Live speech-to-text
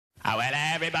Well,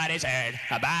 everybody's heard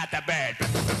about the bird.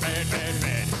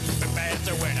 The bird's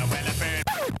a winner, well, a bird.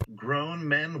 Grown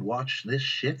men watch this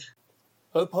shit?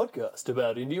 A podcast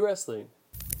about indie wrestling.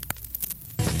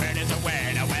 Bird is a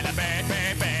winner, well, a bird.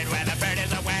 Well, a bird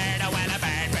is a winner, well, a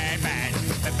bird.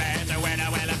 The bird's a winner,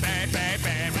 well, a bird.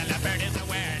 Well, a bird is a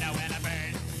winner, well, a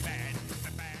bird.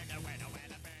 The bird's a winner,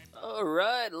 well, a bird. All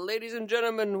right, ladies and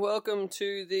gentlemen, welcome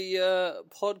to the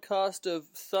podcast of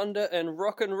thunder and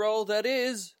rock and roll that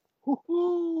is...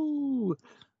 Woohoo!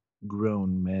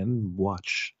 Grown men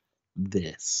watch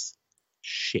this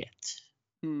shit.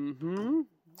 Mm-hmm.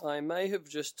 I may have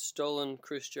just stolen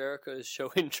Chris Jericho's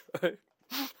show intro.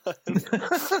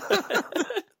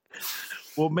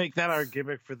 We'll make that our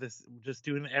gimmick for this, just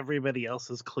doing everybody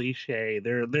else's cliche,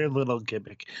 their little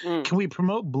gimmick. Can we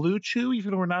promote Blue Chew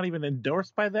even though we're not even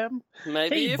endorsed by them?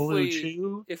 Maybe hey,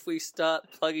 if we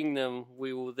start plugging them,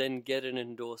 we will then get an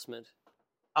endorsement.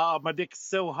 Oh, my dick's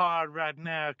so hard right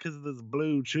now because of this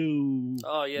Blue Chew.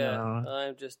 Oh, yeah. No.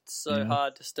 I'm just so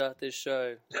hard to start this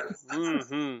show.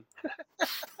 Mm-hmm.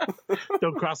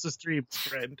 Don't cross the streets,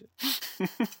 friend.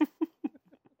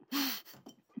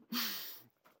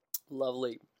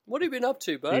 Lovely. What have you been up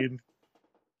to, bud? Dude.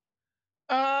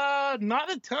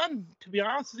 Not a ton, to be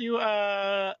honest with you.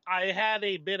 I had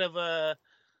a bit of a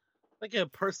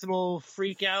personal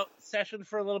freak out session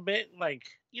for a little bit. Like,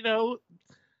 you know,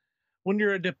 when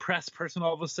you're a depressed person,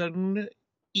 all of a sudden,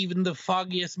 even the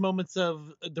foggiest moments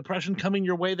of depression coming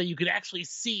your way that you could actually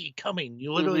see coming,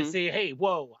 you literally say, hey,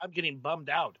 whoa, I'm getting bummed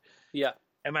out. Yeah.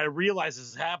 And I realize this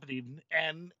is happening,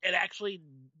 and it actually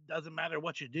doesn't matter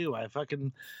what you do. I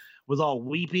fucking was all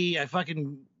weepy. I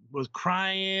fucking was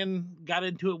crying, got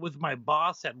into it with my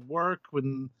boss at work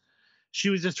when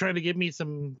she was just trying to give me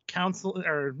some counseling,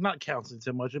 or not counseling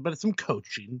so much, but some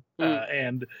coaching.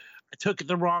 And I took it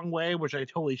the wrong way, which I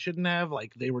totally shouldn't have.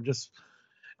 Like, they were just,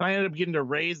 and I ended up getting a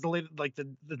raise the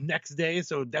next day.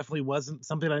 So it definitely wasn't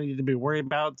something I needed to be worried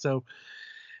about. So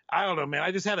I don't know, man.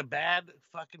 I just had a bad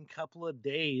fucking couple of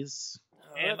days,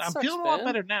 and I'm feeling a lot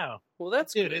better now. Well,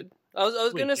 that's good. I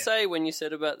was going to say, when you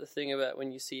said about the thing about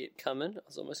when you see it coming, I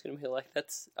was almost going to be like,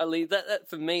 that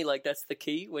for me, like, that's the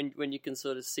key, when you can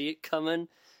sort of see it coming,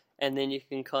 and then you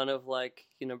can kind of, like,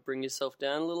 you know, bring yourself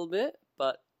down a little bit.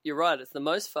 But you're right, it's the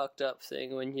most fucked up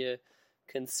thing when you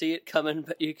can see it coming,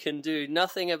 but you can do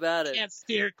nothing about it. Can't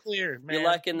steer clear, man. You're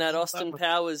like in that Austin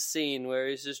Powers scene where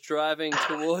he's just driving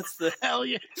towards the... Hell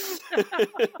yeah.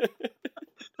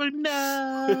 Oh,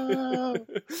 no.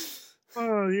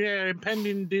 Oh, yeah,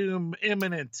 impending doom,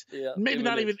 imminent. Yeah, maybe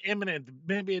not even imminent,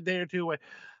 maybe a day or two away.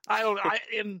 I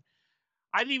didn't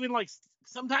even, like,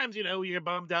 sometimes, you know, you're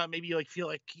bummed out, maybe you, like, feel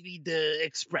like you need to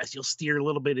express, you'll steer a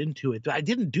little bit into it. But I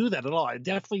didn't do that at all. I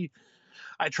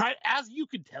tried, as you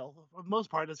could tell, for the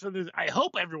most part, I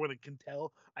hope everyone can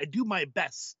tell, I do my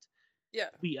best to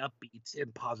be upbeat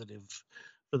and positive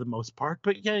for the most part.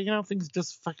 But yeah, you know, things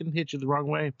just fucking hit you the wrong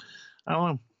way. I don't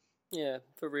know. Yeah,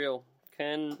 for real.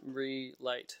 Can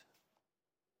relate.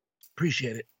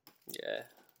 Appreciate it. Yeah.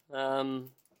 How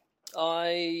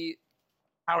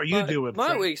are you doing?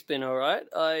 My week's been all right.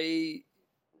 I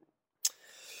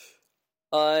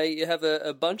have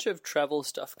a bunch of travel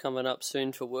stuff coming up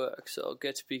soon for work, so I'll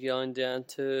get to be going down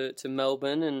to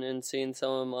Melbourne and seeing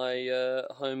some of my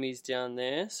homies down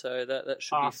there, so that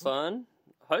should be fun.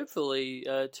 Hopefully,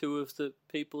 two of the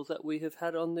people that we have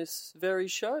had on this very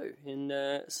show,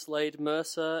 in Slade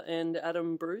Mercer and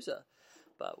Adam Bruiser.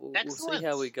 But we'll see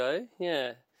how we go.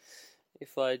 Yeah.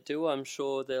 If I do, I'm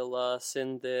sure they'll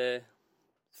send their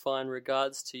fine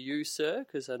regards to you, sir,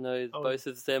 because I know both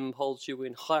of them hold you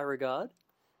in high regard.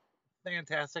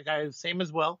 Fantastic. Same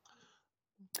as well.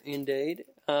 Indeed.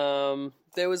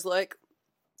 There was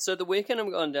so the weekend I'm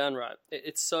going down, right?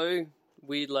 It's so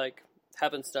weird, like,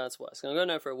 happenstance-wise. I'm going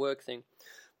there for a work thing,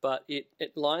 but it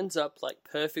lines up, like,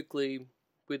 perfectly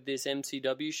with this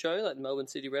MCW show, like Melbourne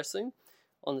City Wrestling,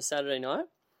 on the Saturday night.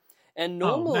 And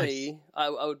normally, I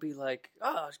would be like,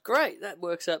 oh, great, that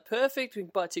works out perfect. We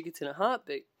can buy tickets in a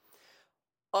heartbeat.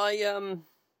 I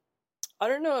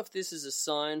don't know if this is a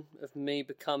sign of me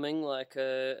becoming like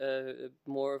a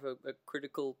more of a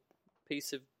critical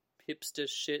piece of hipster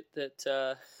shit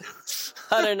that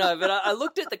I don't know, but I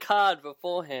looked at the card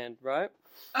beforehand, right?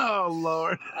 Oh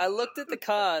Lord! I looked at the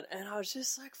card and I was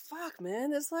just like, "Fuck,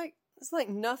 man! There's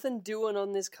nothing doing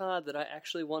on this card that I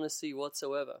actually want to see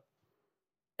whatsoever."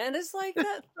 And it's like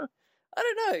that. I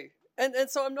don't know, and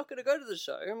so I'm not going to go to the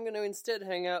show. I'm going to instead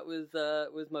hang out with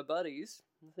my buddies.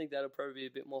 I think that'll probably be a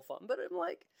bit more fun. But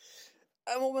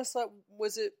I'm almost like,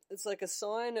 it's like a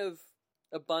sign of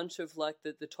a bunch of like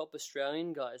the top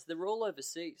Australian guys. They're all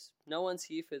overseas. No one's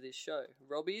here for this show.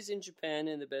 Robbie's in Japan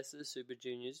in the Best of the Super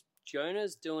Juniors.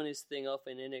 Jonah's doing his thing off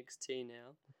in NXT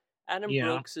now. Adam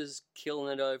Brooks is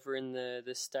killing it over in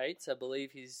the States. I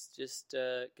believe he's just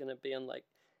going to be on like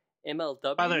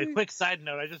MLW. By the way, quick side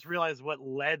note, I just realized what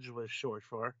Ledge was short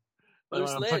for.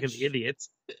 Who's I'm Ledge? fucking idiots.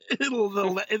 Isn't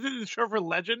it short for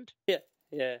legend? Yeah.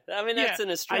 I mean, that's an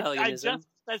Australianism.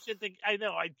 I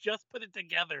just put it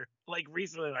together like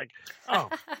recently. Like, oh,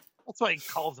 that's why he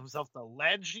calls himself the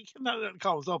Ledge. He cannot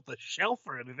call himself the Shelf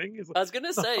or anything. I was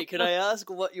gonna say, can I ask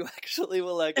what you actually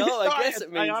were like? Oh, I guess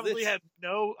it means I honestly this.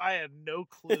 I had no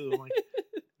clue. Like,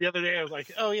 the other day, I was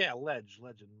like, oh yeah,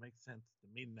 legend makes sense to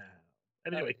me now.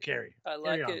 Anyway, carry. I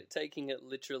like it taking it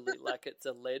literally, like it's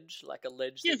a ledge, like a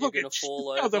ledge Yeah, that you're gonna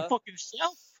fall over. The fucking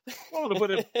shelf. I'm gonna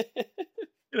put it.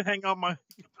 Gonna hang on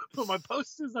put my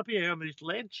posters up here on this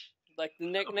ledge. Like the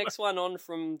next one on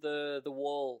from the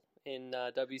wall in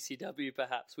WCW,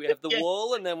 perhaps we have the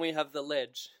wall and then we have the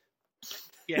ledge.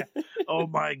 Yeah. Oh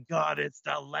my God, it's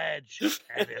the ledge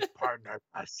and his partner,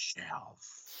 the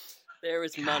shelf. There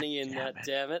is money in that.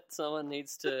 Damn it! Someone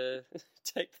needs to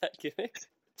take that gimmick.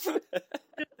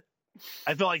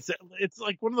 I feel like it's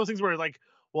like one of those things where like,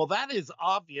 well, that is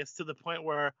obvious to the point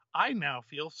where I now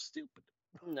feel stupid.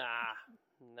 Nah.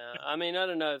 I mean, I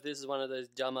don't know if this is one of those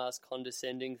dumbass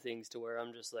condescending things to where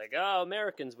I'm just like, oh,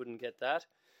 Americans wouldn't get that.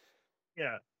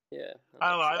 Yeah. Yeah.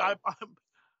 I don't know.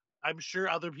 I'm sure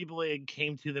other people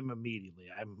came to them immediately.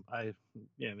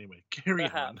 Anyway, carry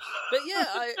on. But yeah,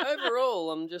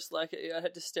 overall, I'm just like, I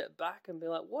had to step back and be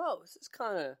like, whoa, this is it's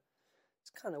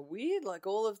kind of weird. Like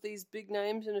all of these big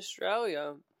names in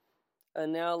Australia are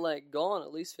now like gone,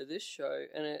 at least for this show,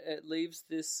 and it leaves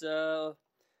this.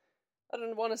 I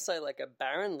don't want to say like a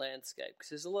barren landscape because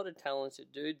there's a lot of talented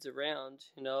dudes around.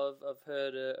 You know, I've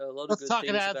heard a lot of good things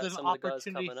about some of the guys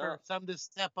coming up. For some to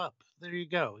step up. There you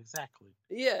go. Exactly.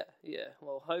 Yeah.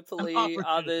 Well, hopefully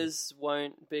others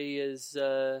won't be as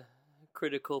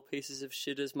critical pieces of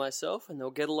shit as myself, and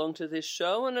they'll get along to this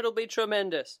show, and it'll be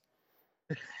tremendous.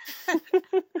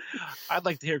 I'd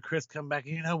like to hear Chris come back.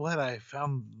 You know what? I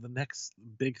found the next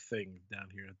big thing down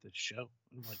here at this show.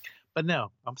 I'm like, but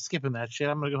no, I'm skipping that shit.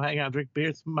 I'm gonna go hang out, and drink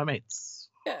beers with my mates.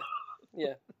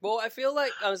 Yeah. Well, I feel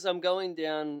like as I'm going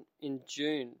down in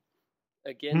June,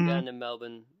 again down to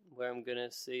Melbourne, where I'm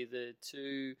gonna see the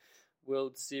 2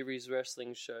 World Series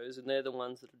wrestling shows, and they're the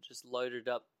ones that are just loaded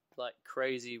up like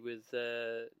crazy with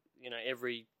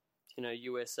every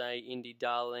USA indie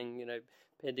darling,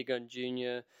 Pentagon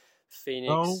Jr.,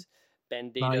 Phoenix,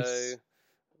 Bandito, nice.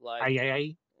 like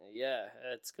yeah,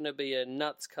 it's gonna be a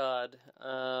nuts card.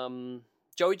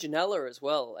 Joey Janela as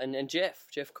well, and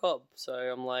Jeff Cobb. So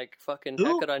I'm like, fucking,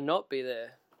 how could I not be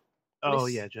there? Oh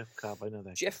yeah, Jeff Cobb, I know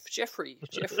that. Jeffrey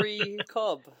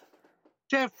Cobb.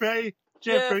 Jeffrey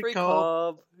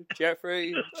Cobb.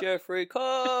 Jeffrey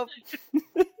Cobb.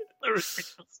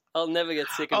 I'll never get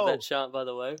sick of that chant, by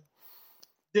the way.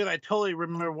 Dude, I totally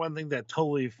remember one thing that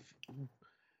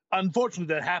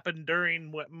unfortunately that happened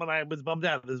during when I was bummed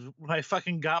out is when I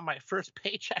fucking got my first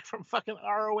paycheck from fucking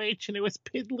ROH and it was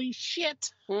piddly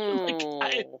shit.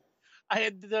 Like I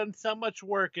had done so much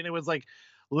work and it was like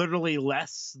literally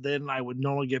less than I would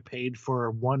normally get paid for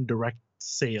one direct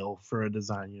sale for a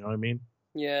design. You know what I mean?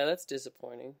 Yeah, that's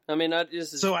disappointing. I mean,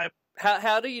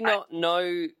 how do you not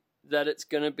know that it's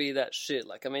going to be that shit?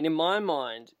 Like, I mean, in my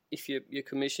mind, if you're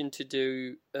commissioned to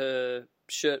do a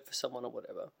shirt for someone or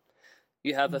whatever,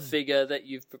 you have a figure that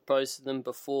you've proposed to them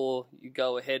before you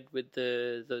go ahead with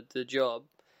the job,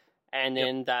 and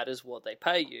then that is what they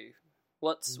pay you.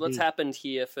 What's happened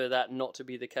here for that not to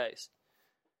be the case?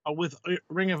 With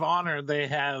Ring of Honor, they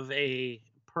have a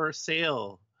per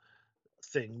sale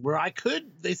thing where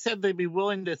they said they'd be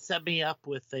willing to set me up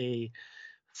with a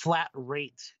flat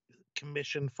rate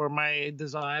commission for my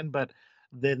design, but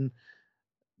then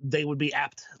they would be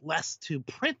apt less to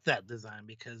print that design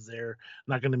because they're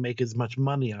not going to make as much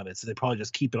money on it. So they probably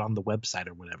just keep it on the website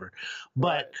or whatever.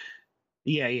 But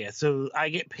yeah. So I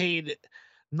get paid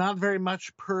not very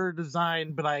much per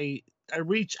design, but I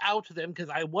reach out to them because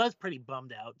I was pretty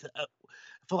bummed out. I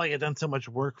feel like I've done so much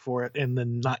work for it and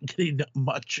then not getting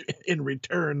much in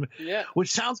return. Yeah.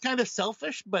 Which sounds kind of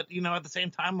selfish, but at the same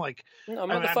time, like, no,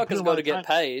 motherfuckers got to get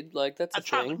paid. Like, that's a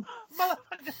thing.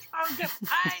 Motherfuckers trying to get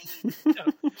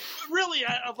paid. Really,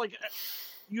 I'm like,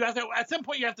 you have to, at some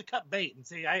point you have to cut bait and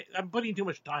say, I'm putting too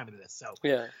much time into this. So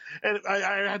yeah. And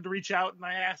I had to reach out and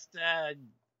I asked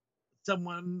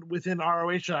someone within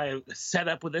ROH I set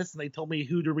up with this, and they told me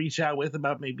who to reach out with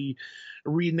about maybe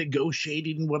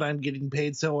renegotiating what I'm getting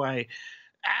paid. So I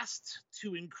asked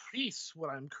to increase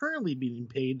what I'm currently being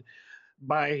paid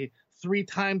by 3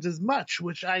 times as much,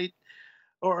 I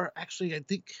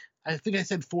think I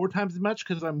said 4 times as much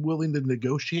because I'm willing to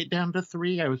negotiate down to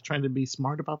 3. I was trying to be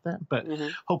smart about that, but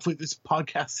hopefully this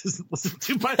podcast isn't listened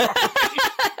to by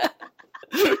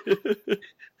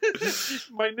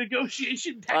my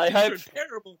negotiation tactics are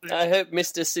terrible. Man. I hope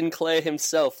Mr. Sinclair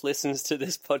himself listens to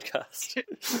this podcast.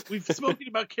 We've spoken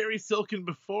about Carrie Silkin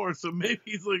before, so maybe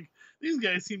he's like, these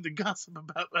guys seem to gossip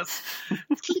about us.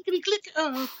 Clickety click.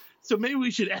 So maybe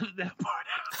we should edit that part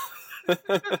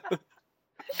out.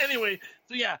 Anyway,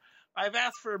 so yeah, I've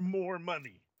asked for more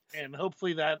money, and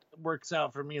hopefully that works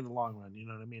out for me in the long run. You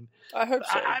know what I mean? I hope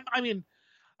so.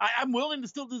 I'm willing to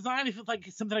still design if it's like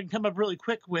something I can come up really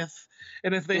quick with,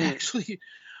 and if they actually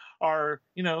are,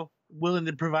 willing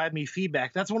to provide me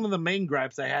feedback. That's one of the main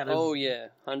gripes I had. Oh yeah,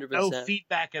 100%. No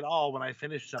feedback at all when I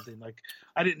finished something. Like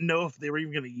I didn't know if they were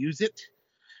even going to use it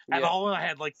at all. I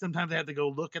had sometimes I had to go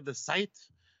look at the site.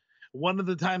 One of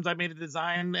the times I made a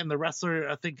design and the wrestler,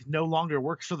 I think, no longer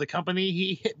works for the company.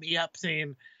 He hit me up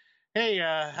saying, hey,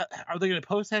 are they going to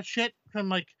post that shit? I'm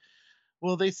like,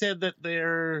 well, they said that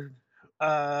they're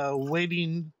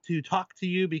waiting to talk to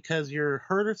you because you're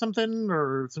hurt or something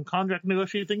or some contract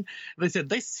negotiating thing. And they said,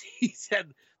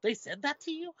 they said that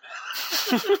to you?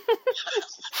 I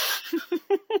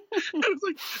was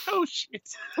like, oh, shit.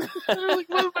 Like,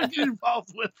 what am I getting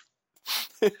involved with?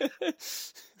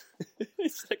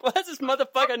 He's like, why does this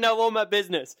motherfucker know all my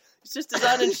business? He's just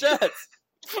designing shirts.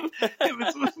 It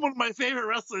was one of my favorite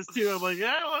wrestlers, too. I'm like,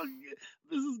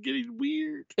 this is getting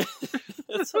weird.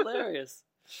 That's hilarious.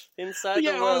 Inside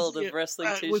the world of wrestling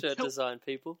t-shirt design,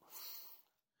 people.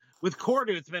 With Court,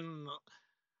 it's been...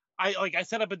 I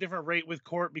set up a different rate with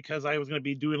Court because I was going to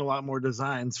be doing a lot more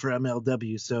designs for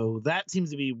MLW, so that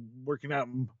seems to be working out.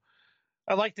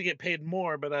 I like to get paid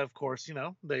more, but of course,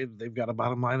 they've got a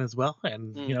bottom line as well.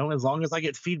 And, as long as I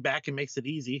get feedback, it makes it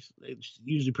easy. It's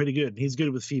usually pretty good. He's good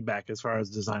with feedback as far as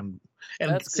design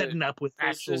and That's setting good. up with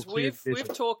actual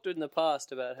We've talked in the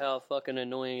past about how fucking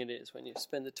annoying it is when you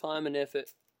spend the time and effort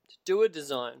to do a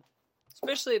design,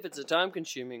 especially if it's a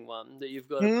time-consuming one, that you've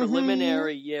got a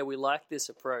preliminary, we like this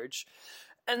approach,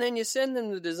 and then you send them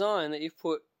the design that you've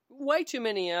put way too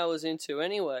many hours into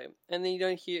anyway, and then you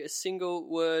don't hear a single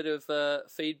word of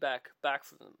feedback back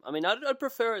from them. I mean, I'd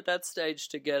prefer at that stage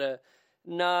to get a,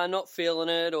 nah, not feeling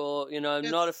it, or,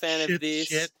 not a fan of this.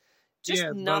 Shit.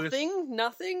 Just nothing.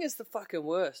 Nothing is the fucking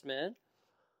worst, man.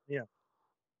 Yeah.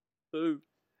 Boo.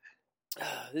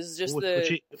 This is just what are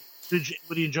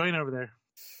you enjoying over there?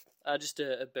 Just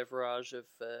a beverage of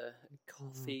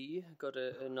coffee. Got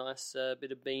a nice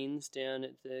bit of beans down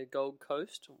at the Gold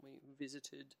Coast. We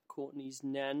visited Courtney's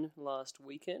nan last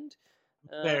weekend.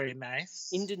 Very nice.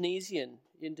 Indonesian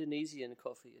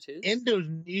coffee it is.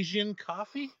 Indonesian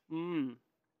coffee?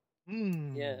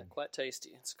 Yeah, quite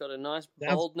tasty. It's got a nice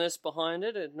boldness behind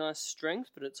it, a nice strength,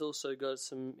 but it's also got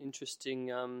some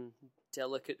interesting,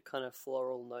 delicate kind of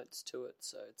floral notes to it.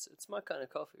 So it's my kind of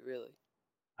coffee, really.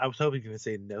 I was hoping you were going to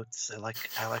say notes. I like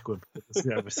when people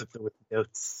describe something with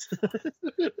notes.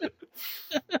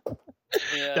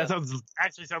 Yeah. That sounds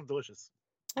delicious.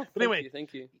 But anyway,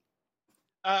 thank you.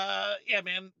 Yeah,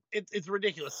 man, it's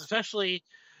ridiculous, especially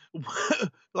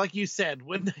like you said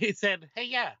when they said, "Hey,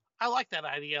 yeah, I like that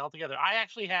idea altogether." I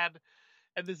actually had,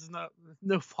 and this is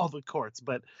no fault of Court's,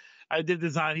 but I did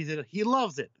design. He said he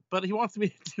loves it, but he wants me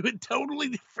to do it totally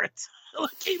different.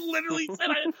 Like he literally said,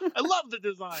 "I love the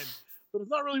design." But it's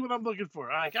not really what I'm looking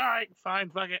for. I'm like, all right,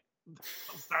 fine, fuck it.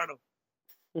 I'll start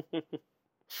them.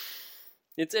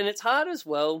 It's hard as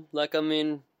well. Like, I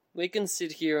mean, we can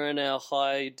sit here in our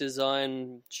high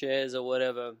design chairs or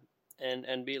whatever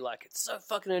and be like, it's so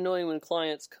fucking annoying when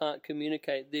clients can't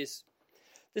communicate this.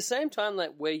 At the same time,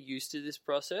 like, we're used to this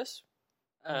process.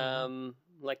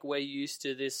 Like, we're used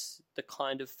to the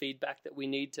kind of feedback that we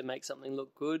need to make something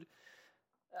look good.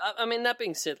 I mean, that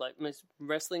being said, like, most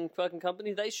wrestling fucking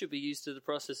company, they should be used to the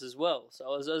process as well. So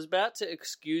I was about to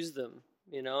excuse them,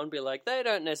 and be like, they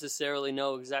don't necessarily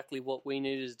know exactly what we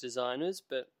need as designers,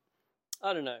 but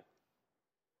I don't know.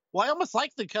 Well, I almost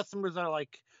like the customers that are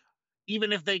like,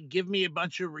 even if they give me a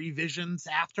bunch of revisions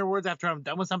afterwards, after I'm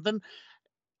done with something,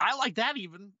 I like that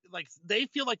even. Like, they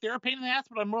feel like they're a pain in the ass,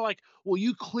 but I'm more like, well,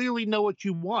 you clearly know what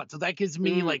you want. So that gives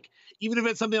me, like, even if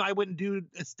it's something I wouldn't do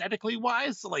aesthetically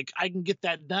wise, like, I can get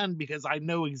that done because I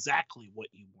know exactly what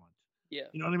you want. Yeah.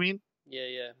 You know what I mean?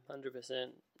 Yeah,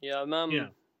 100%. Yeah, I'm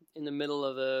in the middle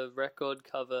of a record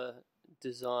cover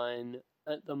design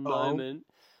at the moment.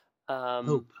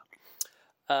 Hope.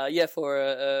 For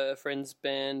a friend's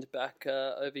band back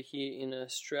over here in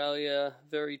Australia.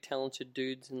 Very talented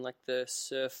dudes in like the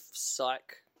surf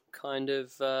psych kind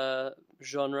of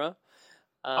genre.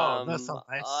 That sounds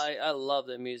nice. I love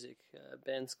their music.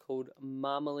 Band's called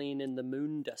Marmalene and the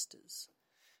Moon Dusters.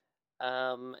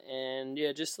 And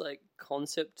yeah, just like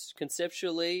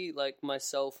conceptually, like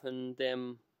myself and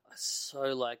them are so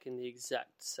like in the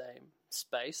exact same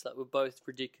space. Like we're both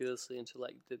ridiculously into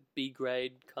like the B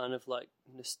grade kind of like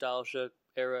nostalgia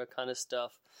era kind of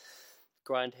stuff,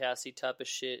 grindhousey type of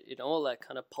shit, all that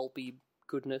kind of pulpy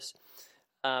goodness.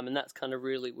 And that's kind of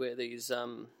really where these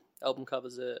album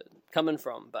covers are coming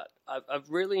from. But I've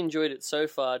really enjoyed it so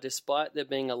far, despite there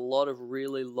being a lot of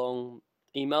really long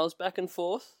emails back and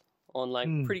forth on like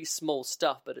pretty small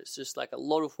stuff. But it's just like a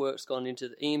lot of work's gone into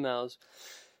the emails.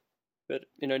 But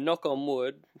knock on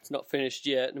wood, it's not finished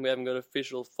yet, and we haven't got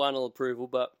official final approval.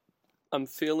 But I'm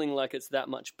feeling like it's that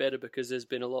much better because there's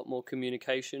been a lot more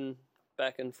communication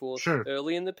back and forth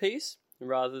early in the piece.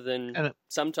 Rather than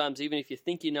sometimes, even if you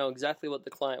think you know exactly what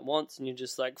the client wants and you're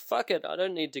just like, fuck it, I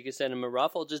don't need to send him a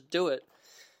rough, I'll just do it.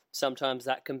 Sometimes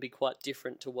that can be quite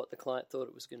different to what the client thought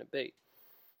it was going to be.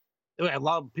 A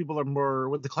lot of people are more,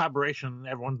 with the collaboration,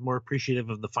 everyone's more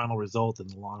appreciative of the final result in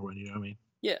the long run, you know what I mean?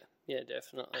 Yeah,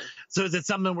 definitely. So is it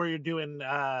something where you're doing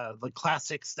the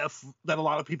classic stuff that a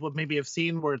lot of people maybe have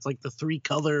seen, where it's like the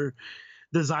 3-color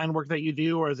design work that you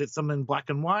do, or is it something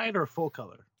black and white or full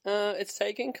color? It's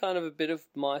taking kind of a bit of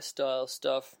my style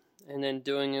stuff and then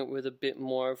doing it with a bit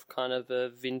more of kind of a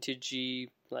vintagey,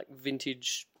 like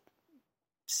vintage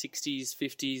 60s,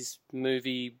 50s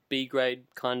movie B-grade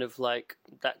kind of like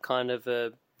that kind of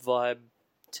a vibe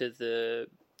to the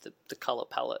color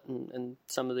palette and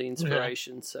some of the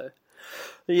inspiration. Yeah. So,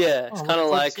 yeah, it's kind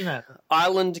of like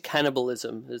island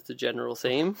cannibalism is the general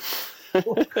theme.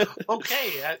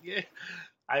 Okay, yeah.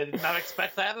 I did not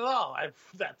expect that at all.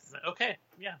 That's okay.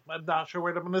 Yeah, I'm not sure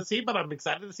what I'm going to see, but I'm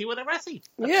excited to see whatever I see.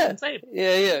 That's insane.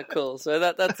 Yeah, cool. So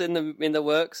that's in the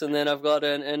works, and then I've got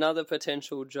another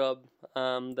potential job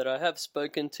that I have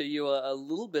spoken to you a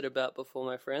little bit about before,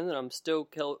 my friend, and I'm still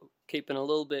keeping a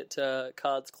little bit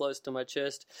cards close to my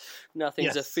chest.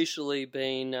 Nothing's officially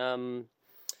been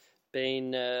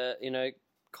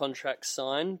contract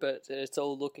signed, but it's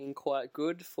all looking quite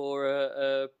good for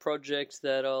a project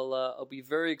that I'll be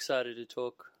very excited to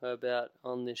talk about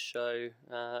on this show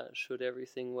should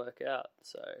everything work out.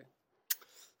 So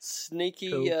sneaky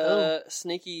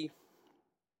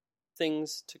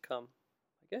things to come,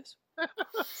 I guess.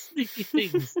 Sneaky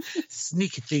things.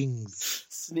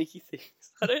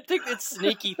 I don't think it's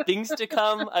sneaky things to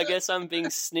come. I guess I'm being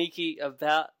sneaky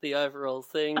about the overall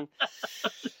thing.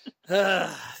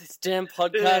 This damn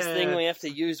podcast thing, we have to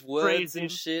use words and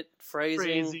shit,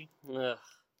 phrasing.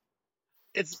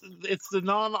 It's the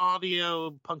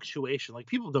non-audio punctuation. Like,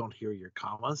 people don't hear your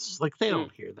commas. Like, they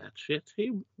don't hear that shit.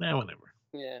 Whatever.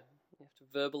 Yeah, you have to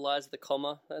verbalize the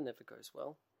comma. That never goes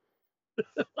well.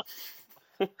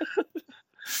 All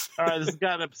right, this has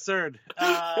gotten absurd.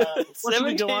 What should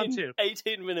we go on to?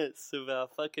 18 minutes of our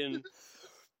fucking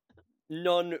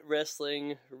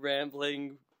non-wrestling,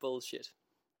 rambling bullshit.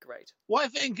 Great. Well, I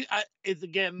think it's,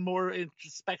 again, more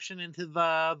introspection into the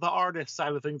artist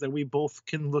side of things that we both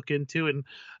can look into. And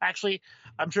actually,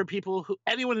 I'm sure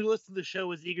anyone who listens to the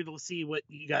show is eager to see what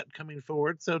you got coming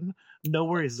forward. So no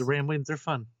worries. The ramblings are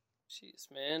fun.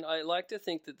 Jeez, man. I like to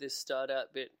think that this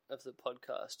start-out bit of the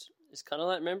podcast is kind of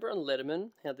like, remember on Letterman,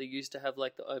 how they used to have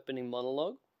like the opening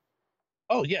monologue?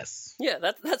 Oh, yes. Yeah,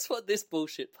 that's what this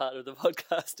bullshit part of the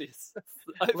podcast is.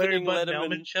 Larry Bud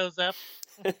Melman shows up.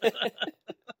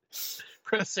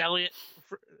 Chris Elliott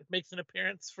makes an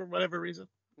appearance for whatever reason.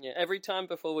 Yeah, every time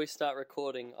before we start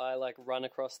recording, I like run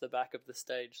across the back of the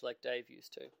stage like Dave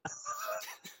used to.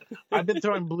 I've been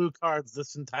throwing blue cards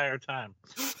this entire time.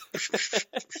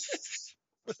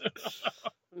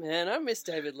 Man, I miss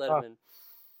David Letterman.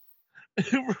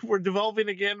 We're devolving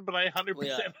again, but I 100%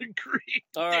 agree.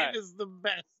 All right. Dave is the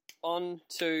best. On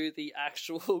to the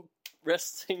actual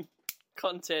wrestling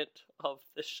content of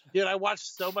the show. Dude, I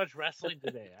watched so much wrestling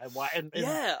today. I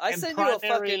sent you a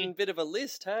fucking bit of a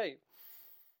list, hey?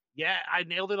 Yeah, I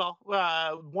nailed it all.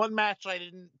 One match I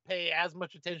didn't pay as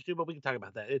much attention to, but we can talk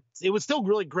about that. It was still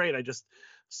really great.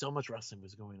 So much wrestling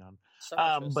was going on.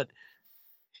 But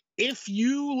if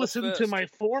you listened to my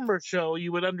former show,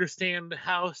 you would understand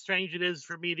how strange it is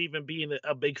for me to even be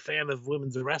a big fan of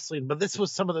women's wrestling. But this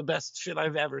was some of the best shit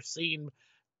I've ever seen,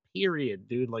 period,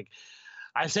 dude. Like,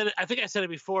 I think I said it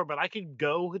before, but I could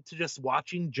go to just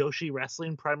watching Joshi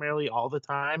wrestling primarily all the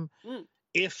time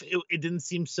if it didn't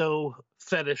seem so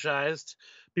fetishized.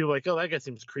 People are like, oh, that guy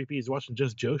seems creepy. He's watching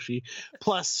just Joshi.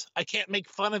 Plus, I can't make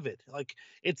fun of it. Like,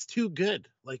 it's too good.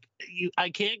 Like, I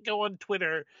can't go on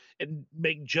Twitter and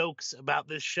make jokes about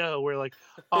this show where, like,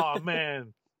 oh,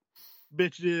 man,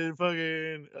 bitch did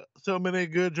fucking so many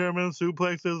good German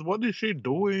suplexes. What is she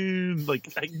doing?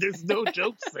 Like there's no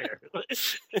jokes there.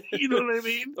 You know what I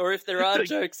mean? Or if there are Like,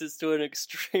 jokes, it's to an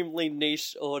extremely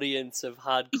niche audience of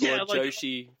hardcore like,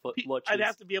 Joshi watchers. I'd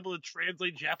have to be able to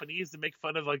translate Japanese to make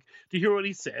fun of, like, do you hear what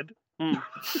he said? Mm.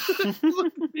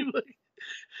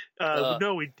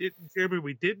 No, we didn't, Jeremy.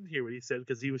 We didn't hear what he said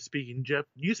because he was speaking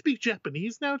You speak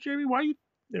Japanese now, Jeremy? Why you?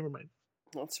 Never mind.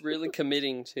 That's really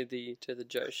committing to the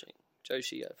Joshi.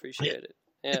 Joshi, I appreciate it.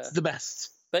 Yeah, It's the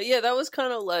best. but yeah, that was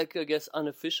kind of like, I guess,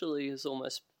 unofficially has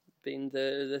almost been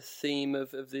the theme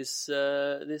of this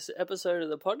this episode of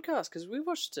the podcast, because we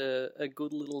watched a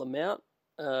good little amount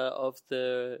of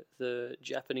the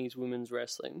Japanese women's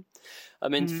wrestling. I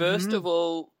mean, first of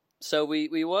all, so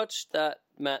we watched that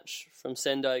match from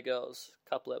Sendai Girls a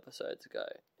couple episodes ago,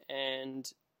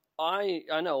 and I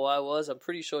know I'm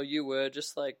pretty sure you were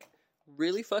just like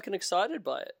really fucking excited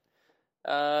by it.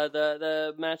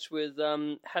 The match with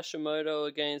Hashimoto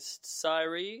against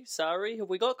Sari. Have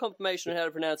we got confirmation on how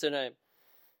to pronounce her name?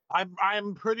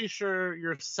 I'm pretty sure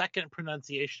your second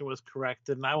pronunciation was correct,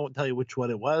 and I won't tell you which one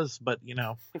it was, but you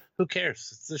know, who cares?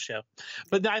 It's the show.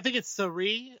 But I think it's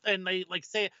Sari, and they like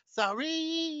say it,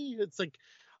 Sari. It's like,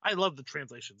 I love the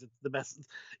translations. It's the best.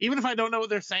 Even if I don't know what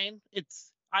they're saying,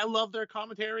 I love their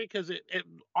commentary because it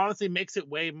honestly makes it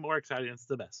way more exciting. It's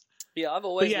the best. Yeah, I've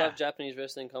always loved Japanese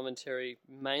wrestling commentary,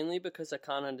 mainly because I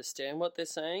can't understand what they're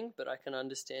saying, but I can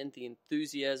understand the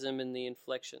enthusiasm and the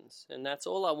inflections. And that's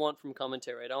all I want from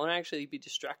commentary. I don't want to actually be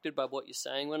distracted by what you're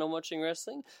saying when I'm watching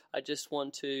wrestling. I just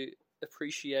want to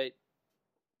appreciate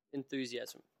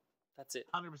enthusiasm. That's it.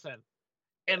 100%.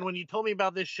 And when you told me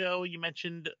about this show, you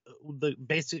mentioned the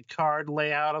basic card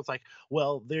layout. I was like,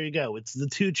 well, there you go. It's the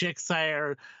two chicks that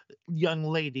are young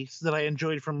ladies that I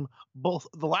enjoyed from both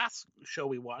the last show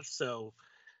we watched. So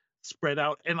spread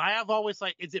out. And I have always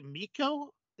is it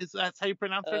Miko? Is that how you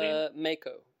pronounce her name?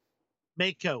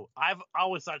 Mako. I've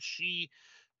always thought she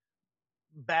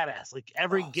badass. Like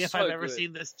every GIF I've ever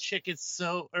seen, this chick is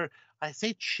I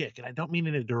say chick, and I don't mean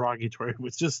in a derogatory.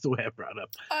 It's just the way I brought up.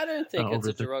 I don't think it's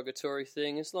a derogatory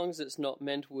thing. As long as it's not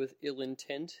meant with ill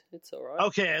intent, it's all right.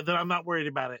 Okay, then I'm not worried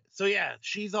about it. So yeah,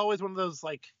 she's always one of those,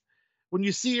 like, when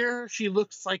you see her, she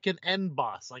looks like an end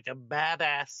boss, like a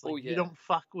badass. Like, you don't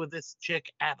fuck with this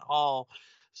chick at all.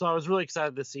 So I was really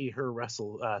excited to see her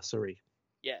wrestle Suri.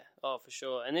 Yeah, for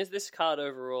sure. And this card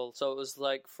overall, so it was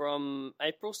like from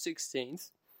April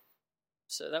 16th.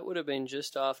 So that would have been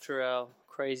just after our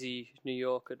crazy New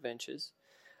York adventures.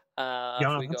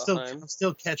 I'm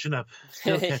still catching up.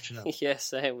 Yeah,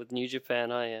 same with New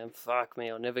Japan. I am. Fuck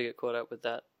me, I'll never get caught up with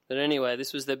that. But anyway,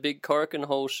 this was the big Korakuen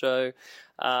Hall show,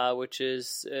 which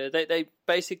is they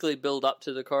basically build up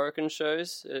to the Korakuen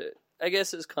shows. I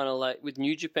guess it's kind of like with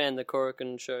New Japan, the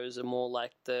Korakuen shows are more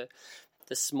like the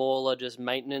smaller, just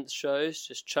maintenance shows,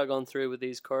 just chug on through with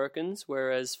these Korakuens.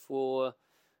 Whereas for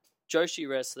Joshi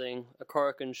wrestling, a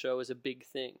Korakuen show is a big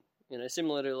thing. You know,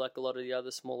 similar to like a lot of the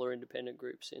other smaller independent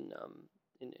groups in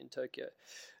Tokyo.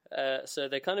 So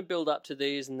they kind of build up to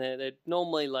these, and they're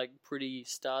normally like pretty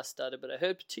star-studded. But I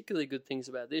heard particularly good things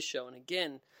about this show, and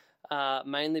again,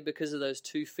 mainly because of those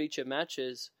two feature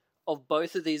matches of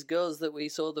both of these girls that we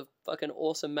saw the fucking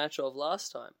awesome match of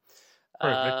last time.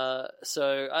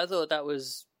 So I thought that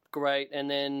was great,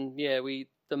 and then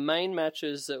the main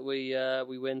matches that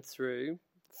we went through.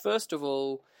 First of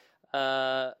all,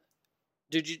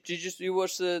 did you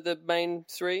watch the main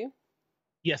three?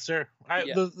 Yes, sir.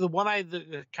 The one I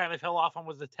kind of fell off on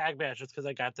was the tag match, just because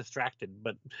I got distracted.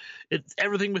 But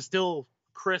everything was still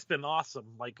crisp and awesome.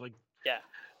 Like yeah.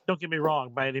 Don't get me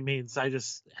wrong, by any means. I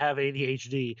just have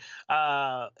ADHD.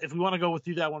 If we want to go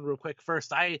through that one real quick first,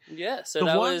 So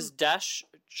that was Dash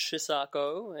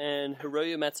Chisako and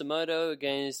Hiroyo Matsumoto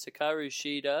against Hikaru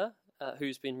Shida,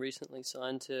 who's been recently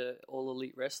signed to All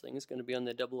Elite Wrestling, is going to be on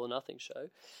their Double or Nothing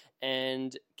show,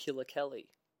 and Killer Kelly,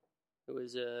 who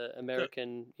is an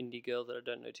American indie girl that I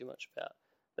don't know too much about.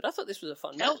 But I thought this was a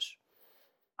fun match.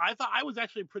 I was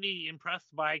actually pretty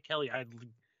impressed by Kelly.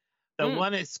 The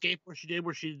one escape where she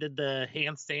did the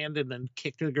handstand and then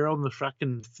kicked the girl in the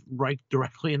fucking right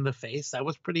directly in the face. That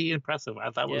was pretty impressive. I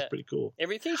thought it was pretty cool.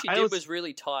 Everything she did was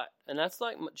really tight, and that's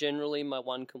like generally my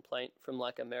one complaint from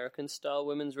like American style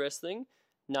women's wrestling.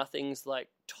 Nothing's like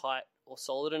tight or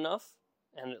solid enough,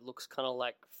 and it looks kind of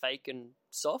like fake and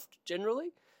soft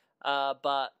generally.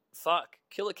 But fuck,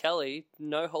 Killer Kelly,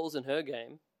 no holes in her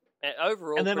game, and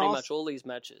overall pretty much all these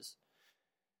matches.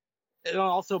 And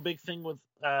also a big thing with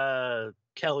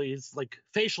Kelly's like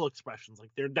facial expressions. Like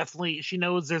they're definitely, she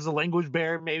knows there's a language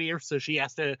barrier maybe, or so she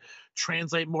has to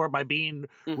translate more by being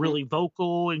really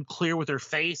vocal and clear with her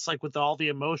face, like with all the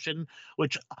emotion,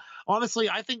 which honestly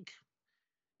I think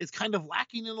is kind of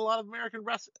lacking in a lot of American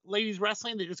ladies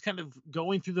wrestling. They're just kind of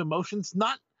going through the motions,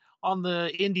 not on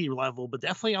the indie level, but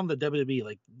definitely on the WWE.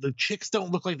 Like the chicks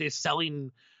don't look like they're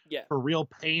selling for real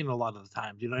pain a lot of the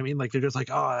times. You know what I mean? Like they're just like,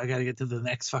 oh, I got to get to the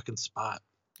next fucking spot.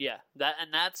 Yeah,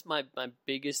 that's my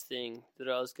biggest thing that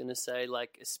I was gonna say.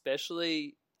 Like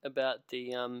especially about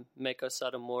the Meiko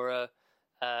Satomura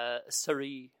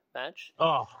Sari match.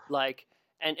 Oh, like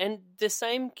and the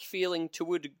same feeling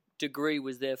to a degree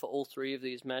was there for all three of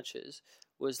these matches.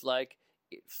 Was like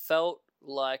it felt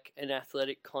like an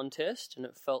athletic contest and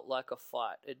it felt like a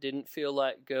fight. It didn't feel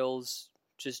like girls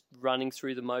just running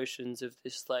through the motions of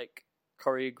this like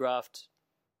choreographed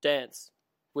dance,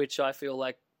 which I feel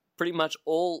like pretty much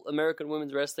all American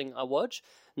women's wrestling I watch,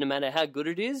 no matter how good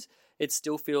it is, it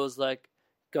still feels like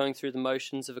going through the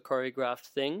motions of a choreographed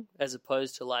thing as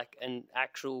opposed to like an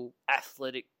actual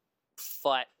athletic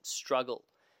fight struggle.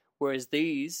 Whereas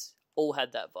these all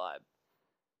had that vibe.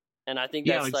 And I think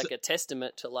that's like a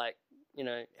testament to like, you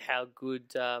know, how good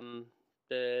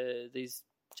these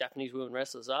Japanese women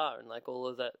wrestlers are and like all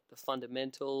of that, the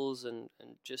fundamentals and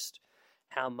just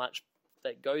how much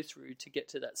they go through to get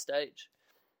to that stage.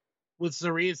 With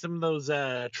Sari, some of those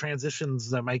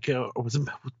transitions that might go. What's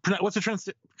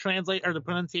the translate or the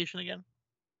pronunciation again?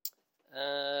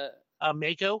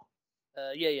 Meiko.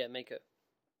 Yeah, Meiko.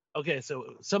 Okay,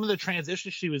 so some of the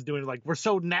transitions she was doing like were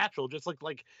so natural, just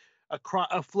like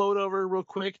a float over real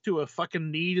quick to a fucking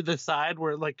knee to the side,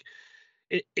 where like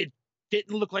it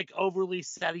didn't look like overly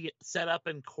set up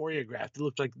and choreographed. It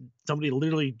looked like somebody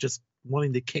literally just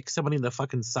wanting to kick somebody in the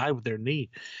fucking side with their knee,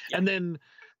 and then.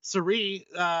 Sari,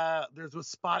 there's a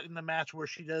spot in the match where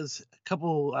she does a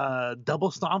couple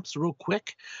double stomps real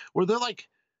quick where they're like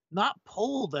not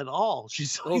pulled at all.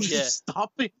 She's just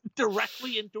stomping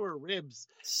directly into her ribs.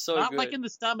 So not good. like in the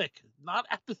stomach, not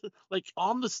at the like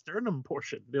on the sternum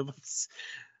portion. Those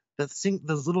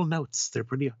little notes, they're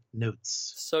pretty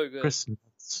notes. So good. Crisp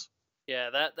notes. Yeah,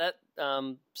 that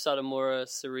Satomura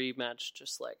Sari match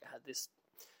just like had this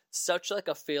such like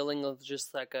a feeling of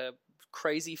just like a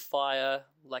crazy fire,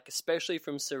 like especially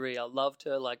from Sari. I loved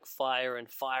her like fire and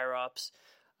fire ups,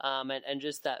 and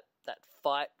just that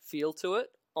fight feel to it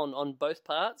on both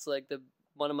parts. Like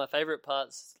one of my favorite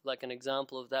parts, like an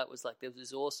example of that was like there was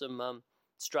this awesome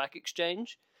strike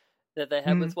exchange that they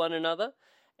had with one another,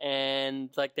 and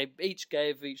like they each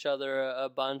gave each other a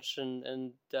bunch,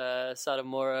 and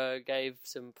Satomura gave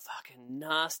some fucking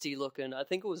nasty looking, I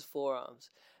think it was forearms,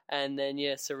 and then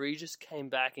Sari just came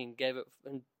back and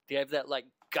gave that like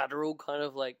guttural kind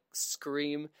of like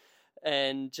scream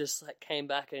and just like came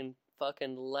back and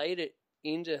fucking laid it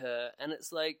into her. And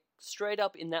it's like straight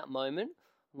up in that moment,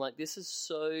 I'm like, this is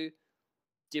so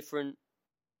different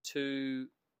to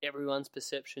everyone's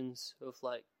perceptions of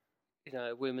like, you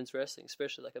know, women's wrestling,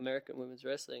 especially like American women's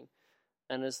wrestling.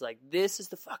 And it's like, this is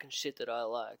the fucking shit that I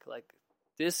like. Like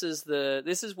this is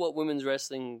what women's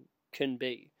wrestling can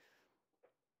be.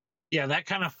 Yeah, that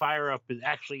kind of fire up is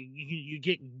actually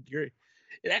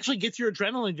it actually gets your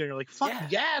adrenaline going. You're like, fuck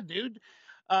yeah, dude.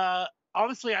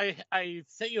 Honestly, I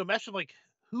sent you a message like,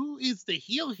 who is the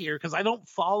heel here? Because I don't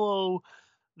follow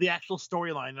the actual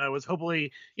storyline. And I was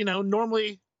hopefully, you know,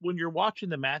 normally when you're watching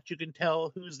the match, you can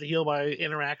tell who's the heel by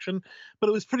interaction, but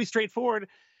it was pretty straightforward.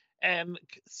 And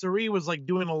Sari was like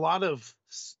doing a lot of,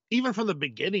 even from the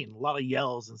beginning, a lot of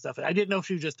yells and stuff. I didn't know if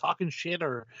she was just talking shit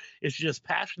or is she just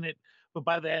passionate. But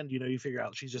by the end, you know, you figure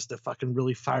out she's just a fucking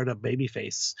really fired up baby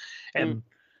face. And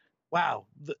wow,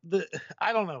 the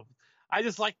I don't know. I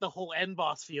just like the whole end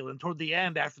boss feel. And toward the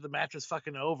end, after the match is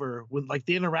fucking over, with like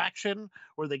the interaction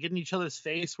where they get in each other's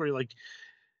face, where like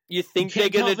you think they're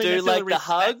gonna do like the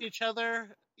hug each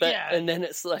other, but, and then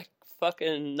it's like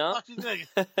fucking not.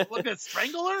 Look at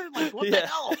strangle her. Like what the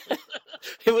hell?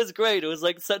 It was great. It was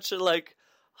like such a like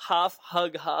half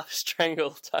hug, half strangle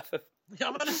type of.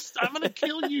 I'm gonna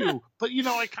kill you, but you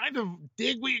know I kind of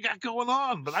dig what you got going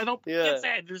on, but I don't get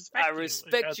that. I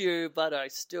respect you, but I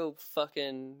still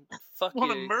fucking fuck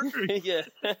want to murder you. Yeah,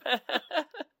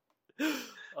 it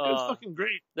was fucking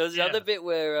great. There was the other bit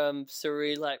where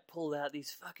Sari like pulled out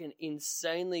these fucking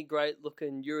insanely great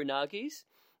looking uranagis,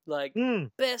 like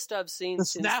best I've seen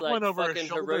since like fucking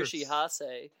Hiroshi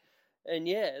Hase. And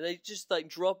they just like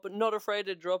drop, but not afraid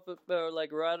to drop it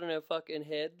like right on her fucking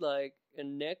head, like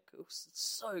and neck. It was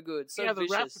so good, so the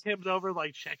vicious. ref came over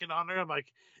like checking on her. I'm like,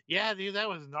 yeah, dude, that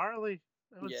was gnarly.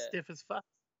 That was stiff as fuck.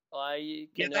 I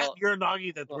Yeah, that cannot.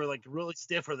 Uranagi that Oh. were like really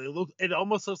stiff, or it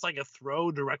almost looks like a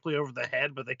throw directly over the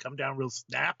head, but they come down real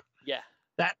snap. Yeah,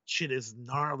 That shit is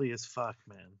gnarly as fuck,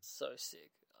 man. so sick.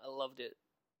 I loved it.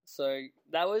 So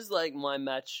that was like my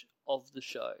match of the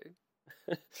show.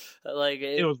 Like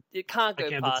It was. it can't I go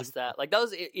can't past disagree. that. Like that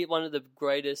was one of the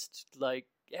greatest. Like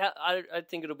I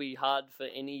think it'll be hard for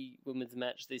any women's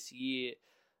match this year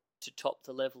to top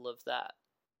the level of that.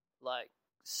 Like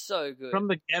so good. From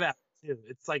the get out too.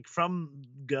 It's like from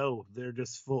go, they're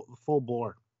just full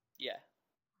bore.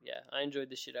 Yeah, I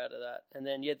enjoyed the shit out of that. And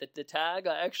then the tag,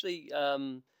 I actually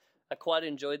I quite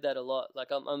enjoyed that a lot. Like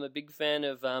I'm a big fan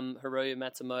of Hiroyo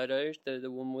Matsumoto,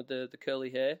 the woman with the curly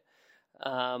hair.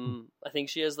 I think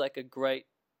she has like a great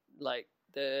like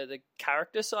the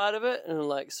character side of it, and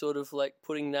like sort of like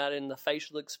putting that in the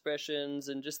facial expressions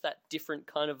and just that different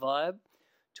kind of vibe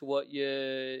to what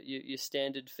your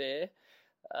standard fare.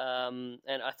 And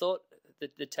I thought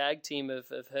that the tag team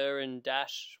of her and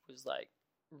Dash was like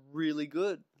really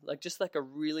good, like just like a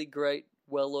really great,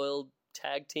 well-oiled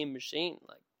tag team machine.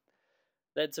 Like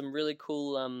they had some really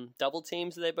cool double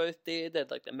teams that they both did. They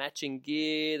had like the matching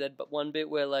gear. They had one bit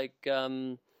where like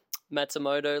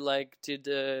Matsumoto like did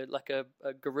like a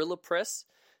gorilla press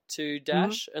to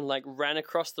Dash and like ran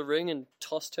across the ring and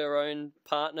tossed her own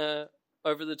partner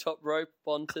over the top rope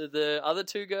onto the other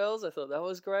two girls. I thought that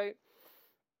was great.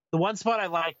 The one spot I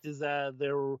liked is there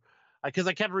were, because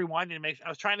I kept rewinding to make sure, I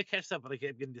was trying to catch up, but I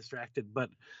kept getting distracted. But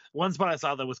one spot I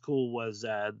saw that was cool was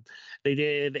they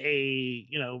did a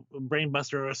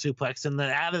brainbuster or a suplex, and then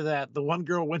out of that, the one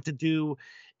girl went to do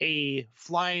a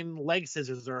flying leg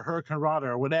scissors or hurricane rod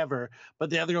or whatever, but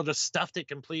the other girl just stuffed it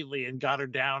completely and got her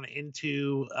down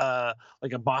into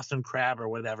like a Boston crab or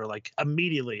whatever, like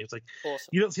immediately. It's like Awesome.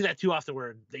 you don't see that too often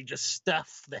where they just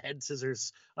stuff the head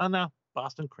scissors. Oh no,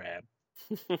 Boston crab.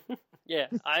 Yeah,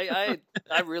 I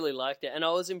really liked it, and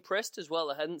I was impressed as well.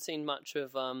 I hadn't seen much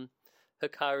of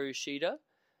Hikaru Shida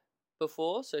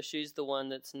before, so she's the one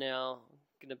that's now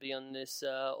going to be on this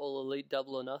All Elite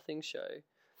Double or Nothing show,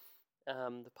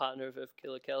 the partner of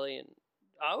Killer Kelly, and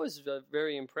I was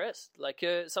very impressed. Like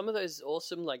some of those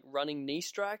awesome like running knee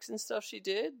strikes and stuff she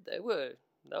did, they were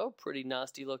pretty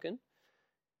nasty looking.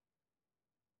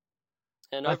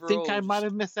 And I overall, think I might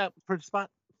have missed that first spot.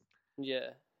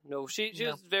 Yeah. No, she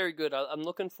was very good. I'm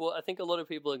looking for. I think a lot of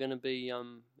people are going to be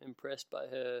impressed by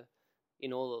her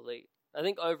in All Elite. I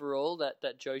think overall that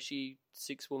Joshi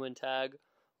 6-woman tag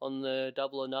on the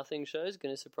Double or Nothing show is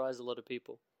going to surprise a lot of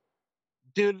people.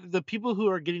 Dude, the people who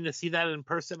are getting to see that in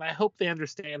person, I hope they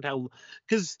understand how,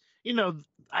 because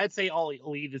I'd say All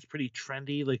Elite is pretty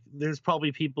trendy. Like there's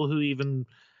probably people who even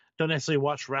don't necessarily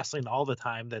watch wrestling all the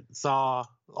time that saw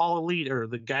All Elite, or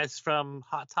the guys from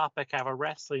Hot Topic have a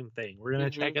wrestling thing. We're going to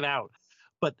check it out.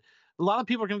 But a lot of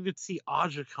people are going to get to see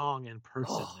Aja Kong in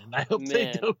person, and I hope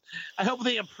they don't. I hope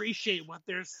they appreciate what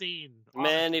they're seeing.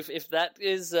 Man, if that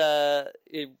is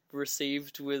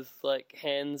received with like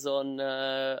hands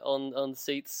on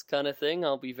seats kind of thing,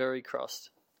 I'll be very crossed.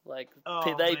 Like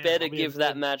they better give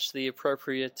that match the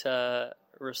appropriate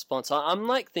response. I'm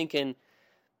like thinking,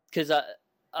 because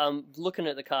I'm looking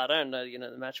at the card. I don't know,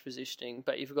 the match positioning,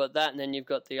 but you've got that, and then you've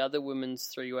got the other women's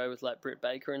three-way with like Britt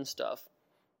Baker and stuff.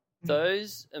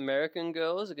 Those American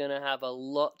girls are going to have a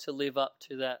lot to live up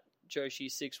to that Joshi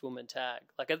 6-woman tag.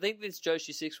 Like I think this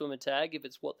Joshi 6-woman tag, if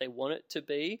it's what they want it to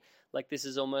be, like this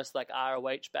is almost like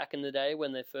ROH back in the day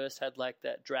when they first had like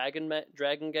that Dragon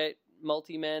Gate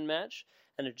multi-man match,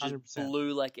 and it just 100%.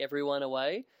 blew like everyone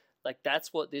away. Like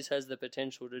that's what this has the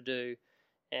potential to do.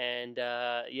 And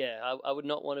I would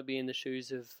not want to be in the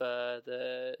shoes of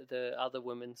the other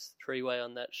women's three-way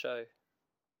on that show.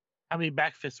 How many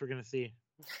back fists we're going to see?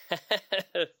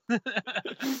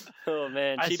 Oh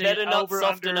man, I she say better not over,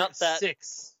 soften under up that.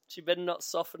 6. She better not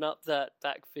soften up that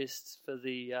back fist for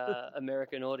the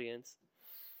American audience.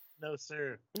 No,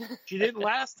 sir. She didn't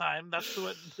last time. That's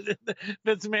what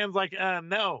Vince McMahon's like.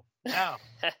 No,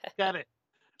 got it.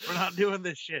 We're not doing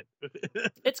this shit.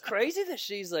 It's crazy that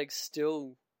she's like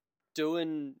still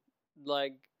doing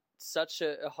like such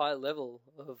a high level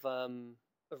of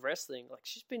wrestling. Like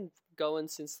she's been going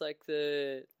since like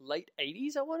the late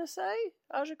 80s, I want to say,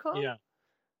 Aja Kong. Yeah.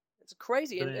 It's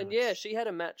crazy. And yeah, she had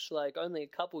a match like only a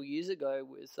couple years ago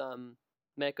with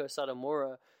Meiko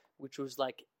Satomura, which was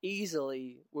like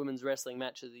easily women's wrestling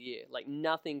match of the year. Like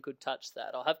nothing could touch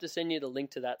that. I'll have to send you the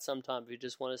link to that sometime if you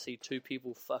just want to see two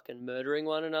people fucking murdering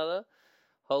one another.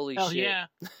 Holy shit.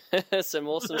 Yeah. Some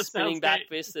awesome That spinning sounds back great.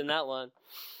 fist in that one.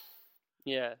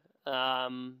 Yeah.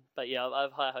 But yeah, I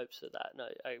have high hopes for that. No,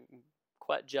 I'm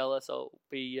quite jealous. I'll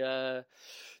be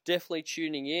definitely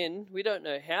tuning in. We don't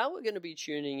know how we're going to be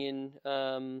tuning in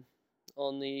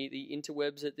on the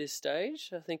interwebs at this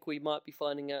stage. I think we might be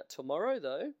finding out tomorrow,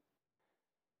 though.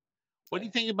 What do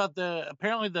you think about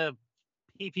apparently the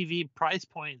PPV price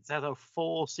points at a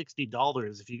full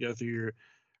 $60 if you go through your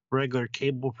regular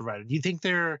cable provider? Do you think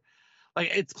they're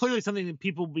like, it's clearly something that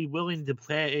people will be willing to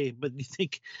pay, but do you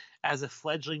think as a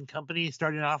fledgling company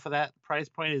starting off at that price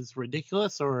point is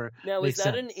ridiculous, or Now, is makes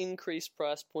that an sense? increased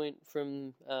price point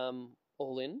from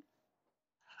All In?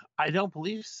 I don't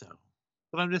believe so,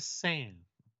 but I'm just saying.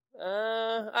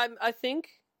 I think,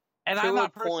 And to I'm a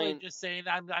not personally point, just saying.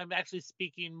 I'm actually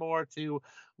speaking more to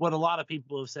what a lot of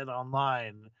people have said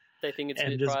online, they think it's a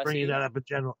and bit just bringing pricey. that up in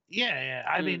general. Yeah.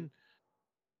 I Hmm. mean,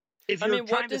 if I you're mean,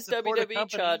 trying what to does support a WWE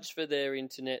company, charge for their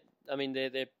internet? I mean,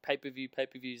 their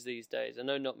pay-per-views these days. I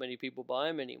know not many people buy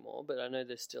them anymore, but I know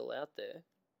they're still out there.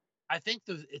 I think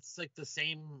it's like the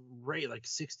same rate, like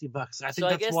 $60. I So think I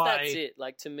that's guess why. that's it.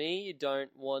 Like, to me, you don't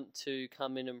want to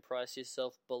come in and price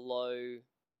yourself below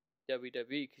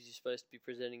WWE because you're supposed to be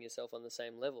presenting yourself on the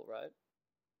same level, right?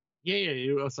 Yeah.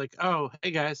 It's like, oh,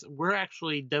 hey guys, we're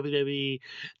actually WWE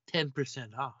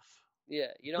 10% off.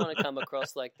 Yeah, you don't want to come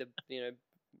across like the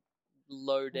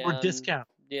low down Or discount.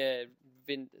 Yeah,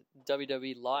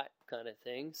 WWE light kind of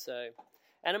thing. So,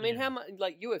 and I mean, Yeah. how much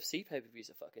like UFC pay-per-views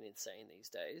are fucking insane these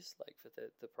days, like for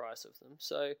the price of them.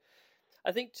 So,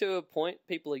 I think to a point,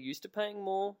 people are used to paying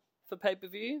more for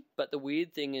pay-per-view. But the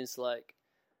weird thing is, like,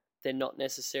 they're not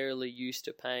necessarily used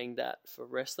to paying that for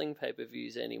wrestling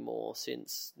pay-per-views anymore,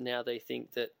 since now they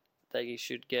think that they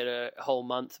should get a whole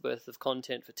month worth of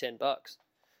content for $10.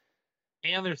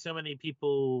 And there's so many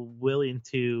people willing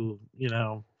to,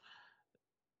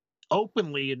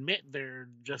 openly admit they're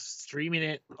just streaming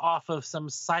it off of some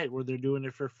site where they're doing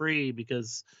it for free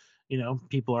because,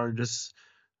 people are just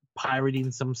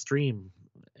pirating some stream.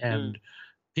 And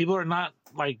people are not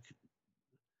like,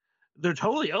 they're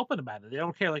totally open about it. They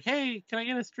don't care. Like, hey, can I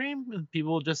get a stream? And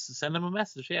people will just send them a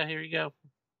message. Yeah, here you go.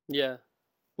 Yeah.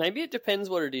 Maybe it depends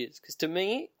what it is. Because to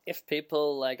me, if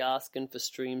people like asking for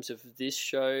streams of this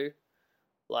show,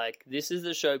 like, this is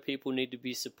the show people need to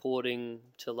be supporting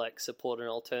to, like, support an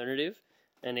alternative.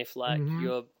 And if, like,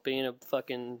 you're being a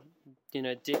fucking,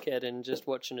 dickhead and just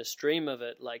watching a stream of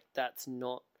it, like, that's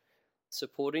not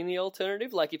supporting the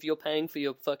alternative. Like, if you're paying for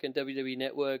your fucking WWE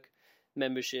Network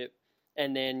membership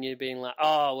and then you're being like,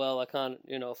 oh, well, I can't,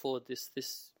 afford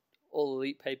this All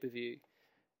Elite pay-per-view,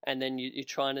 and then you're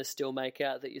trying to still make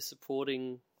out that you're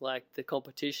supporting, like, the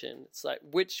competition. It's like,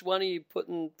 which one are you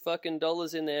putting fucking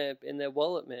dollars in their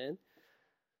wallet, man?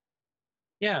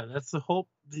 Yeah, that's the whole.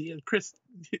 Chris,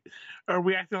 are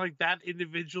we acting like that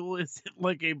individual is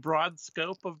like a broad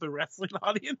scope of the wrestling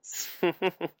audience?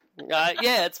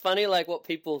 Yeah, it's funny, like, what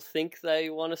people think they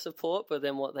want to support, but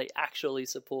then what they actually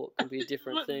support can be a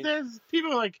different thing. There's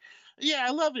people like, yeah,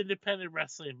 I love independent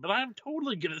wrestling, but I'm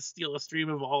totally gonna steal a stream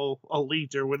of All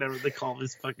Elite or whatever they call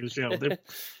this fucking show.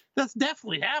 That's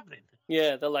definitely happening.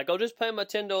 Yeah, they're like, I'll just pay my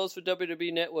 $10 for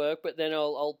WWE Network, but then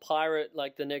I'll pirate,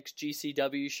 like, the next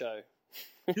GCW show.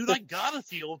 Dude, I gotta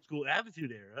see Old School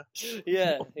Attitude Era.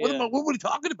 Yeah. What are we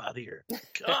talking about here?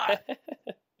 God.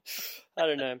 I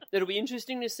don't know. It'll be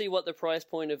interesting to see what the price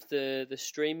point of the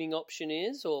streaming option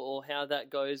is, or how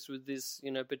that goes with this,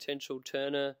 potential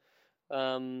Turner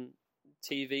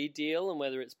TV deal, and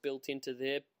whether it's built into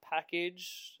their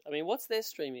package. I mean, what's their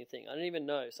streaming thing? I don't even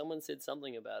know. Someone said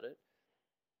something about it.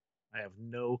 I have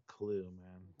no clue,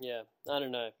 man. Yeah, I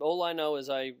don't know. All I know is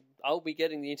I'll be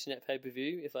getting the internet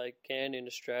pay-per-view if I can in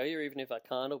Australia. Even if I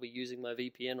can't, I'll be using my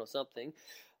VPN or something.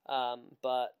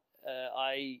 But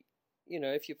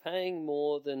if you're paying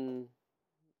more than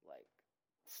like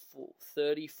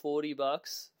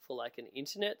 $30-$40 for like an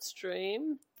internet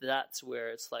stream, that's where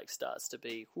it's like starts to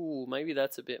be, maybe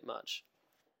that's a bit much.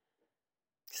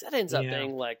 Because that ends up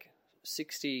being like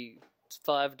 $65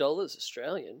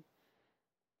 Australian.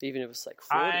 Even if it's like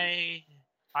 40.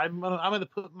 I'm gonna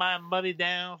put my money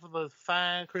down for the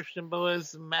fine Christian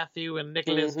boys, Matthew and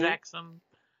Nicholas Jackson.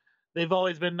 They've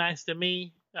always been nice to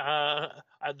me. I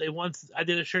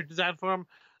did a shirt design for them.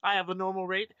 I have a normal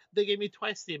rate. They gave me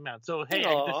twice the amount. So hey, I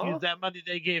can just use that money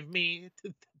they gave me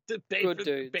to pay for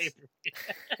the paper.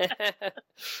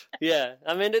 Yeah,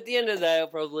 I mean, at the end of the day, I'll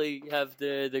probably have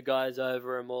the guys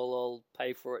over and we'll all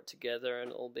pay for it together,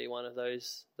 and it'll be one of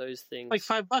those things. Like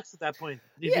 $5 at that point.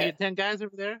 You can get 10 guys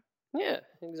over there. Yeah,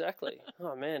 exactly.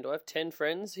 Oh man, do I have 10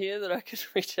 friends here that I could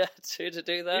reach out to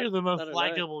do that? You're the most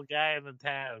likable guy in the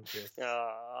town, Chris.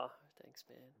 Ah, thanks,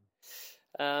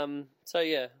 So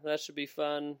yeah, that should be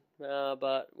fun.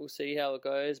 But we'll see how it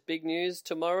goes. Big news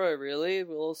tomorrow, really.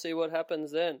 We'll see what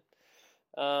happens then.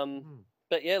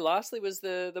 But yeah, lastly was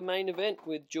the main event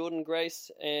with Jordan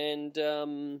Grace and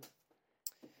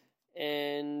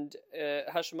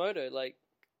Hashimoto. Like,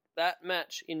 that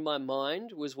match in my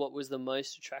mind was what was the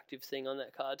most attractive thing on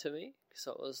that card to me.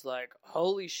 So it was like,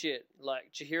 holy shit!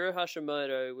 Like, Chihiro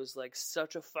Hashimoto was like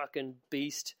such a fucking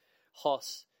beast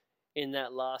hoss in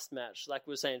that last match. Like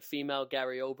we were saying, female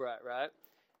Gary Albright, right?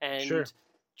 And Sure.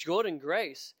 Jordan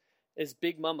Grace is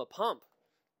Big Mama Pump.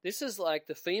 This is like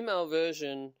the female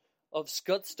version of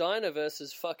Scott Steiner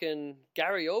versus fucking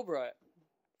Gary Albright.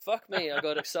 Fuck me, I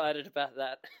got excited about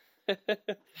that.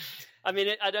 I mean,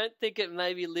 I don't think it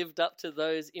maybe lived up to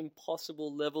those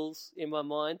impossible levels in my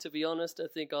mind, to be honest. I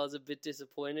think I was a bit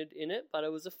disappointed in it, but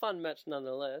it was a fun match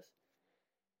nonetheless.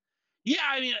 Yeah,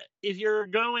 I mean, if you're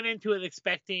going into it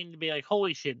expecting to be like,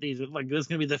 holy shit, this is going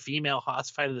to be the female Haas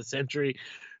fight of the century,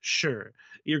 sure,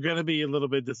 you're going to be a little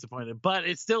bit disappointed. But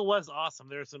it still was awesome.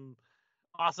 There were some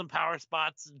awesome power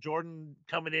spots. Jordan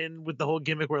coming in with the whole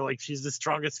gimmick where, like, she's the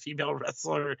strongest female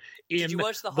wrestler in Did you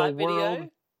watch the world. hype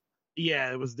video?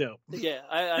 Yeah, it was dope. Yeah,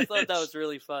 I thought that was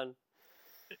really fun.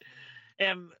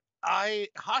 And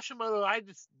Hashimoto,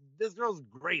 this girl's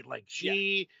great. Like,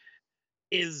 she's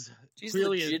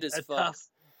clearly legit as a fuck. tough,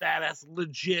 badass,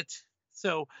 legit.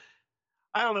 So,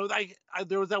 I don't know.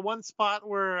 There was that one spot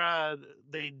where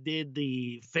they did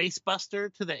the face buster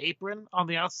to the apron on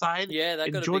the outside. Yeah, that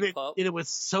and got a Jordan big pop. did it was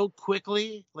so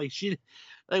quickly. Like, it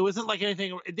wasn't like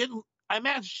anything. It didn't. I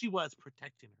imagine she was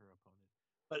protecting her opponent,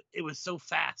 but it was so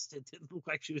fast. It didn't look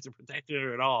like she was protecting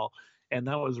her at all, and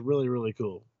that was really, really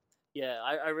cool. Yeah,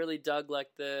 I really dug like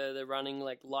the running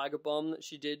like Liger bomb that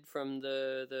she did from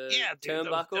the Yeah, dude, that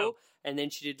was turnbuckle, dope. and then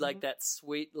she did like that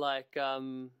sweet like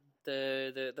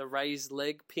the raised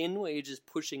leg pin where you're just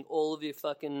pushing all of your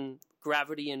fucking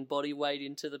gravity and body weight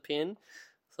into the pin.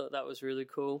 Thought that was really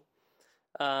cool.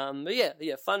 But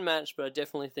yeah, fun match. But I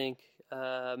definitely think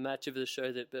match of the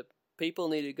show that people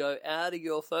need to go out of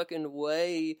your fucking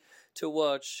way to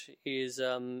watch is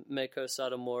Meiko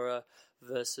Satomura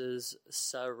versus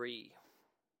Sari.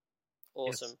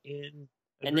 Awesome. Yes,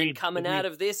 And then coming out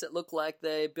of this, it looked like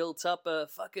they built up a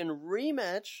fucking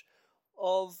rematch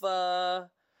of Chihiro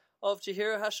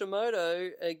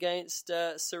Hashimoto against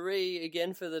Sari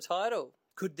again for the title.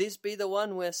 Could this be the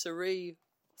one where Sari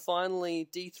finally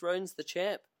dethrones the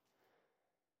champ?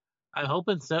 I'm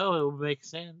hoping so. It would make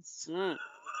sense.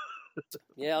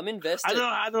 Yeah, I'm invested. I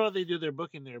don't know how they do their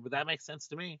booking there, but that makes sense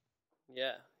to me.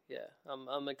 Yeah,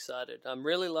 I'm excited. I'm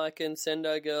really liking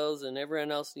Sendo Girls, and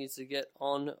everyone else needs to get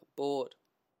on board.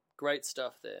 Great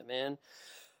stuff there, man.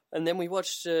 And then we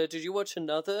watched. Did you watch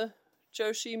another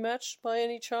Joshi match by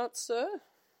any chance, sir?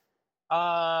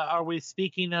 Are we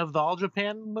speaking of the All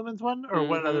Japan women's one, or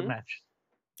what other match?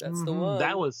 That's the one.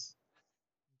 That was,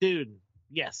 dude.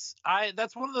 Yes,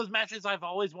 that's one of those matches I've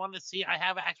always wanted to see. I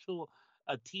have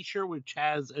a T-shirt which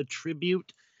has a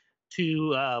tribute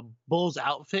to Bull's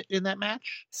outfit in that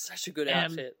match. Such a good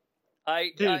outfit.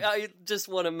 I just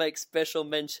want to make special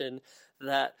mention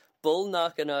that Bull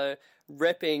Nakano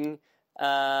repping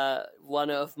one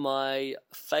of my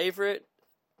favorite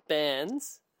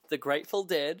bands, The Grateful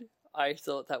Dead. I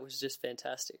thought that was just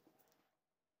fantastic.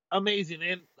 Amazing.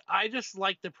 And I just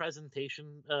like the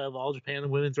presentation of All Japan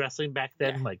women's wrestling back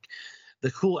then. Yeah. Like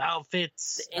the cool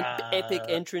outfits, The epic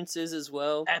entrances as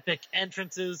well. Epic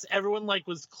entrances. Everyone like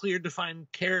was clear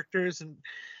defined characters, and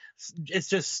it's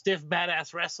just stiff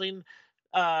badass wrestling.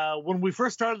 When we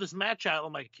first started this match out,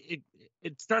 I'm like,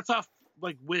 it starts off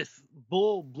like with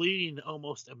Bull bleeding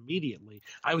almost immediately.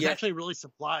 I was actually really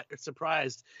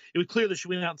surprised. It was clear that she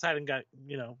went outside and got,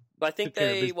 But I think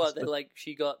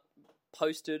she got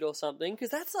posted or something,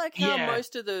 because that's like how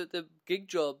most of the gig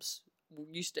jobs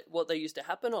used to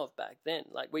happen of back then.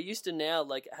 Like, we're used to now,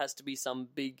 like, it has to be some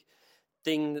big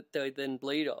thing that they then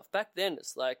bleed off. Back then,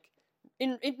 it's like,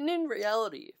 in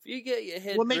reality, if you get your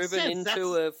head driven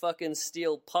into a fucking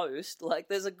steel post, like,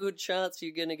 there's a good chance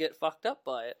you're gonna get fucked up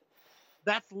by it.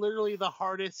 That's literally the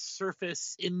hardest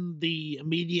surface in the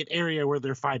immediate area where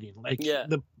they're fighting. Like,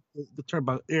 the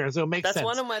turnbuckle. Yeah, so it makes sense. That's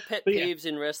one of my pet peeves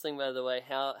in wrestling, by the way,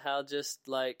 how just,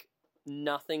 like,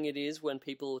 nothing it is when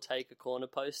people take a corner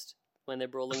post when they're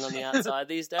brawling on the outside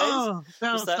these days.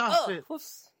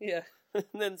 Whoops. Yeah. And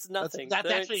then it's nothing. That's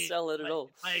they don't sell it at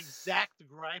all. My exact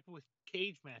gripe with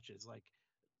cage matches. Like,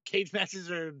 cage matches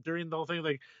are during the whole thing,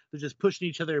 like they're just pushing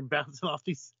each other and bouncing off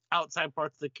these outside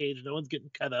parts of the cage. No one's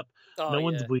getting cut up. Oh, No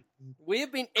one's yeah. bleeding. We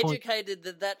have been educated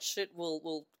that shit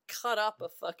will cut up a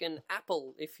fucking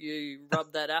apple if you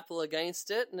rub that apple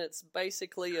against it, and it's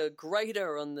basically a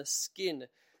grater on the skin.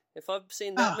 If I've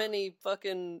seen that many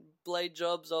fucking blade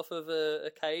jobs off of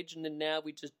a cage, and then now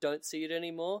we just don't see it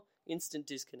anymore, instant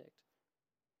disconnect.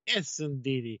 Yes,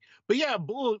 indeedy. But yeah,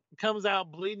 Bull comes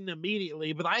out bleeding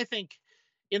immediately. But I think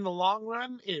in the long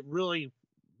run, it really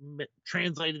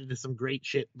translated into some great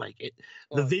shit. Like it,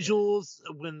 the visuals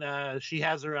when she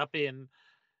has her up in,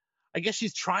 I guess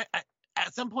she's trying.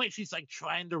 At some point, she's like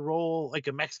trying to roll like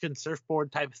a Mexican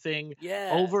surfboard type thing.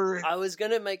 Yeah, over. I was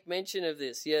gonna make mention of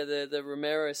this. Yeah, the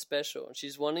Romero special.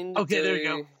 She's wanting to there you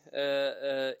do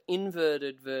a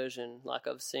inverted version, like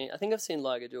I've seen. I think I've seen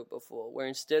Liger do it before, where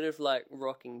instead of like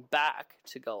rocking back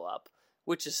to go up,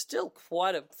 which is still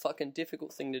quite a fucking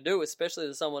difficult thing to do, especially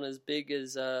to someone as big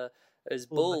as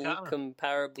Bull,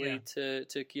 comparably to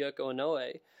Kyoko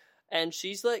Inoue, and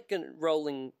she's like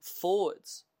rolling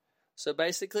forwards. So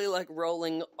basically, like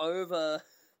rolling over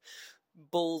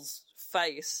Bull's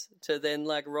face to then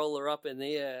like roll her up in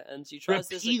the air, and she tries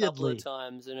this a couple of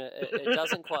times, and it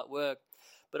doesn't quite work.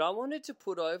 But I wanted to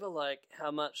put over like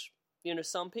how much, you know,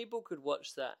 some people could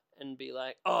watch that and be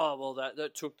like, oh, well,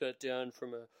 that took that down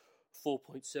from a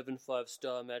 4.75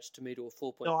 star match to me to a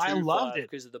 4.25 No, I loved it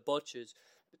because of the botches.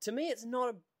 But to me, it's not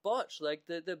a botch. Like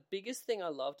the biggest thing I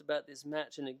loved about this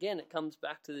match, and again, it comes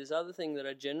back to this other thing that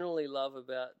I generally love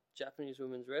about Japanese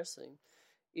women's wrestling,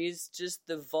 is just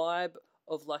the vibe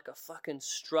of like a fucking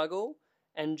struggle,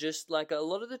 and just like a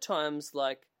lot of the times,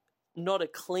 like not a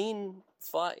clean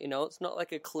fight, you know, it's not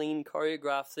like a clean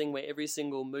choreographed thing where every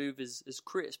single move is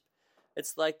crisp.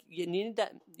 It's like you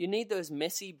need those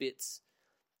messy bits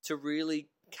to really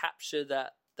capture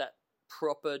that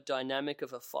proper dynamic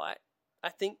of a fight, I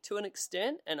think, to an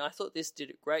extent, and I thought this did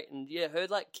it great. And yeah, her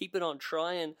like keep it on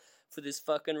trying for this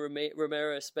fucking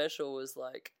Romero special was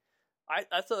like,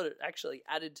 I thought it actually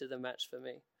added to the match for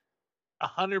me.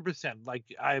 100%. Like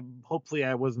hopefully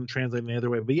I wasn't translating the other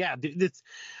way, but yeah, it's.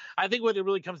 I think what it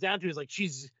really comes down to is like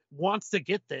she's wants to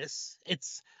get this.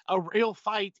 It's a real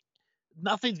fight.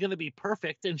 Nothing's gonna be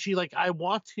perfect, and she like, I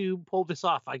want to pull this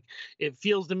off. Like it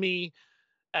feels to me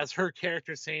as her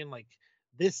character saying like,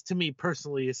 this to me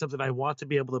personally is something I want to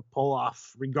be able to pull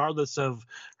off regardless of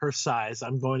her size.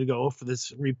 I'm going to go for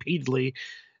this repeatedly.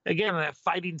 Again, that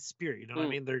fighting spirit, you know what I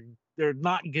mean? They're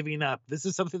not giving up. This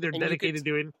is something they're dedicated to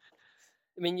doing.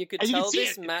 I mean, you could tell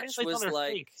this match was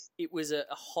like, it was a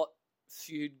hot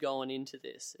feud going into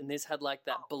this, and this had like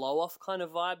that blow off kind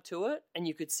of vibe to it, and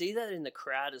you could see that in the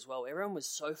crowd as well. Everyone was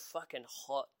so fucking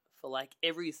hot for like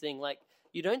everything. Like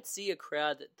you don't see a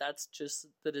crowd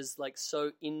that is like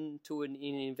so into and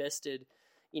invested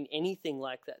in anything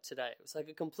like that today. It was like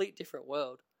a complete different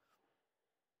world.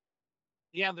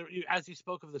 Yeah, as you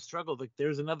spoke of the struggle, like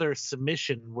there's another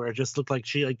submission where it just looked like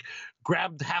she like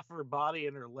grabbed half of her body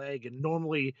and her leg, and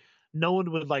normally no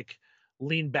one would like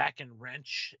lean back and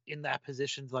wrench in that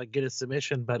position to like get a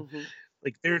submission, but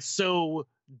like they're so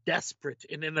desperate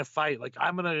and in a fight, like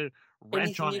I'm gonna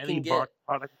wrench on any product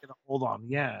I'm gonna hold on.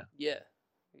 Yeah,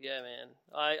 man,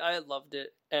 I loved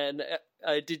it. And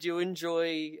did you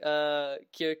enjoy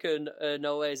Kyoko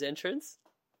Inoue's entrance?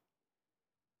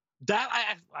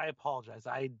 That I apologize.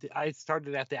 I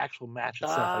started at the actual match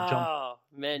itself. I jumped. Oh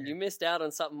man, you missed out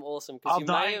on something awesome.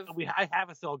 I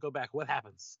have it, so I'll go back. What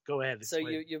happens? Go ahead. So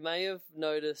you may have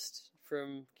noticed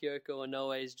from Kyoko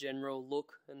Inoue's general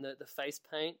look and the face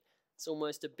paint, it's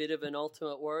almost a bit of an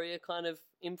Ultimate Warrior kind of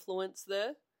influence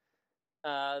there.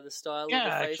 The style of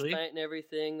the face paint and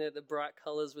everything, the bright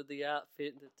colors with the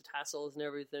outfit, the tassels and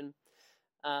everything.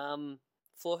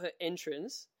 For her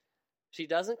entrance, she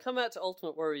doesn't come out to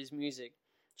Ultimate Warrior's music.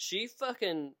 She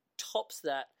fucking tops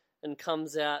that and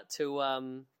comes out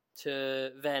to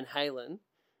Van Halen,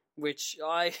 which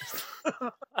I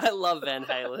love Van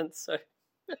Halen, so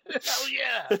hell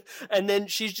yeah. And then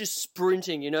she's just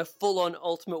sprinting, full on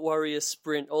Ultimate Warrior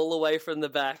sprint all the way from the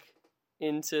back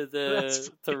into the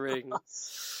ring.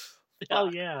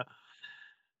 Hell yeah.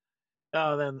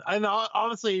 Oh, then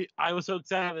honestly, I was so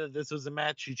excited that this was a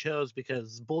match she chose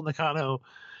because Bull Nakano,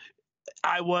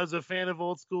 I was a fan of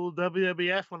old school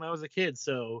WWF when I was a kid,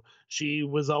 so she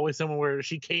was always someone where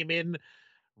she came in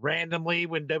randomly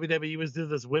when WWE was doing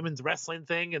this women's wrestling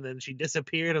thing, and then she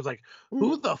disappeared. I was like,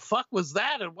 who the fuck was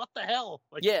that, and what the hell?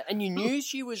 Like, yeah, and you knew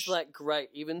she was like great,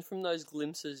 even from those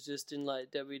glimpses just in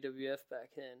like WWF back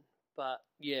then. But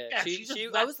yeah, she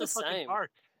that was the same.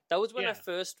 That was when I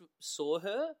first saw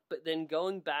her, but then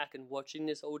going back and watching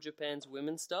this All Japan's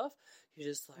women stuff, You're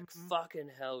just like, Mhm. fucking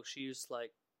hell, she's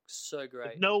like so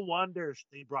great. No wonder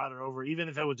they brought her over, even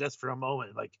if it was just for a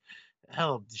moment. Like,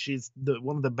 hell, she's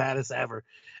one of the baddest ever.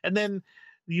 And then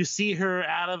you see her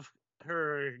out of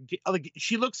her, like,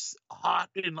 she looks hot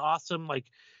and awesome, like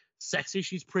sexy.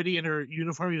 She's pretty in her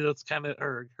uniform, even though it's kind of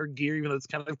her gear, even though it's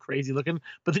kind of crazy looking.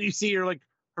 But then you see her like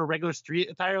her regular street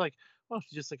attire, like, well,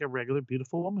 she's just like a regular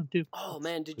beautiful woman too. Oh That's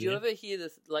man, did you weird. ever hear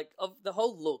of the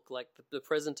whole look, like the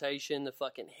presentation, the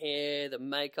fucking hair, the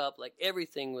makeup, like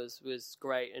everything was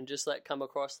great, and just like come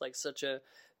across like such a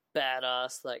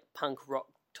badass like punk rock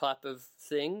type of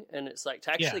thing, and it's like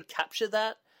to actually capture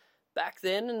that back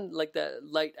then in like the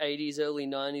late 80s, early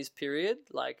 90s period,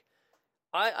 like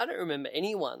I don't remember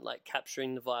anyone like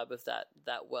capturing the vibe of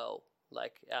that well,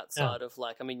 like outside of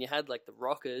like, I mean, you had like the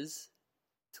Rockers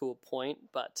to a point,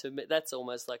 but to me that's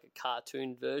almost like a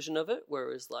cartoon version of it,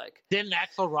 whereas like Didn't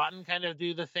Axl Rotten kind of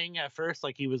do the thing at first?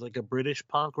 Like he was like a British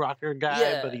punk rocker guy,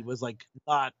 Yeah. but he was like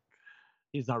not.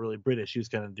 He's not really British. He was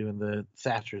kind of doing the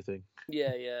Thatcher thing.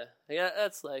 yeah,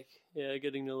 that's like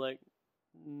getting to like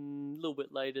a little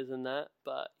bit later than that,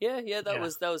 but that Yeah.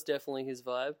 was definitely his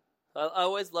vibe. I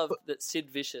always loved that Sid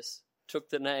Vicious took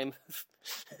the name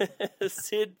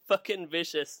Sid fucking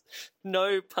Vicious.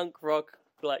 No punk rock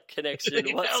like connection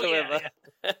Oh, whatsoever.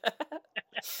 yeah.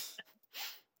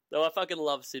 No, I fucking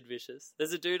love Sid Vicious.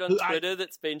 There's a dude on Who Twitter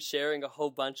that's been sharing a whole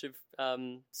bunch of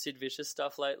Sid Vicious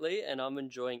stuff lately, and I'm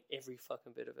enjoying every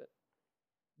fucking bit of it.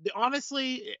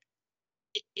 Honestly,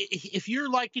 if you're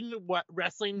liking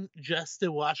wrestling just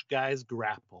to watch guys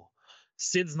grapple,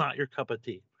 Sid's not your cup of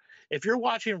tea. If you're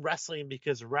watching wrestling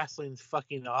because wrestling's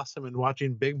fucking awesome and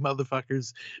watching big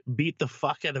motherfuckers beat the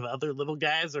fuck out of other little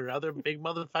guys or other big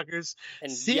motherfuckers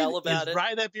And Sid yell about is it.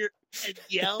 right up your and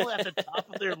yell at the top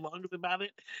of their lungs about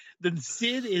it, then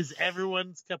Sid is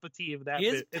everyone's cup of tea.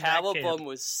 His power bomb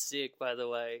was sick, by the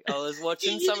way. I was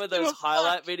watching some of those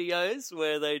highlight videos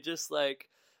where they just like,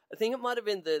 I think it might have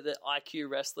been the IQ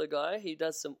wrestler guy. He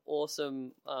does some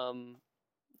awesome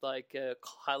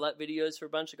highlight videos for a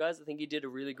bunch of guys. I think he did a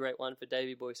really great one for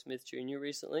Davey Boy Smith Jr.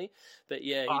 recently. But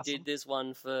yeah, Awesome. he did this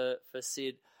one for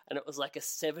Sid, and it was like a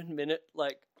 7-minute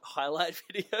like highlight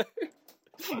video.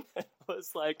 I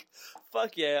was like,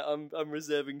 fuck yeah, I'm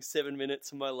reserving 7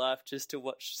 minutes of my life just to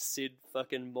watch Sid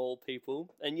fucking maul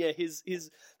people. And yeah, his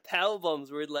power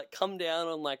bombs where he'd like come down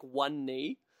on like one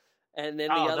knee, and then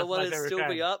the other that's one my would favorite still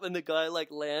be kind. up, and the guy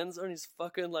like lands on his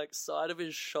fucking like side of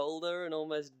his shoulder and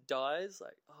almost dies.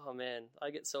 Like, oh man, I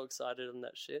get so excited on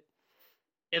that shit.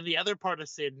 And the other part of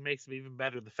Sid makes me even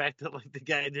better. The fact that like the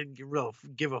guy didn't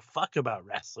give a fuck about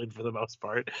wrestling for the most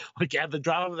part. Like at the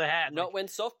drop of the hat. Not like, when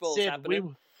softball's Sid,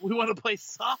 happening. we want to play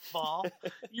softball.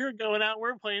 You're going out.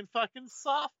 We're playing fucking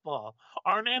softball.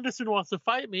 Arn Anderson wants to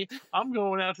fight me. I'm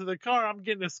going out to the car. I'm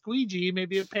getting a squeegee,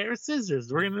 maybe a pair of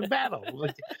scissors. We're in a battle.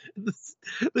 Like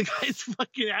the guy's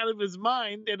fucking out of his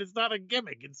mind, and it's not a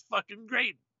gimmick. It's fucking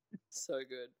great. So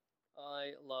good.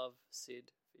 I love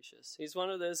Sid Vicious. He's one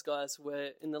of those guys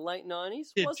where in the late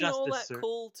 90s Sid wasn't all that Justice, sir.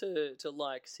 cool to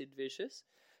like Sid Vicious.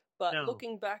 But No.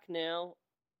 looking back now,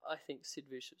 I think Sid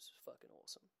Vicious is fucking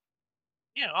awesome.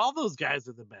 Yeah, all those guys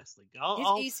are the best. Like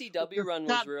His ECW run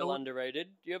was real underrated.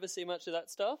 Do you ever see much of that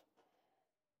stuff?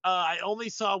 I only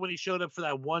saw when he showed up for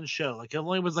that one show. Like it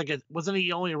only was like wasn't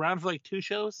he only around for like 2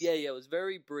 shows? Yeah, it was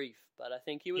very brief. But I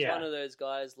think he was Yeah. one of those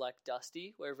guys like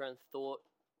Dusty, where everyone thought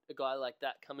a guy like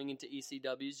that coming into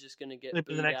ECW is just going to get Flip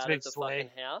the booed next out big of the sway.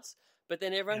 fucking house. But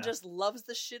then everyone Yeah. just loves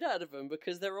the shit out of him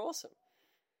because they're awesome.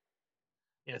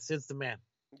 Yeah, Sid's the man.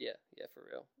 Yeah, for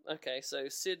real. Okay, so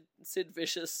Sid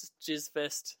Vicious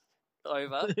Jizzfest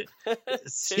over.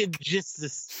 Sid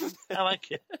Justice. I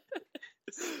like it.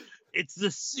 It's the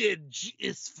Sid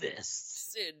Jizzfest.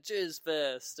 Sid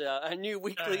Jizzfest, a new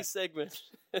weekly segment.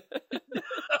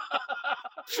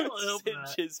 Sid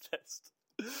Jizzfest.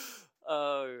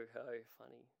 Oh,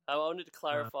 funny. I wanted to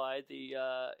clarify the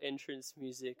entrance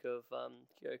music of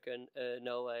Kyoko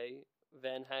Inoue,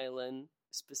 Van Halen,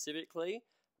 specifically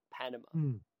Panama.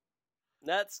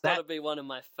 That's got to be one of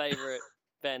my favorite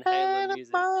Van Halen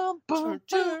music.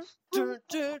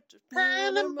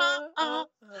 Panama.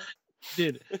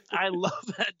 Dude, I love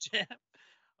that jam.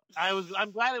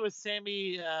 I'm glad it was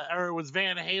Sammy or it was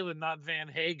Van Halen, not Van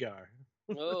Hagar.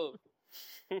 Oh.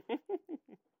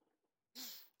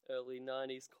 Early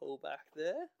 90s callback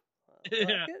there. I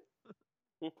like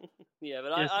it. Yeah,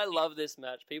 but Yes. I love this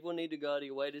match. People need to go out of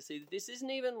your way to see. This isn't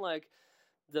even like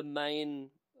the main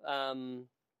Kyoko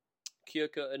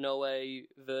Inoue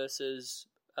versus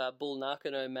Bull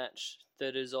Nakano match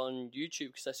that is on YouTube,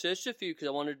 because I searched a few because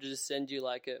I wanted to just send you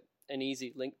like an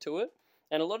easy link to it.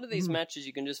 And a lot of these matches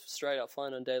you can just straight up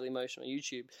find on Daily Motion on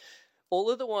YouTube. all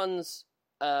of the ones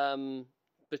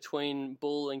between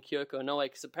Bull and Kyoko Inoue,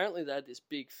 because apparently they had this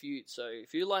big feud. So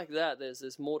if you like that,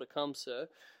 there's more to come, sir.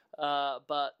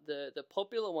 But the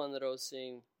popular one that I was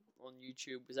seeing on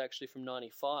YouTube was actually from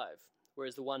 '95,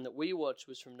 whereas the one that we watched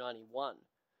was from '91.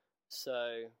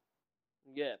 So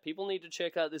yeah, people need to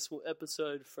check out this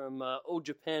episode from All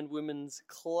Japan Women's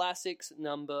Classics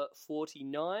number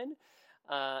 49.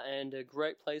 And a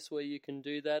great place where you can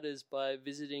do that is by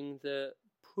visiting the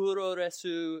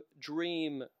Puroresu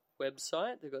Dream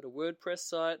website. They've got a WordPress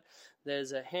site.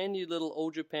 There's a handy little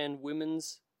All Japan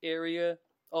Women's area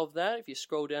of that if you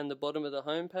scroll down the bottom of the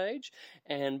homepage,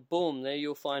 and boom, there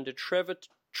you'll find a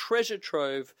treasure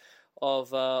trove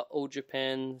of All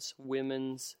Japan's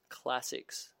women's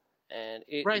classics, and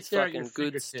it Right is there at fucking your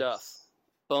good fingertips. stuff.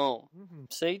 Boom. Mm-hmm.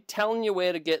 See, telling you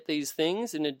where to get these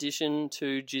things in addition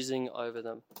to jizzing over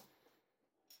them.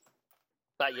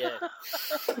 But yeah,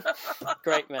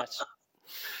 great match.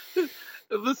 A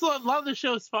lot of the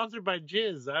show is sponsored by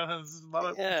Jizz. Yeah, it's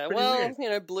well, weird. you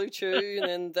know, Blue Chew, and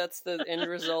then that's the end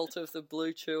result of the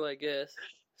Blue Chew, I guess.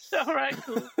 All right,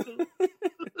 cool.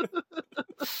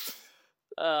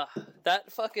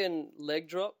 That fucking leg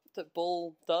drop that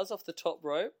Bull does off the top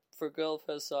rope for a girl of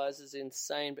her size is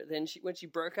insane. But then when she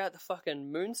broke out the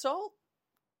fucking moonsault,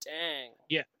 dang.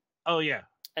 Oh yeah.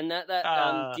 And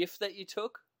that gift that you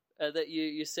took, that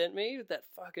you sent me, that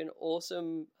fucking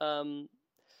awesome,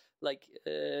 what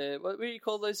do you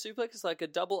call those suplexes? Like a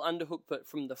double underhook, but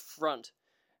from the front.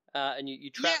 And you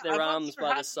trap Yeah, their I'm not arms sure by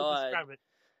how the to side. describe it.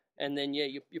 And then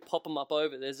you pop them up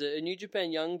over. There's a New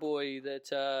Japan young boy that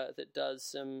does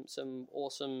some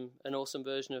awesome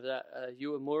version of that,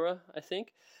 Uemura, I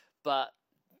think. But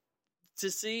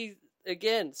to see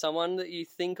again someone that you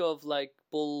think of like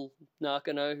Bull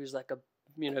Nakano, who's like a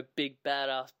big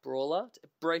badass brawler, to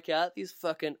break out these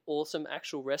fucking awesome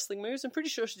actual wrestling moves. I'm pretty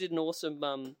sure she did an awesome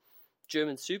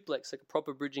German suplex, like a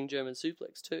proper bridging German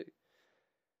suplex too.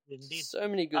 Indeed. So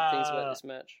many good things about this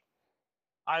match.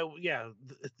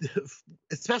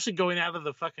 Especially going out of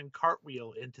the fucking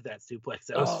cartwheel into that suplex.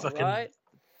 That was fucking right?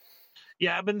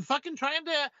 Yeah, I've been fucking trying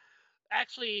to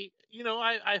actually,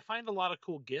 I find a lot of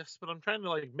cool gifts, but I'm trying to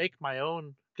like make my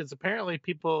own, because apparently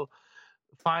people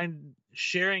find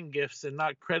sharing gifts and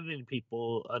not crediting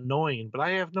people annoying, but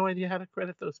I have no idea how to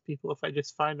credit those people if I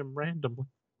just find them randomly.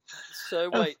 So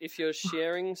wait, if you're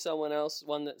sharing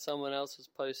one that someone else has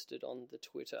posted on the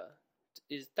Twitter,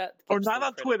 is that Or gives not them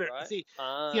on credit, Twitter. right? See,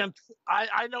 Ah,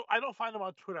 I know I don't find them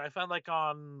on Twitter. I found like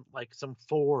on like some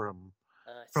forum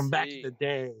I from back see. in the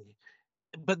day,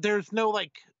 but there's no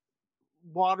like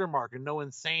watermark and no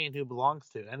one saying who belongs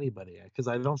to anybody, because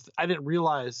I didn't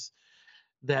realize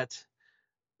that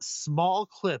small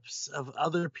clips of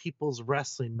other people's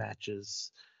wrestling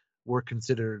matches were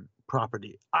considered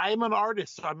property. I'm an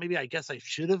artist, so I guess I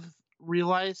should have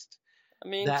realized. I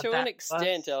mean, that to an was-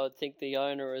 extent, I would think the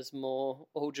owner is more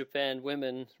All Japan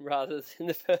Women rather than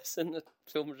the person that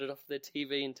filmed it off their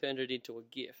TV and turned it into a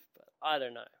GIF. But I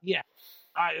don't know.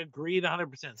 I agreed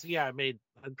 100%. So yeah,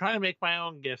 I'm trying to make my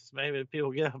own gifts. Maybe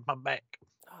people get off my back.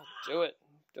 Oh,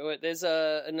 do it. There's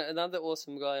another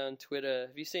awesome guy on Twitter.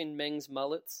 Have you seen Meng's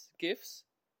Mullets GIFs?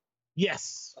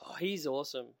 Yes. Oh, he's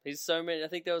awesome. He's so many. I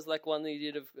think there was like one that he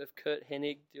did of Kurt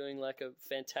Hennig doing like a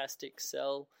fantastic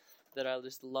sell that I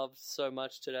just loved so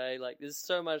much today. Like, there's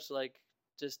so much like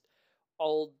just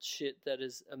old shit that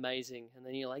is amazing. And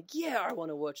then you're like, yeah, I want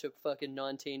to watch a fucking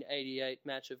 1988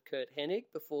 match of Kurt Hennig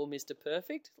before Mr.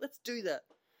 Perfect. Let's do that.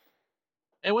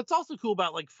 And what's also cool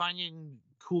about like finding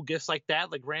cool gifts like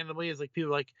that, like randomly, is like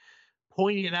people like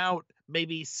pointing out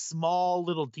maybe small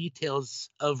little details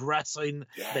of wrestling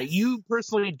that you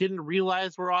personally didn't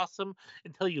realize were awesome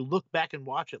until you look back and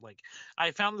watch it. Like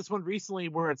I found this one recently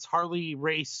where it's Harley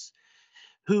Race,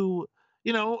 who,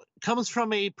 comes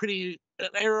from an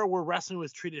era where wrestling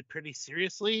was treated pretty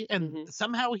seriously, and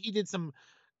somehow he did some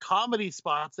comedy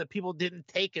spots that people didn't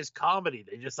take as comedy.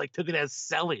 They just like took it as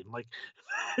selling. Like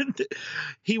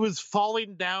he was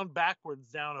falling down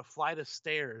backwards down a flight of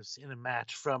stairs in a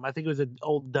match from, I think it was an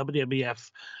old WWF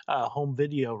home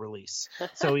video release.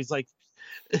 So he's like,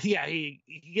 he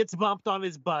gets bumped on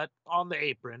his butt on the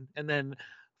apron and then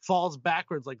falls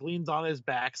backwards, like leans on his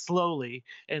back slowly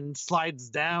and slides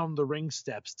down the ring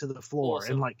steps to the floor.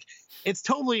 Awesome. And like, it's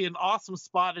totally an awesome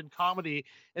spot in comedy.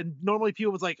 And normally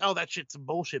people was like, oh, that shit's some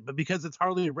bullshit. But because it's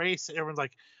Harley Race, everyone's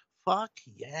like, fuck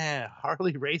yeah,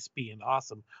 Harley Race being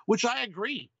awesome, which I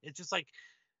agree. It's just like,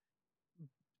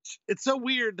 it's so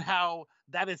weird how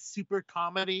that is super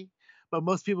comedy, but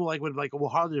most people would like, well,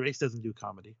 Harley Race doesn't do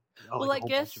comedy. Well, I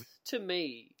guess to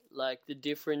me, like the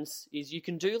difference is you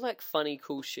can do like funny,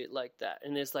 cool shit like that,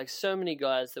 and there's like so many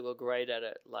guys that were great at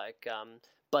it. Like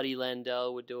Buddy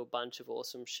Landell would do a bunch of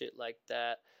awesome shit like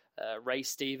that. Ray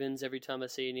Stevens, every time I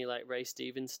see any like Ray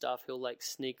Stevens stuff, he'll like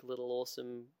sneak little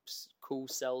awesome, cool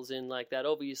sells in like that.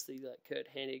 Obviously, like Kurt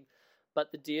Hennig,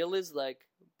 but the deal is like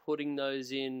putting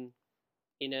those in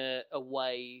a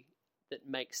way that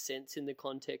makes sense in the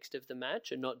context of the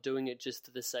match, and not doing it just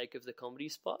for the sake of the comedy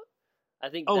spot. I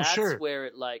think that's where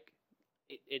it like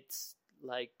it's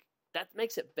like that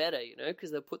makes it better, you know,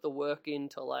 because they put the work in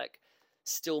to like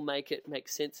still make it make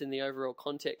sense in the overall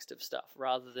context of stuff,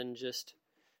 rather than just.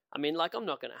 I mean, like, I'm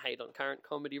not going to hate on current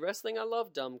comedy wrestling. I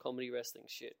love dumb comedy wrestling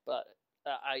shit, but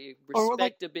I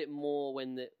respect a bit more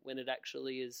when it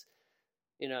actually is,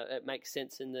 you know, it makes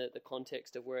sense in the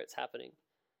context of where it's happening.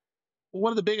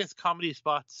 One of the biggest comedy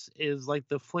spots is like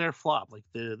the Flair flop, like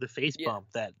the face bump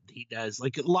that he does.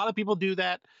 Like a lot of people do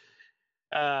that.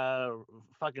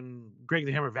 Fucking Greg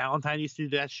the Hammer Valentine used to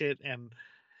do that shit, and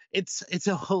it's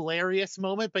a hilarious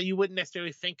moment, but you wouldn't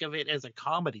necessarily think of it as a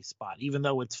comedy spot, even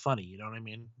though it's funny. You know what I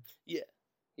mean?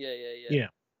 Yeah.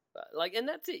 But, like, and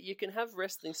that's it. You can have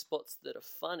wrestling spots that are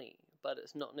funny, but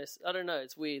it's not necessarily. I don't know.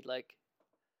 It's weird, like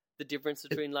the difference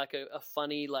between like a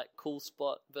funny, like cool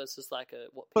spot versus like a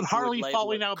what. But Harley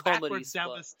falling out backwards spot.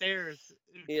 down the stairs.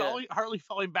 Yeah. Harley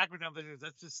falling backwards down the stairs.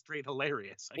 That's just straight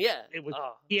hilarious. Like, yeah, it was.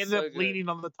 Oh, he ended up leaning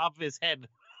on the top of his head.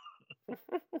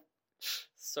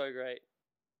 So great.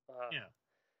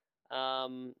 Yeah.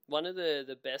 One of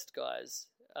the best guys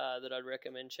that I'd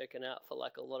recommend checking out for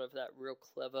like a lot of that real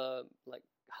clever, like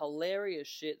hilarious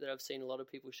shit that I've seen a lot of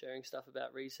people sharing stuff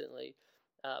about recently.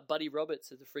 Buddy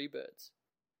Roberts of the Freebirds.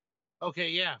 Okay,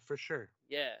 yeah, for sure.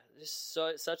 Yeah, just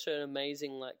such an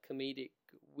amazing like comedic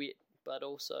wit, but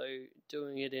also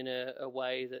doing it in a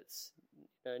way that's,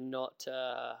 you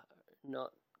know,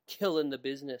 not killing the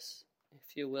business,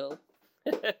 if you will.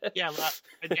 Yeah,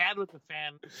 my dad was a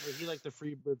fan. He liked the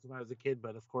Freebirds when I was a kid,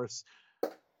 but of course,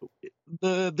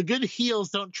 the good heels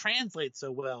don't translate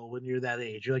so well when you're that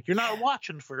age. You're not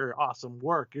watching for awesome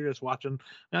work. You're just watching.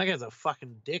 Man, that guy's a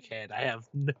fucking dickhead. I have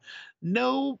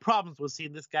no problems with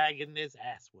seeing this guy getting his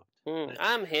ass whooped.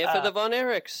 I'm here for the Von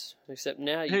Erichs, except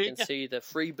now you can see the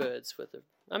Freebirds with the.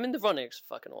 I mean, the Von Erichs are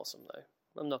fucking awesome though.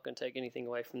 I'm not going to take anything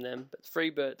away from them, but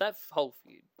Freebird, that whole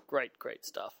feud, great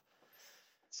stuff.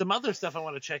 Some other stuff I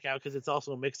want to check out because it's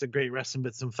also a mix of great wrestling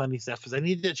but some funny stuff. Because I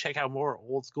need to check out more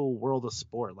old school World of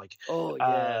Sport, like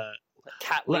like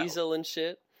Cat Weasel and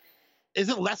shit.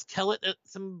 Isn't Les Kellett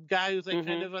some guy who's like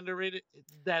kind of underrated?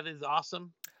 That is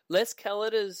awesome. Les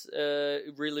Kellett is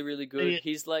really really good.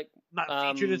 He's like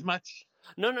not featured as much.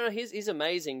 No, he's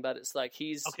amazing, but it's like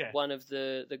he's one of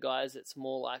the guys that's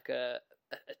more like a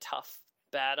tough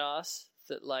badass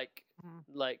that like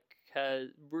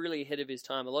really ahead of his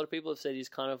time. A lot of people have said he's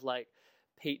kind of like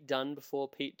Pete Dunne before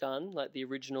Pete Dunne, like the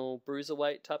original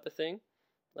bruiserweight type of thing.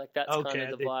 Like that's kind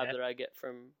of the vibe that I get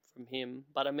from him.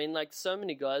 But I mean, like so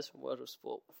many guys from World of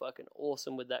Sport were fucking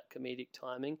awesome with that comedic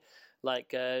timing.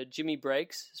 Like Jimmy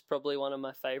Breaks is probably one of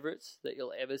my favorites that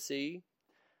you'll ever see.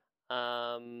 You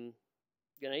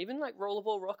know, even like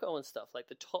Rollerball Rocco and stuff, like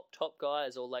the top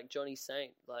guys, or like Johnny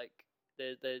Saint, like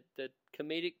the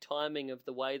comedic timing of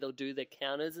the way they'll do their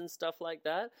counters and stuff like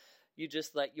that, you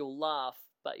just like you'll laugh,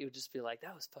 but you'll just be like,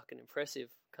 that was fucking impressive,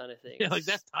 kind of thing. Yeah, like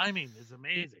that timing is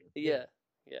amazing. Yeah,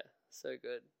 so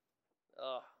good.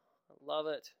 Oh, I love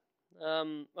it.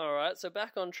 All right, so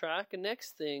back on track.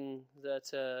 Next thing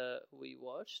that we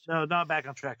watched. No, not back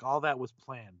on track. All that was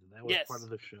planned. That was part of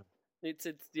the show. It's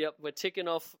yep. We're ticking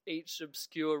off each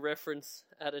obscure reference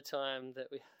at a time that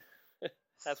we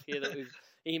have here that we've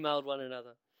emailed one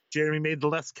another. Jeremy made the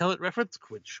Les Kellett reference,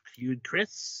 which cued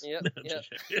Chris. Yep.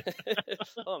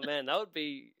 Oh man, that would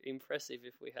be impressive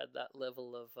if we had that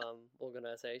level of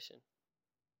organization.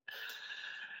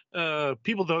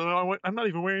 People don't know. I'm not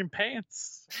even wearing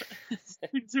pants.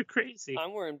 Things are crazy.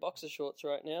 I'm wearing boxer shorts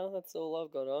right now. That's all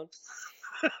I've got on.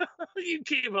 You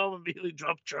came home and immediately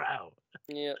dropped trout.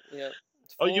 Yep.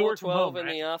 It's Oh, you work from home, 4:12 in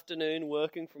right? the afternoon,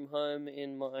 working from home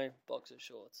in my boxer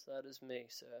shorts. That is me,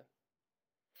 sir.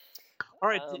 All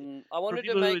right. I wanted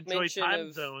to who make enjoy mention time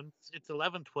of zones, it's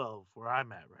 11:12 where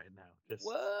I'm at right now. Just,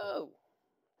 Whoa,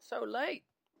 so late.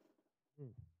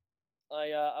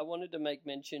 I wanted to make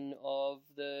mention of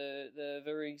the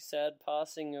very sad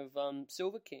passing of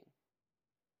Silver King.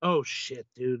 Oh shit,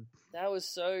 dude! That was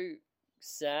so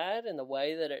sad, and the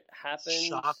way that it happened.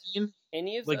 Shocking.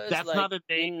 Any of Like, those that's not a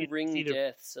day in you'd ring see to-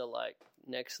 deaths are like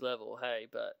next level. Hey,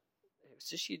 but it was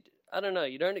just I don't know.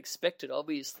 You don't expect it,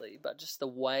 obviously, but just the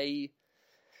way.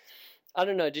 I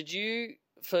don't know. Did you?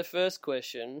 For first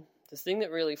question, the thing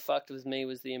that really fucked with me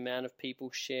was the amount of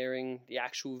people sharing the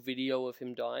actual video of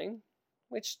him dying,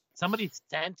 which Somebody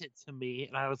sent it to me,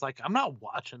 and I was like, I'm not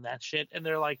watching that shit. And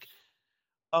they're like,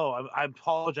 oh, I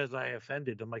apologize, I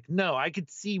offended. I'm like, no, I could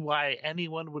see why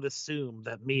anyone would assume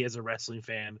that me as a wrestling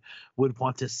fan would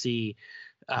want to see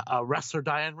a wrestler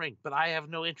die in ring, but I have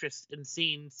no interest in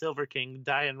seeing Silver King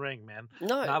die in ring, man.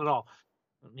 no, Not at all.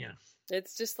 Yeah.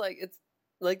 it's just like, it's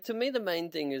like, to me the main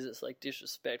thing is it's like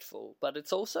disrespectful, but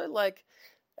it's also like,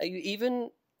 are you even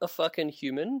a fucking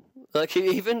human? Like, are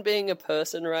you even being a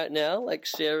person right now, like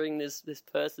sharing this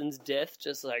person's death,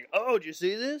 just like, oh, did you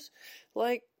see this?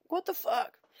 Like, what the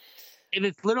fuck? And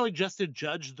it's literally just to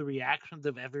judge the reactions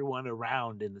of everyone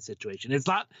around in the situation. It's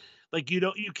not like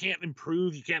you can't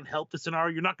improve, you can't help the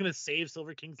scenario. You're not going to save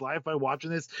Silver King's life by watching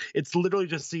this. It's literally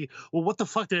just see, well, what the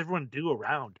fuck did everyone do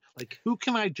around? Like, who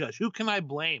can I judge? Who can I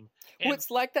blame? Well,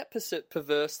 it's like that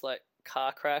perverse like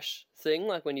car crash thing,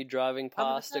 like when you're driving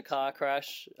past a car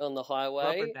crash on the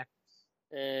highway,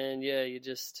 and yeah, you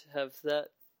just have that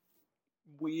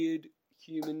weird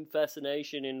human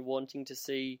fascination in wanting to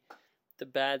see the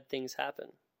bad things happen.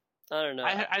 I don't know.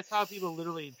 I saw people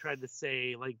literally tried to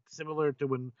say, like, similar to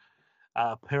when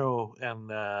Pero and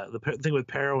the thing with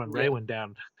Pero and Ray went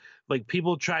down. Like,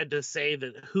 people tried to say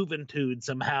that Juventud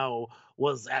somehow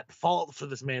was at fault for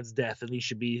this man's death and he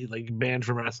should be like banned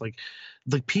from wrestling.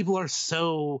 Like, people are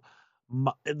so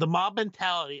the mob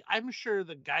mentality. I'm sure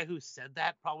the guy who said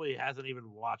that probably hasn't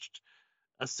even watched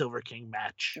a Silver King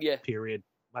match. Yeah. Period.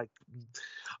 Like,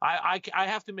 I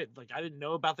have to admit, like, I didn't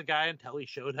know about the guy until he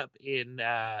showed up in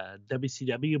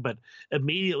WCW, but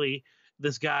immediately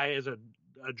this guy is a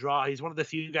draw. He's one of the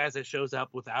few guys that shows up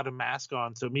without a mask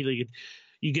on, so immediately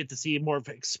you get to see more of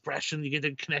an expression. You get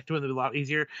to connect with him a lot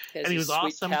easier. And he was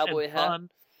awesome and fun.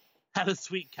 Had a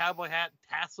sweet cowboy hat,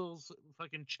 tassels,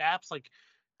 fucking chaps. Like,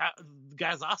 the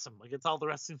guy's awesome. Like, it's all the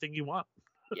wrestling thing you want.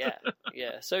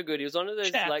 yeah, so good. He was one of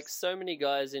those like so many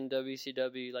guys in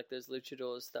WCW, like those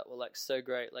luchadors that were like so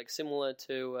great, like similar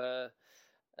to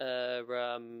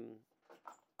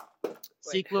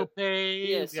Cyclope,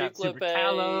 Cyclope.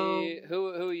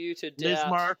 Who are you to doubt?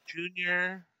 Bismarck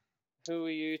Jr. Who are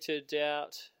you to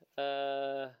doubt?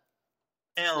 El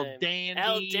Dandy.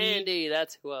 El Dandy.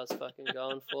 That's who I was fucking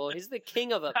going for. He's the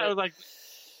king of it. I was like,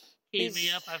 keep me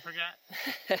up. I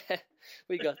forgot.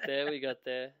 We got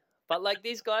there. But like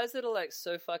these guys that are like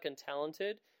so fucking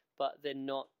talented, but they're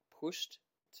not pushed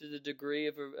to the degree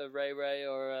of a Ray Ray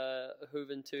or a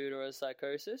Juventud or a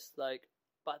Psychosis, like,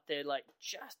 but they're like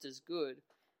just as good,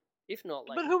 if not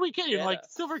like. But who are we kidding? Better. Like,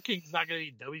 Silver King's not going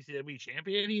to be WCW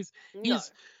champion. He's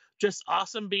just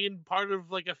awesome being part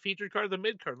of like a featured card, the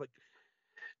mid card. Like,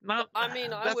 not. I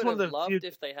mean, I would have loved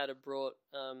if they had brought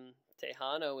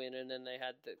Tejano in, and then they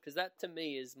had because that to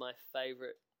me is my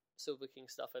favorite Silver King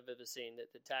stuff I've ever seen.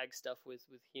 That the tag stuff with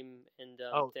him and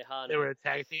Tejano. They were a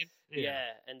tag team. Yeah,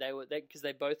 and they were because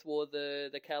they both wore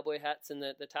the cowboy hats and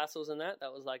the tassels and that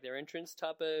was like their entrance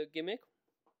type of gimmick.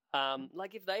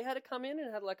 Like if they had to come in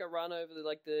and had like a run over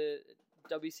the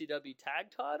WCW tag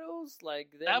titles, like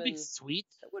that'd be sweet.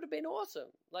 That would have been awesome.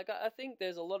 Like I think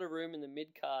there's a lot of room in the mid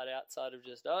card outside of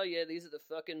just these are the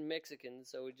fucking Mexicans,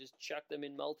 so we just chuck them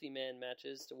in multi-man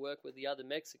matches to work with the other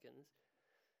Mexicans.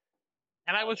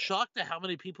 And I was shocked at how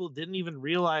many people didn't even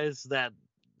realize that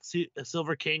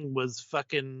Silver King was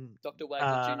fucking Dr.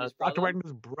 Wagner Jr.'s brother. Dr.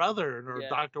 Wagner's brother or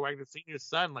Dr. Wagner Sr.'s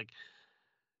son. Like,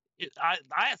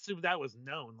 I assumed that was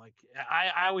known. Like,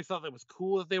 I always thought that was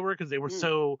cool that they were because they were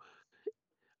so.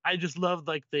 I just loved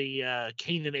like the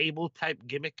Cain and Abel type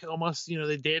gimmick almost. You know,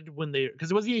 they did when they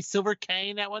because was he a Silver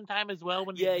Kane at one time as well?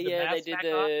 When they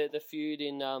did the feud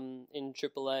in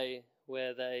AAA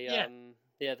where they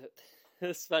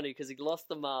It's funny because he lost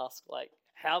the mask like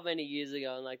how many years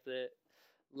ago in like the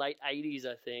late 80s,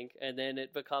 I think, and then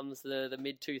it becomes the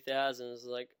mid 2000s.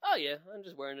 Like, oh yeah, I'm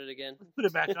just wearing it again. Put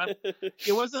it back on.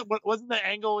 It wasn't the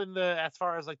angle in the as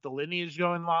far as like the lineage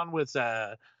going on with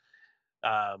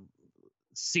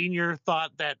Senior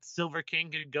thought that Silver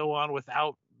King could go on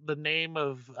without the name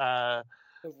of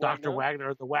Dr.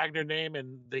 Wagner, the Wagner name,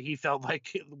 and he felt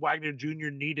like Wagner Jr.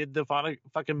 needed the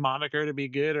fucking moniker to be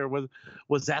good, or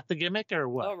was that the gimmick, or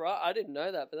what? Oh, right. I didn't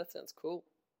know that, but that sounds cool.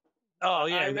 Oh,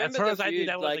 yeah. As far as I knew,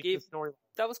 that was like the story.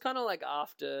 That was kind of like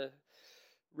after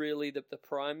really the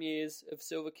prime years of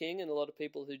Silver King, and a lot of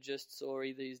people who just saw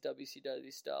either his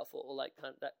WCW stuff or like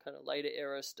that kind of later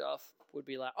era stuff would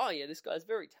be like, oh, yeah, this guy's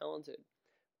very talented.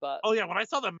 But oh, yeah. When I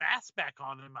saw the mask back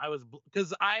on him,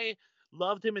 because I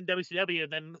loved him in WCW,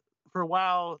 and then for a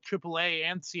while AAA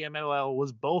and CMLL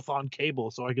was both on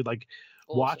cable, so I could like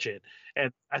watch it.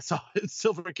 And I saw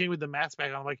Silver King with the mask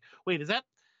back on. I'm like, wait, is that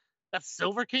That's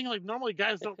Silver King. Like normally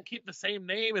guys don't keep the same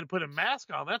name and put a mask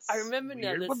on. That's I remember now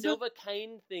weird. the What's Silver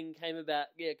Cane thing came about.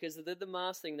 Yeah, because they did the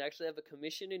mask thing. They actually have a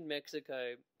commission in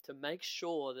Mexico to make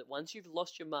sure that once you've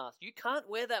lost your mask, you can't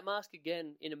wear that mask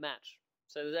again in a match.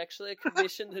 So there's actually a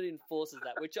commission that enforces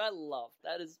that, which I love.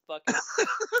 That is fucking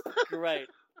great.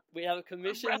 We have a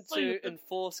commission to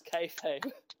enforce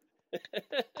kayfabe.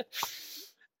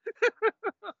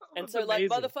 And so, like,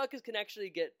 amazing. motherfuckers can actually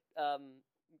get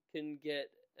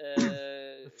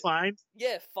Fine.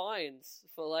 yeah, fines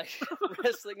for like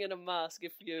wrestling in a mask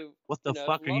if you. What the know,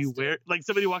 fuck are you lost it. wearing? Like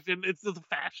somebody walked in. It's the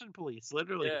fashion police,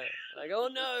 literally. Yeah, like, oh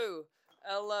no,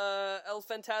 El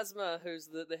Fantasma, who's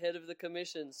the head of the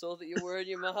commission, saw that you're wearing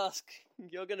your mask.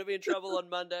 You're going to be in trouble on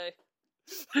Monday.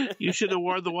 You should have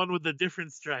worn the one with the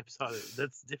different stripes on it.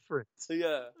 That's different.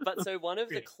 Yeah, but so one of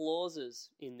the Great. clauses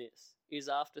in this is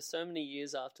after so many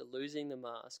years after losing the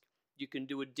mask, you can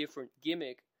do a different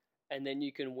gimmick, and then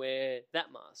you can wear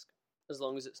that mask as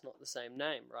long as it's not the same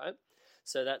name, right?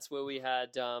 So that's where we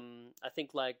had, I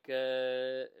think, like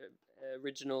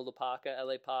original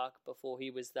LA Park. Before he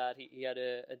was that, he had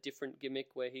a different gimmick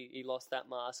where he lost that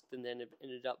mask and then it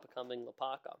ended up becoming La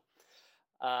Parka.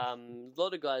 A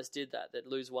lot of guys did that. They'd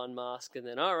lose one mask and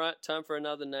then, all right, time for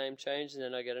another name change, and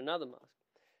then I get another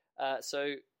mask.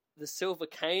 So the Silver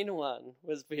Cane one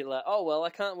was be like, oh, well, I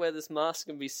can't wear this mask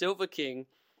and be Silver King.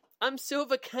 I'm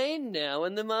Silver Cane now,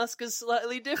 and the mask is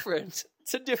slightly different.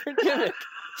 It's a different gimmick.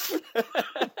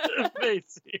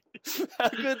 Amazing. How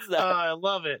good's that? I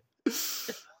love it.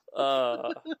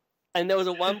 And there was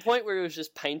a one point where he was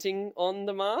just painting on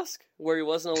the mask, where he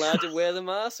wasn't allowed to wear the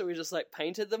mask, so he just like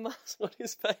painted the mask on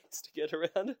his face to get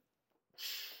around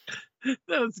it.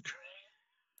 That's great.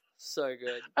 So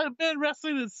good. Man,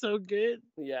 wrestling is so good.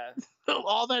 Yeah.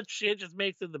 All that shit just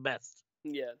makes it the best.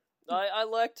 Yeah. I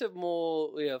like to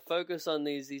more focus on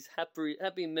these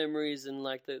happy memories and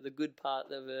like the good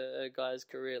part of a guy's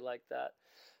career like that,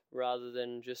 rather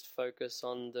than just focus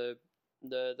on the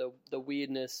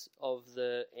weirdness of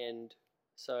the end.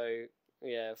 So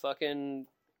yeah, fucking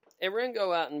everyone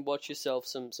go out and watch yourself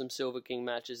some Silver King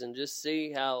matches and just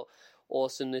see how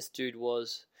awesome this dude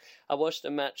was. I watched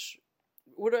a match,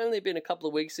 would have only been a couple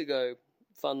of weeks ago,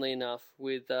 funnily enough,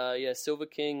 with Silver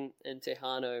King and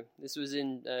Tejano. This was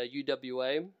in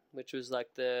UWA, which was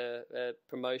like the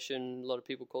promotion, a lot of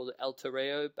people called it El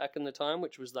Toreo back in the time,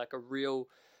 which was like a real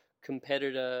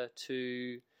competitor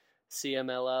to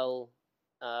CMLL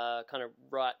kind of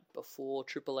right before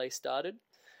AAA started.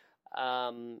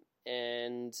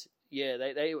 And yeah,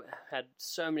 they had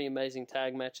so many amazing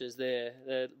tag matches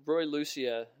there. Roy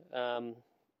Lucia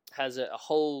has a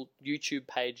whole YouTube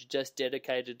page just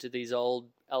dedicated to these old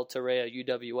El Toreo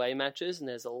UWA matches, and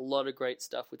there's a lot of great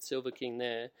stuff with Silver King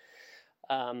there.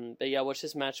 But yeah, I watched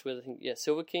this match with, I think,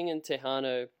 Silver King and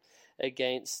Tejano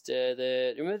against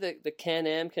remember the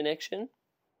Can-Am connection?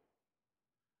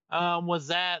 Was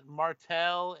that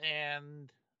Martel and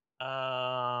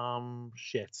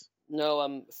shit?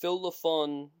 No, Phil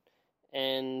LaFon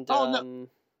and no.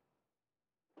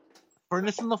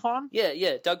 Furnace and LaFon?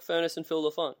 Yeah, Doug Furnace and Phil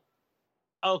LaFon.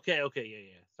 Okay,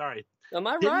 yeah. Sorry. Am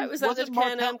I right? Was that the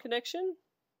Can-Am Martel connection?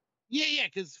 Yeah,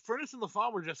 because Furnace and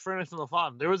LaFon were just Furnace and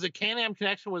LaFon. There was a Can-Am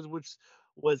connection which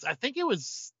was I think it was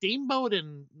Steamboat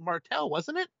and Martel,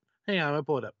 wasn't it? Hang on, I'm gonna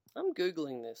pull it up. I'm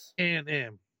Googling this.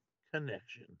 Can-Am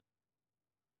connection.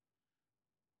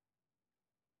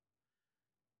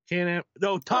 Can-Am.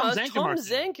 No, Tom Zank and Tom Martel.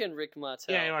 Zank and Rick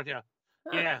Martel. Yeah, Martel.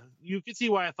 Huh. Yeah, you can see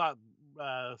why I thought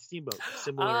Steamboat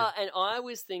similar. And I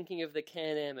was thinking of the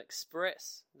Can-Am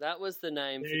Express. That was the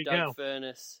name There for you Doug go.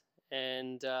 Furnace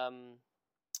and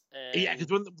Yeah,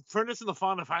 because when the Furnace and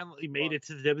LaFon finally made it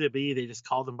to the WWE, they just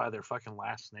called them by their fucking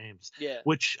last names. Yeah,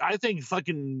 Which I think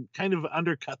fucking kind of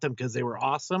undercut them because they were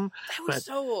awesome. that was but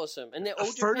so awesome. And they're all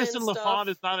Furnace Japan and stuff. LaFon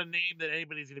is not a name that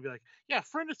anybody's going to be like, yeah,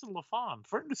 Furnace and LaFon.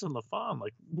 Furnace and LaFon.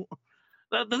 Like,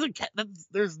 that doesn't.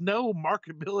 There's no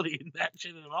marketability in that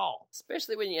shit at all.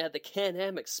 Especially when you had the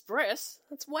Can-Am Express.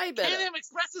 That's way better. Can-Am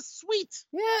Express is sweet.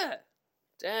 Yeah.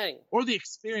 Dang. Or the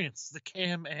experience, the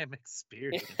Can-Am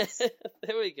experience.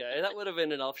 There we go. That would have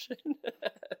been an option.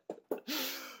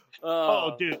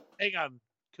 Oh, dude, hang on.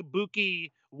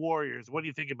 Kabuki Warriors. What do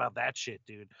you think about that shit,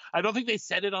 dude? I don't think they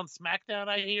said it on SmackDown,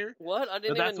 I hear. What? I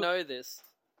didn't But even know this.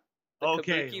 The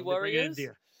Okay. Kabuki Warriors?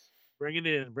 Bring it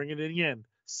in again.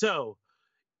 So,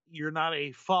 you're not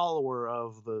a follower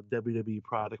of the WWE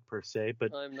product per se,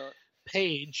 but I'm not.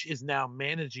 Paige is now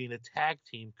managing a tag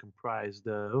team comprised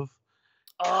of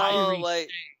Oh, Kairi wait.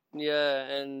 Sane Yeah,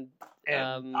 and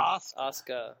and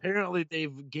Asuka. Apparently,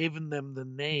 they've given them the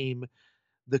name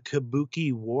the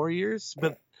Kabuki Warriors,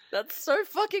 but That's so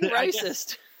fucking I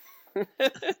racist.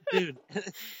 Dude,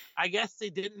 I guess they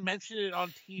didn't mention it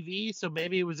on TV, so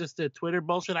maybe it was just a Twitter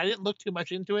bullshit. I didn't look too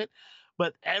much into it,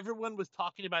 but everyone was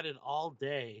talking about it all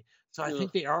day. So I Ugh.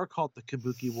 think they are called the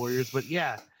Kabuki Warriors. But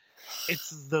yeah,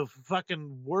 it's the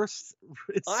fucking worst.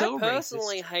 It's so I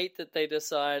personally racist. hate that they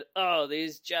decide, oh,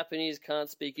 these Japanese can't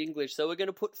speak English, so we're going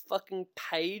to put fucking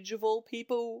Paige of all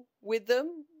people with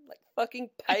them? Like, fucking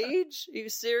Paige? Are you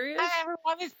serious? Hey,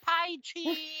 everyone, it's Paige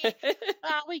here.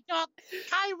 We got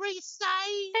Kyrie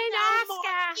Sane And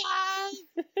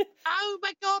Oscar. Oh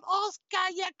my God,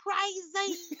 Oscar, you're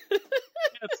crazy.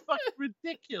 It's fucking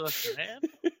ridiculous, man.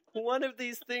 One of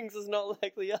these things is not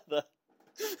like the other.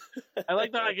 I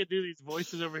like that I can do these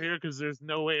voices over here because there's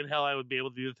no way in hell I would be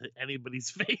able to do it to anybody's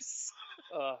face.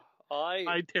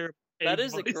 My terrible. That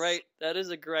is voice. That is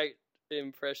a great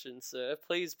impression, sir.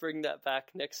 Please bring that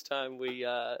back next time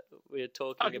we're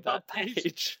talking about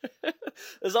Paige.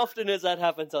 As often as that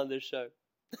happens on this show.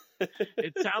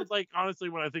 It sounds like, honestly,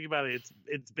 when I think about it,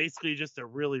 it's basically just a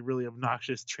really, really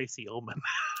obnoxious Tracy Ullman.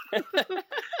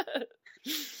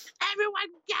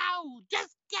 Everyone go!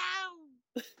 Just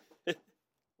go!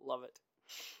 Love it.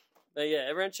 But yeah,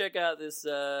 everyone check out this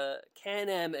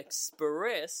Can-Am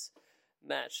Express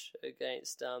match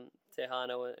against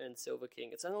Tejano and Silver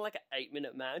King. It's only like an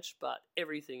 8-minute match, but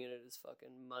everything in it is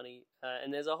fucking money.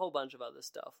 And there's a whole bunch of other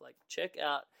stuff. Like, check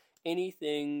out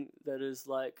anything that is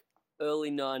like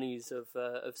early 90s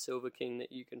of Silver King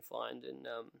that you can find, and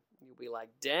you'll be like,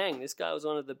 dang, this guy was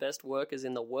one of the best workers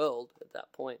in the world at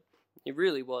that point. He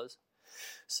really was.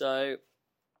 So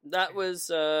that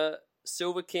was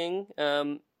Silver King.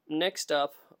 Next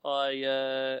up,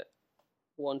 I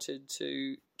wanted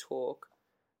to talk,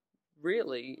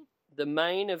 really, the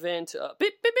main event.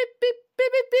 Beep, beep, beep, beep,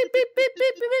 beep, beep, beep, beep, beep,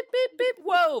 beep, beep, beep, beep.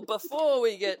 Whoa, before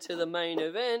we get to the main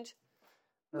event,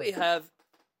 we have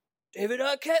David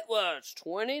Arquette Watch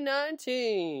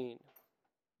 2019.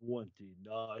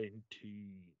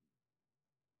 2019.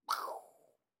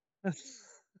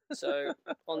 So,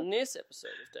 on this episode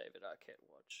of David Arquette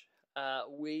Watch,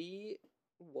 we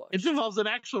watched... It involves an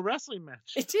actual wrestling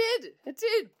match. It did.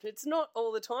 It's not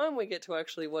all the time we get to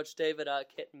actually watch David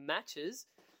Arquette matches.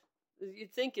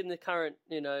 You'd think in the current,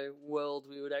 world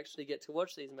we would actually get to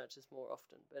watch these matches more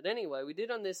often. But anyway, we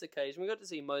did on this occasion. We got to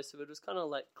see most of it. It was kind of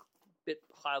like bit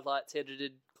highlights,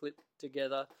 edited, clipped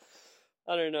together.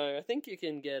 I don't know. I think you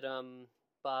can get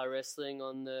bar wrestling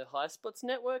on the High Spots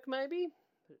network, maybe.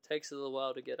 But it takes a little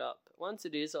while to get up. Once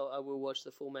it is, I will watch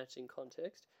the full match in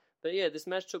context. But yeah, this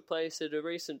match took place at a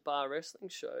recent bar wrestling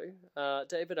show.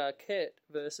 David Arquette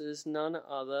versus none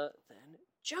other than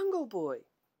Jungle Boy.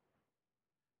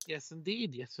 Yes,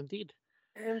 indeed. Yes, indeed.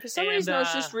 And for some reason, I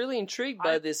was just really intrigued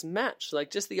by this match.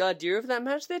 Like, just the idea of that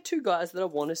match. They're two guys that I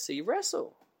want to see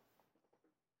wrestle.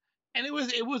 And it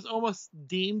was almost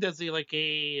deemed as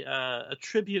a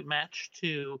tribute match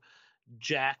to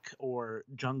Jack or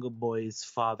Jungle Boy's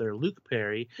father, Luke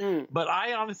Perry. But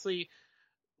I honestly,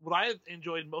 what I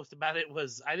enjoyed most about it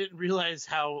was I didn't realize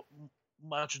how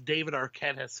much David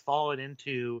Arquette has fallen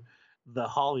into the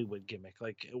Hollywood gimmick.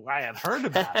 Like, I had heard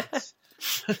about it.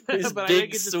 His but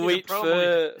big sweet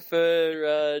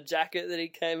fur jacket that he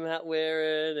came out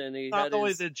wearing, and he not had only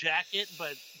his... the jacket,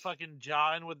 but fucking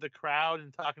jawing with the crowd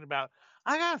and talking about,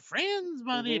 I got friends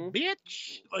money,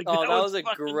 bitch. Like, that was a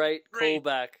great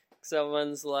callback.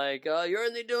 Someone's like, "Oh, you're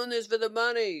only doing this for the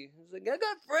money." He's like, "I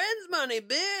got friends money,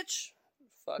 bitch."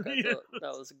 Fuck, I thought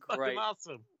that was great.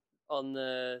 Awesome. On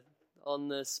the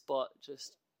spot,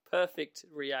 just perfect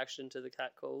reaction to the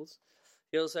catcalls.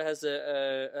 He also has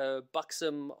a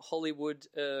buxom Hollywood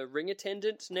ring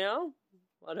attendant now.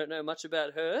 I don't know much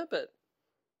about her, but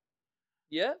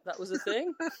yeah, that was a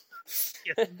thing.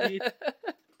 Yes, indeed.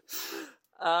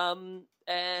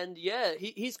 And yeah,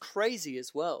 he's crazy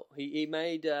as well. He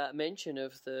made mention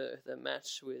of the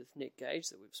match with Nick Gage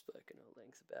that we've spoken at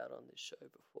length about on this show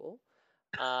before.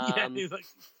 Yeah, he's like,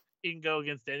 he can go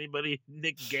against anybody.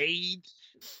 Nick Gage.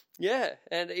 Yeah,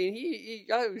 and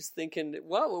I was thinking,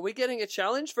 wow, are we getting a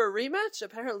challenge for a rematch?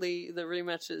 Apparently, the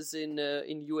rematch is in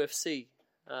UFC.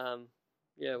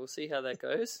 Yeah, we'll see how that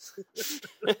goes.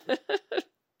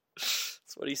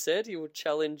 That's what he said. He will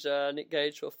challenge Nick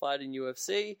Gage to a fight in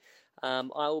UFC. I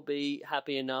will be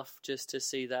happy enough just to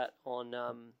see that on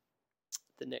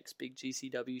the next big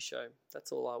GCW show.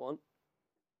 That's all I want.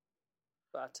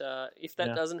 But if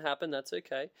that doesn't happen, that's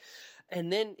okay.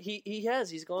 And then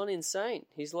he's gone insane.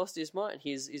 He's lost his mind.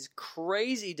 He's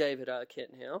crazy David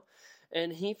Arquette now.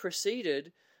 And he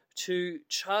proceeded to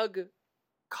chug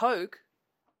Coke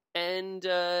and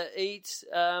eat,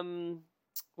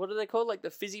 what are they called? Like the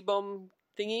fizzy bomb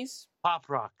thingies? Pop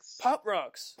Rocks. Pop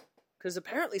Rocks. Because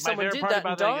apparently My someone favorite did part that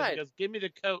about and that is he died. goes, "Give me the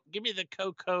Coke, give me the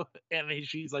Coke," and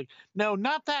she's like, "No,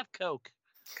 not that Coke."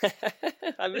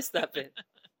 I missed that bit.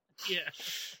 Yeah,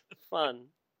 Fun.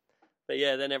 But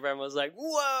yeah, then everyone was like,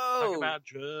 whoa! talking about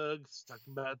drugs.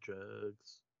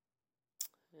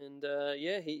 And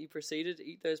yeah, he proceeded to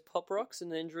eat those Pop Rocks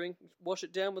and then wash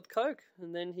it down with Coke.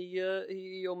 And then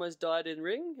he almost died in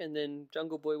ring. And then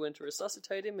Jungle Boy went to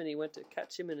resuscitate him, and he went to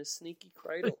catch him in a sneaky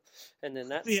cradle. And then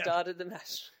that Yeah. started the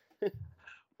match.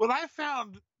 What I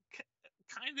found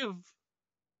kind of,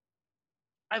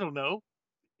 I don't know,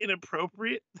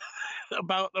 inappropriate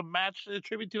about a match in a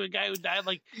tribute to a guy who died,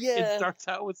 like it Yeah, starts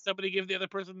out with somebody giving the other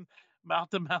person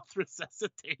mouth-to-mouth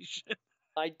resuscitation.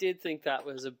 I did think that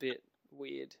was a bit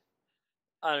weird.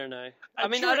 I don't know. I I'm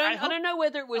mean, sure- I hope- don't know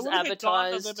whether it was I wouldn't get gone on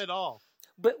advertised. them at all.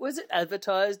 But was it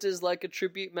advertised as like a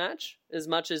tribute match, as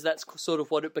much as that's sort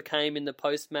of what it became in the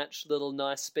post-match little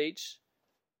nice speech?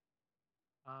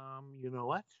 You know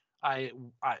what? I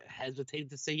hesitate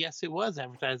to say yes, it was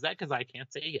advertised that because I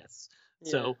can't say yes.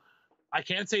 So I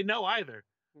can't say no either.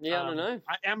 Yeah, I don't know.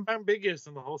 I am ambiguous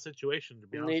in the whole situation, to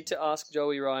be You honest. need to ask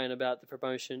Joey Ryan about the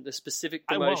promotion, the specific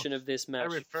I promotion won't. of this I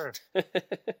match. refer.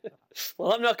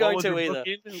 Well, I'm not What going was to your either.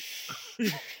 booking?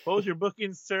 What was your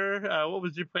booking, sir? What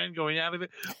was your plan going out of it?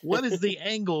 What is the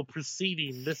angle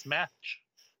preceding this match?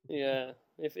 Yeah.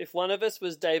 If one of us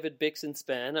was David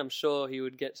Bixenspan, I'm sure he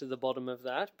would get to the bottom of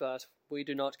that, but we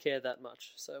do not care that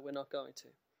much, so we're not going to.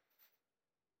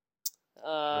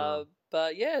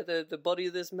 But yeah, the body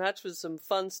of this match was some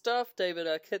fun stuff. David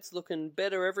Arquette's looking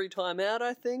better every time out,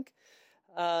 I think.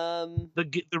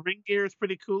 The ring gear is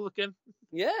pretty cool looking.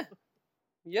 Yeah.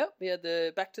 Yep, we had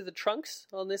the back to the trunks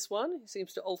on this one. He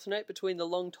seems to alternate between the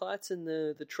long tights and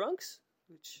the trunks,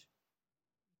 which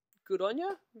good on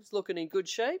you. He's looking in good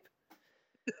shape.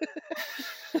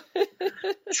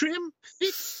 Trim,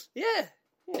 fit. Yeah,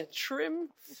 trim.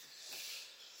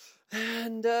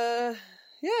 And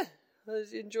yeah, it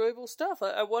was enjoyable stuff.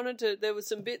 I wanted to. There was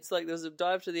some bits like there was a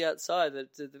dive to the outside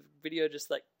that the video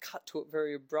just like cut to it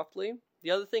very abruptly.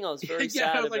 The other thing I was very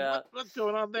sad I was about. like, what's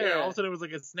going on there? Yeah. All of a sudden, it was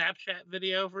like a Snapchat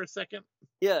video for a second.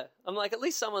 Yeah, I'm like, at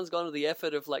least someone's gone to the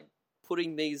effort of like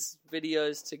putting these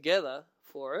videos together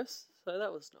for us, so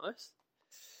that was nice.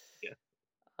 Yeah.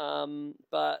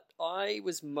 But I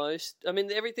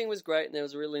mean, everything was great, and there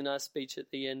was a really nice speech at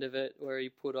the end of it where he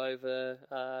put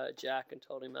over Jack and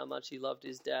told him how much he loved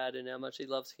his dad and how much he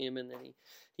loves him, and then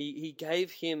he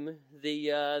gave him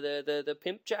the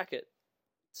pimp jacket.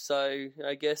 So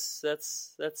I guess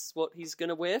that's what he's going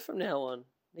to wear from now on.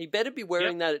 He better be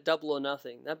wearing that at Double or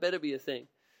Nothing. That better be a thing.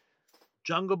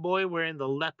 Jungle Boy wearing the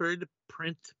leopard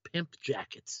print pimp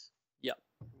jackets.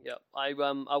 Yep. I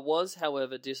was,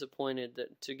 however, disappointed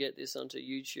that to get this onto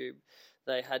YouTube,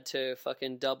 they had to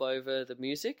fucking dub over the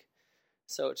music.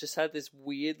 So it just had this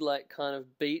weird, like, kind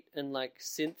of beat and, like,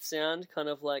 synth sound kind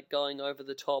of, like, going over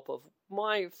the top of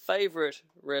my favorite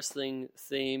wrestling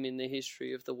theme in the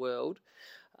history of the world.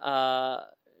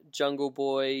 Jungle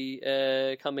Boy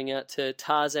coming out to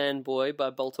Tarzan Boy by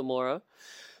Baltimora.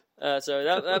 So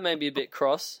that made me a bit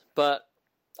cross. But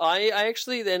I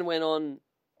actually then went on...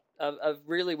 I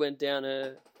really went down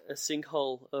a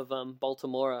sinkhole of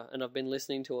Baltimora, and I've been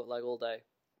listening to it like all day.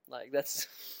 Like that's,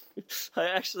 I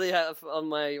actually have on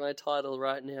my title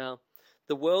right now,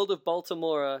 "The World of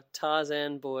Baltimora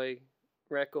Tarzan Boy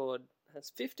Record." Has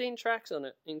 15 tracks on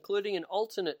it, including an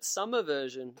alternate summer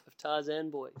version of Tarzan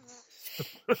Boy.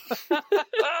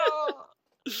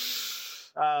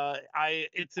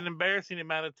 It's an embarrassing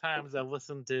amount of times I've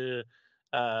listened to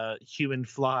Human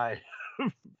Fly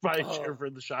by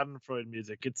for the Schadenfreude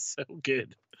music. It's so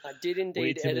good. I did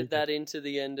indeed edit that into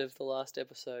the end of the last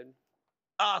episode.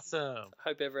 Awesome. I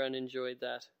hope everyone enjoyed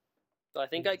that. But I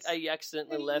think I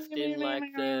accidentally left in like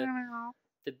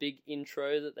the big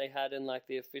intro that they had in like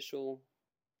the official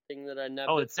thing that I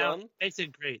nabbed it from. It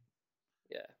sounded great.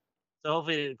 Yeah. So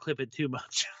hopefully they didn't clip it too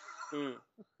much.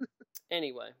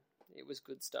 Anyway, it was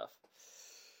good stuff.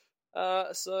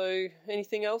 So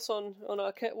anything else on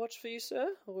Arquette Watch for you,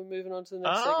 sir? Or are we moving on to the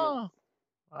next segment?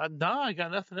 No, I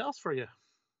got nothing else for you.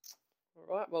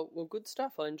 All right, well, good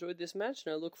stuff. I enjoyed this match,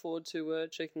 and I look forward to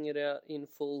checking it out in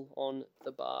full on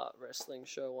the Bar Wrestling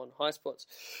Show on High Spots.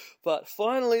 But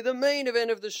finally, the main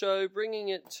event of the show, bringing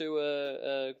it to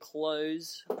a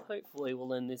close. Hopefully,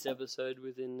 we'll end this episode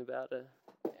within about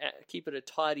keep it a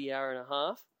tidy hour and a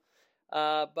half.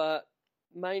 But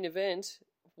main event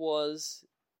was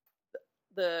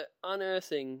the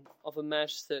unearthing of a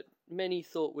match that many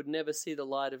thought would never see the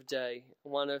light of day.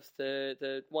 One of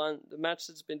the match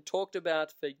that's been talked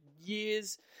about for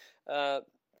years. Colt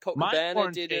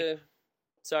Cabana did a...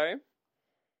 Sorry?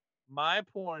 my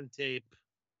porn tape.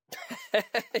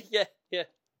 yeah.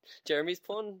 Jeremy's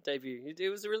porn debut. It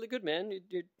was really good, man.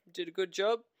 You did a good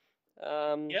job.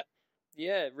 Yep.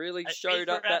 Yeah, really I showed paid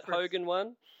up for that efforts. Hogan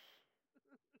one.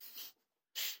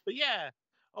 But yeah,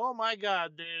 oh my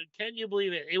god, dude, can you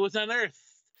believe it? It was unearthed.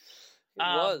 It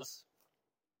was.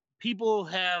 People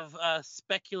have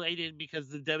speculated because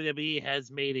the WWE has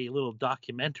made a little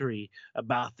documentary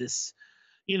about this,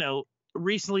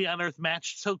 recently unearthed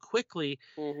match so quickly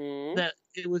Mm-hmm. that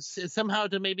it was somehow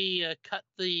to maybe cut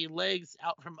the legs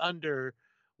out from under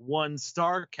one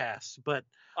Starcast. But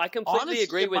I completely honestly,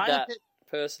 agree in with my that opinion,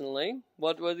 personally.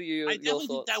 What are I your definitely think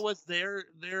thoughts? that was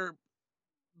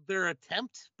their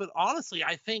attempt. But honestly,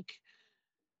 I think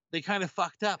they kind of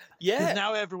fucked up. Yeah. Because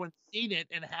now everyone's seen it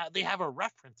and they have a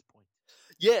reference point.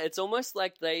 Yeah, it's almost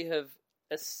like they have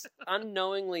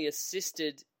unknowingly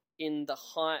assisted in the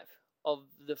hype of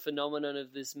the phenomenon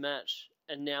of this match,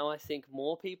 and now I think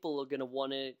more people are going to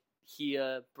want to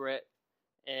hear Brett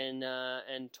and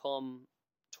Tom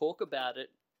talk about it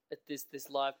at this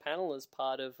live panel as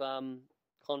part of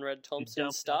Conrad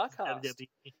Thompson's Dumped Starcast.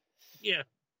 WWE. Yeah.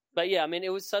 But yeah, I mean, it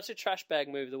was such a trash bag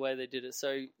move the way they did it.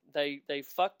 So they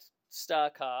fucked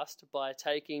Starcast by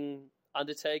taking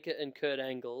Undertaker and Kurt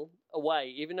Angle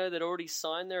away, even though they'd already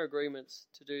signed their agreements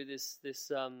to do this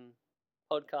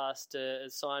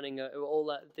podcast, signing all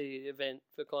that the event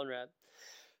for Conrad,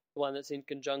 the one that's in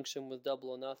conjunction with Double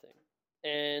or Nothing,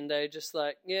 and they just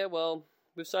like, yeah, well,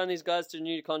 we've signed these guys to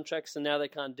new contracts, and now they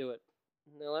can't do it.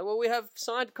 And they're like, well, we have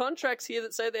signed contracts here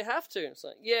that say they have to. It's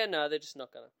like, yeah, no, they're just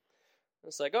not gonna.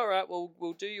 It's like, all right, well,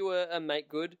 we'll do you a make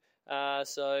good.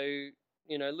 So,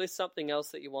 list something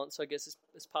else that you want. So I guess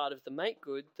as part of the make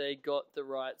good, they got the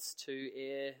rights to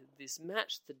air this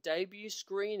match, the debut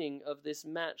screening of this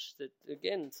match that,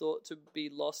 again, thought to be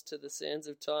lost to the sands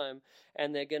of time.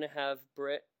 And they're going to have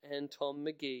Brett and Tom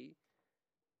McGee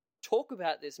talk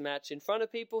about this match in front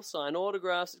of people, sign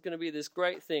autographs. It's going to be this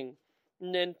great thing.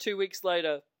 And then 2 weeks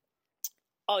later,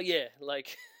 oh yeah,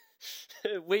 like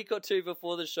a week or two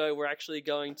before the show, we're actually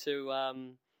going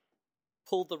to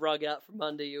pull the rug out from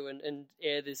under you and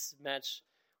air this match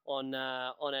on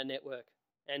our network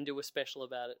and do a special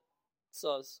about it.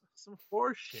 So Some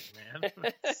horseshit, man.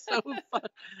 It's so fun.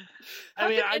 How I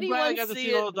mean, can I'm glad I anyone got to see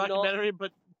see the whole it not- documentary,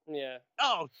 but yeah,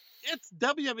 it's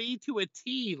WWE to a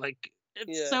T. Like, it's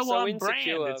Yeah, so so on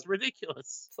insecure. brand. It's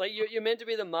ridiculous. it's like you're meant to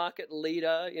be the market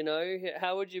leader,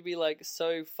 How would you be like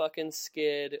so fucking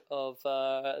scared of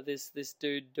this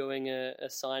dude doing a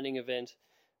signing event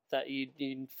that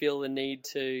you feel the need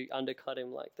to undercut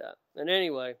him like that? And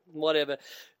anyway, whatever.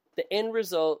 The end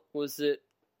result was that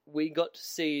we got to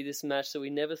see this match that we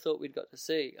never thought we'd got to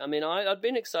see. I mean, I'd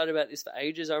been excited about this for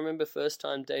ages. I remember first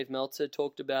time Dave Meltzer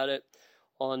talked about it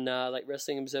on like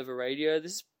Wrestling Observer Radio.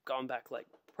 This is going back like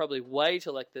probably way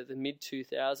to like the mid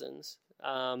 2000s.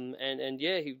 And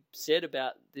yeah, he said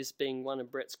about this being one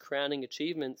of Brett's crowning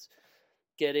achievements,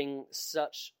 getting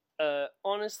such a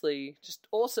honestly just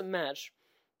awesome match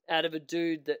out of a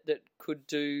dude that could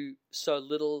do so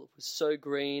little, was so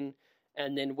green,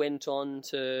 and then went on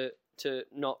to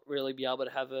not really be able to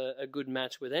have a good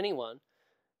match with anyone.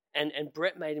 And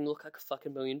Brett made him look like a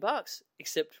fucking $1 million,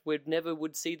 except we never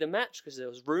would see the match because there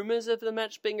was rumors of the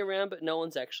match being around, but no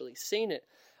one's actually seen it.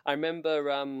 I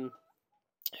remember,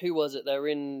 who was it? They were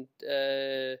in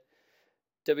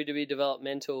WWE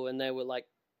Developmental, and they were like,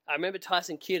 I remember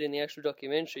Tyson Kidd in the actual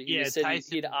documentary. He said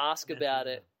he'd ask about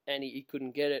it, and he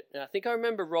couldn't get it. And I think I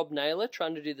remember Rob Naylor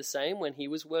trying to do the same when he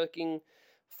was working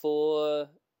for,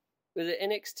 was it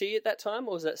NXT at that time,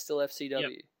 or was that still FCW?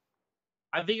 Yep.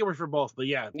 I think it was for both, but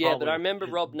yeah. Yeah, but I remember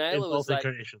Rob in Naylor was both like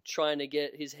incarnations. trying to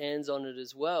get his hands on it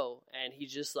as well, and he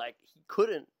just like, he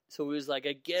couldn't. So he was like,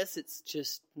 I guess it's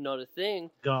just not a thing.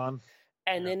 Gone.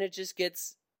 And Yeah. then it just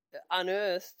gets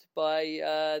unearthed by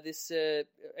this,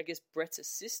 I guess, Brett's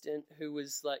assistant, who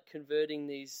was like converting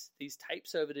these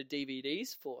tapes over to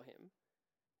DVDs for him.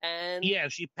 And Yeah,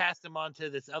 she passed them on to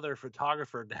this other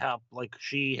photographer to help. Like,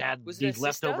 she had Was it these her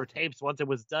leftover sister? tapes once it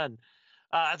was done.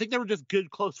 I think they were just good,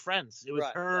 close friends. It was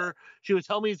Right, her. right. She was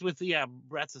homies with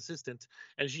Brett's assistant,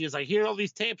 and she was like, "Here are all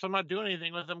these tapes. I'm not doing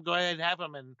anything with them. Go ahead and have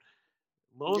them." And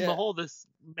lo and Yeah. behold, this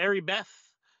Mary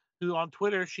Beth, who on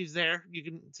Twitter, she's there. You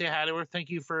can say hi to her. Thank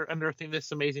you for unearthing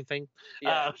this amazing thing.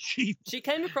 Yeah. She She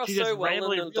came across she just so well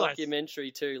randomly in the realized-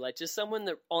 documentary too, like just someone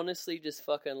that honestly just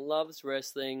fucking loves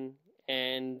wrestling,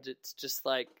 and it's just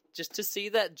like just to see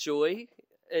that joy,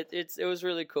 it was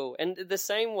really cool. And the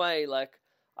same way, like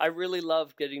I really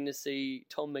loved getting to see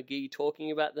Tom McGee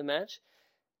talking about the match,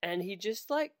 and he just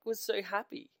like was so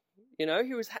happy. He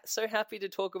was so happy to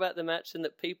talk about the match and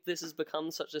that this has become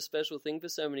such a special thing for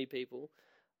so many people.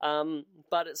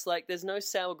 But it's like there's no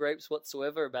sour grapes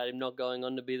whatsoever about him not going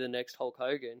on to be the next Hulk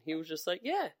Hogan. He was just like,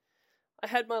 yeah, I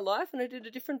had my life and I did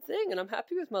a different thing and I'm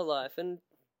happy with my life. And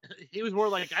he was more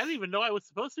like, I didn't even know I was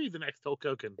supposed to be the next Hulk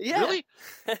Hogan. Yeah. Really?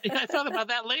 I thought about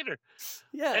that later.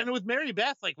 yeah, And with Mary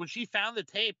Beth, like when she found the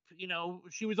tape, you know,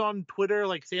 she was on Twitter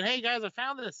like saying, "Hey guys, I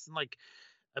found this," and like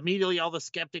immediately all the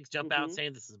skeptics jump out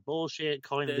saying this is bullshit,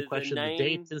 calling into question the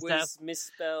dates and was stuff.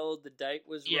 misspelled, the date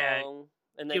was Yeah, wrong,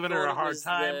 and they giving thought her a it hard was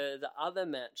time. the other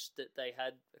match that they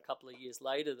had a couple of years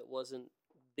later that wasn't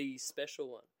the special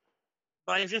one.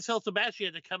 But I just felt so bad she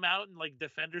had to come out and like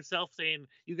defend herself, saying,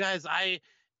 "You guys, I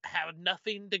have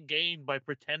nothing to gain by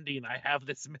pretending I have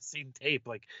this missing tape.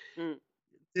 Like,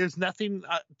 there's nothing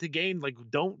to gain. Like,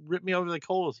 don't rip me over the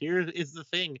coals. Here is the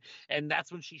thing." And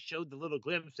that's when she showed the little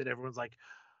glimpse, and everyone's like,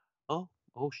 "Oh,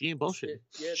 she ain't bullshit.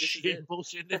 Yeah, this she is ain't it.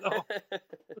 bullshit at all."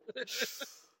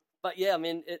 But yeah, I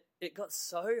mean, it got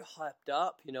so hyped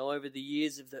up, you know, over the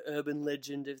years of the urban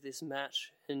legend of this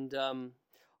match. And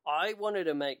I wanted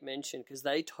to make mention, because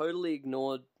they totally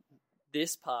ignored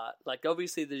this part. Like,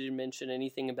 obviously they didn't mention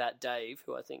anything about Dave,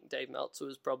 who I think Dave Meltzer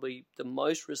was probably the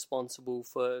most responsible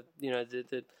for, you know,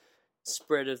 the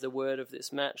spread of the word of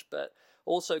this match. But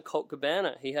also Colt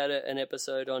Cabana, he had an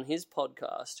episode on his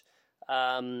podcast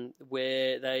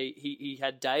where he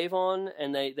had Dave on,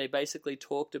 and they basically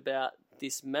talked about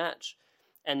this match,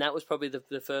 and that was probably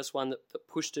the first one that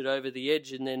pushed it over the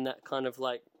edge, and then that kind of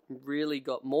like really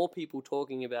got more people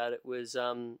talking about it was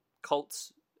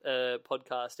Colt's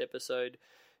podcast episode,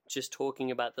 just talking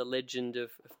about the legend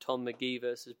of Tom McGee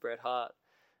versus Bret Hart.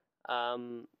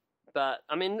 But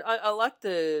I mean, I like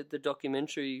the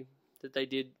documentary that they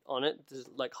did on it, to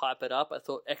like hype it up. I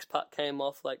thought X-Pac came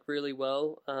off like really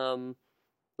well.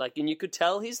 Like, and you could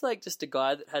tell he's like just a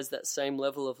guy that has that same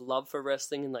level of love for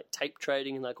wrestling and like tape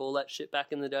trading and like all that shit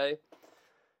back in the day.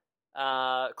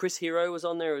 Chris Hero was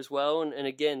on there as well, and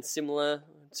again similar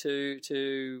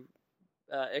to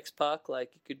X-Pac,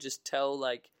 like you could just tell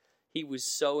like he was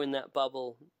so in that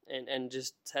bubble and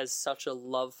just has such a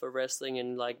love for wrestling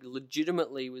and like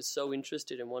legitimately was so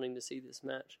interested in wanting to see this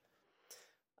match.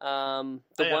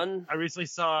 I recently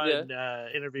saw an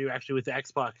interview actually with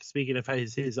X-Pac, speaking of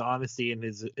his honesty and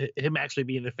him actually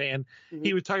being a fan. Mm-hmm.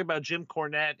 He was talking about Jim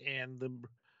Cornette and the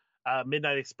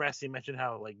Midnight Express. He mentioned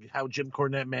how Jim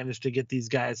Cornette managed to get these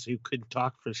guys who couldn't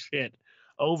talk for shit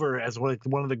over as one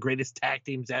of the greatest tag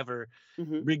teams ever,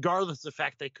 regardless of the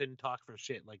fact they couldn't talk for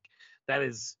shit. Like, that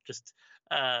is just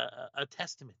a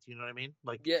testament. You know what I mean?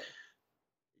 Like,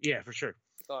 yeah, for sure.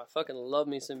 Oh, I fucking love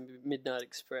me some Midnight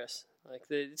Express. Like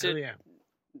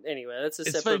Anyway, that's a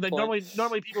it's separate funny, point.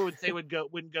 Normally people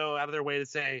wouldn't go out of their way to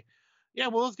say, yeah,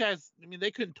 well, those guys, I mean, they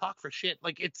couldn't talk for shit.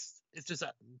 Like, it's just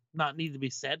not need to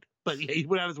be said. But yeah, he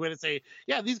went out of his way to say,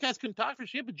 yeah, these guys couldn't talk for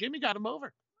shit, but Jimmy got him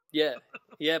over.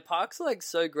 Yeah, Park's like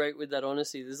so great with that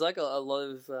honesty. There's like a lot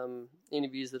of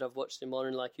interviews that I've watched him on,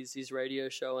 and like his radio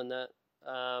show and that.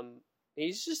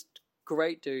 He's just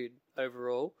great dude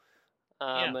overall.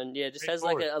 And just has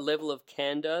like a level of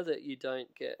candor that you don't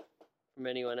get from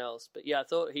anyone else. But yeah, I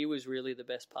thought he was really the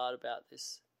best part about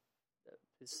this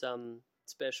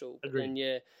special. But then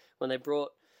when they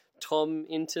brought Tom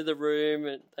into the room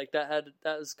and like that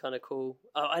was kind of cool.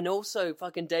 And also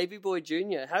fucking Davey Boy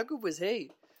Jr. How good was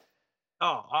he?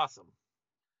 Oh, awesome.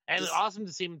 And awesome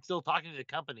to see him still talking to the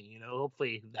company, you know.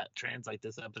 Hopefully that translates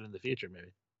to something in the future,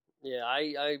 maybe. Yeah,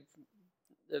 I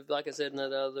like I said in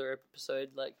that other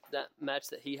episode, like that match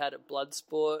that he had at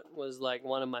Bloodsport was like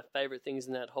one of my favorite things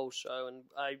in that whole show, and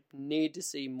I need to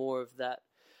see more of that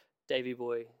Davey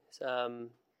Boy.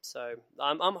 So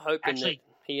I'm hoping that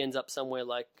he ends up somewhere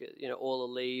like, you know, All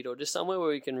Elite, or just somewhere where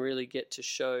we can really get to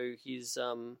show his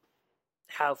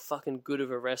how fucking good of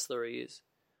a wrestler he is.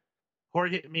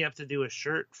 Corey hit me up to do a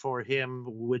shirt for him,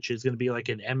 which is going to be like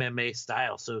an MMA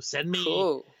style. So send me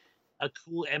a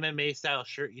cool MMA style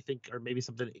shirt you think, or maybe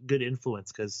something good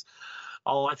influence, because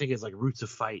all I think is like Roots of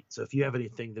Fight. So if you have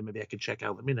anything that maybe I could check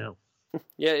out, let me know.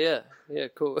 Yeah,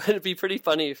 cool. It'd be pretty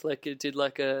funny if like it did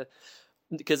like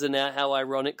because of now how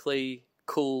ironically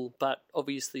cool, but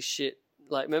obviously shit.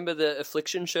 Like, remember the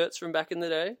Affliction shirts from back in the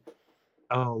day?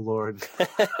 Oh, Lord.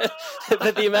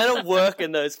 But the amount of work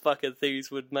in those fucking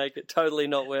things would make it totally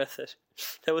not worth it.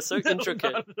 They were so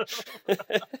intricate. No.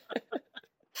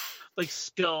 Like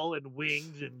skull and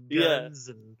wings and guns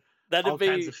and all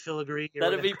kinds of filigree.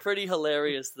 That'd be pretty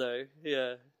hilarious, though.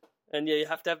 Yeah. And yeah, you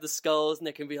have to have the skulls, and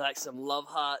there can be like some love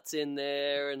hearts in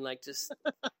there, and like just,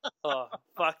 oh,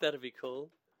 fuck, that'd be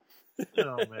cool.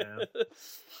 Oh, man.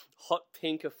 Hot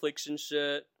pink Affliction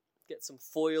shirt. Get some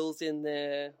foils in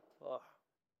there. Oh.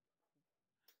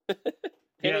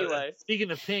 Anyway.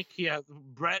 Speaking of Pink,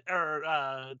 Brett or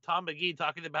Tom McGee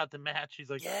talking about the match. He's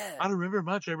like, Yeah. I don't remember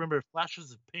much. I remember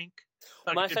flashes of pink.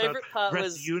 My Talking about favorite part Brett's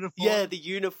was uniform. yeah, the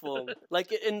uniform.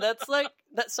 Like, and that's like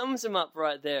that sums him up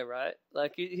right there, right?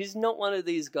 Like, he's not one of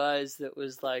these guys that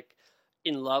was like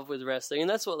in love with wrestling, and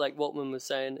that's what like Waltman was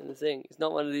saying in the thing. He's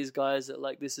not one of these guys that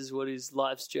like this is what his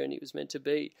life's journey was meant to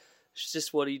be. It's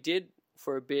just what he did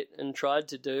for a bit and tried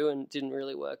to do and didn't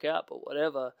really work out, but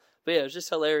whatever. But yeah, it was just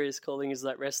hilarious calling his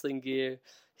like wrestling gear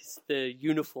the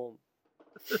uniform.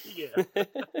 Yeah.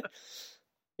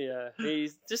 Yeah,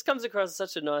 he just comes across as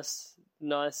such a nice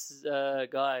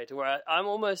guy to where I'm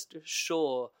almost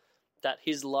sure that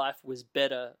his life was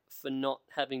better for not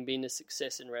having been a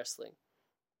success in wrestling,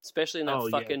 especially in that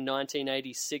fucking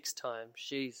 1986 time.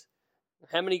 Jeez,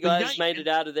 how many guys made it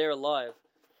out of there alive?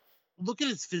 Look at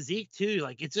his physique too.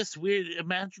 Like, it's just weird.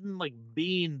 Imagine like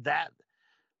being that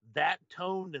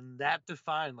toned and that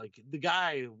defined. Like, the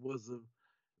guy was a.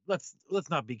 Let's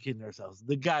not be kidding ourselves.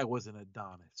 The guy was an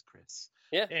Adonis, Chris.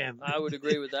 Yeah, and I would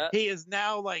agree with that. He is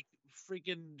now like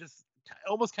freaking just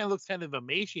almost kind of looks kind of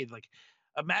emaciated. Like,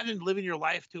 imagine living your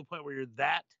life to a point where you're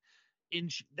that in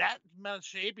that amount of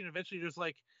shape, and eventually you're just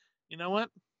like, you know what?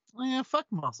 Yeah, fuck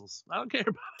muscles. I don't care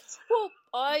about it. Well,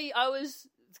 I was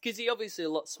because he obviously a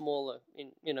lot smaller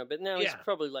but now he's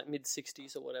probably like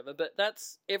mid-60s or whatever. But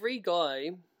that's every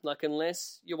guy. Like,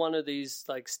 unless you're one of these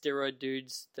like steroid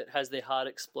dudes that has their heart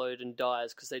explode and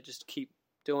dies because they just keep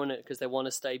doing it because they want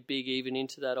to stay big even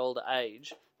into that older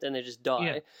age, then they just die.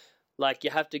 Yeah. Like,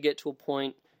 you have to get to a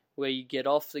point where you get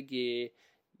off the gear,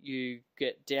 you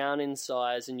get down in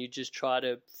size, and you just try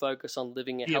to focus on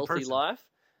living a healthy life.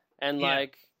 And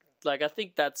like I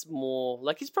think that's more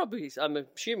like he's probably, I'm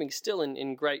assuming, still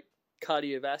in great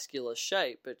cardiovascular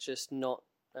shape, but just not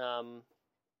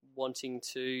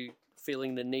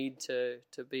feeling the need to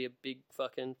be a big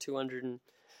fucking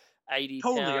 280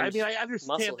 Totally. pound I mean, I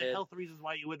understand the musclehead. health reasons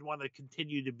why you would want to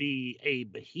continue to be a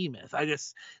behemoth.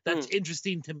 That's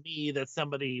interesting to me that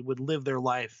somebody would live their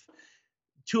life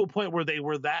to a point where they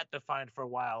were that defined for a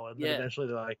while, and then eventually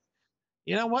they're like,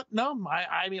 you know what? No,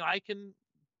 I mean, I can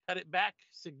cut it back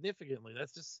significantly.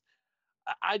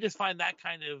 I just find that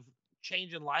kind of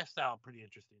change in lifestyle pretty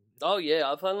interesting. Oh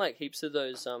yeah, I've found like heaps of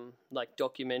those like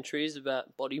documentaries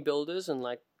about bodybuilders and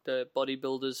like the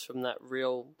bodybuilders from that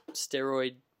real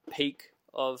steroid peak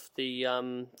of the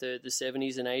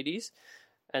 70s and 80s,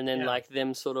 and then like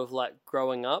them sort of like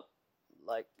growing up.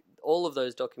 Like, all of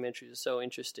those documentaries are so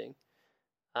interesting.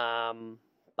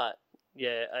 But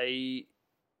yeah, I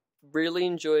really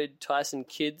enjoyed Tyson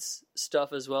Kidd's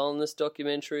stuff as well in this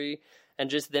documentary, and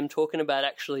just them talking about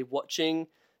actually watching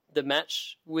the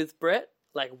match with Brett,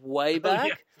 like way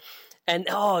back. And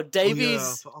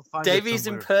Davey's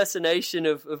impersonation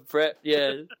of Brett,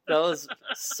 that was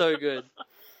so good.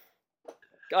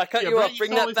 I cut you off.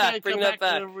 Bring that back.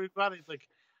 Everybody. It's like,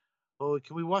 oh,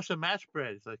 can we watch the match,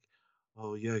 Brett? It's like,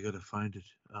 oh yeah, I gotta find it.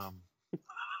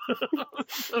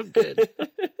 So good.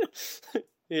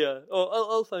 Yeah. Oh,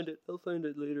 I'll find it. I'll find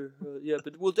it later. Yeah,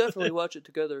 but we'll definitely watch it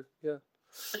together. Yeah.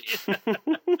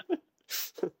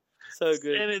 So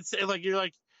good. And it's like you're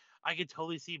like, I could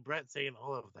totally see Brett saying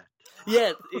all of that.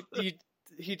 Yeah,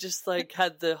 he just like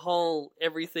had the whole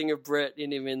everything of Brett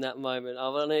in him in that moment. I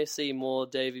want to see more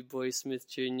Davey Boy Smith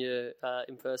Jr.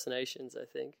 Impersonations. I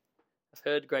think I've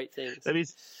heard great things. That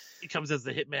means he comes as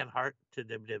the Hitman Hart to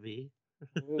WWE.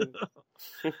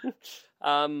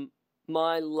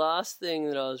 My last thing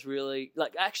that I was really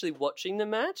like actually watching the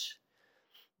match.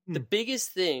 The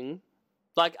biggest thing,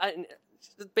 like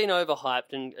it's been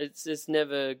overhyped and it's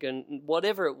never going.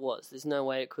 Whatever it was, there's no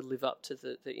way it could live up to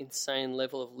the insane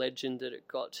level of legend that it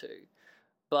got to.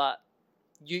 But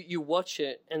you watch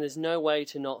it and there's no way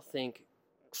to not think,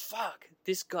 fuck,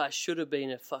 this guy should have been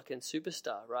a fucking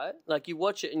superstar, right? Like, you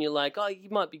watch it and you're like, oh, he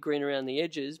might be green around the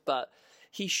edges, but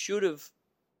he should have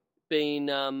been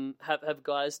have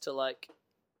guys to like,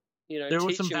 there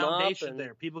was teach some him foundation up and,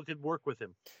 there. People could work with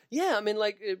him. Yeah, I mean,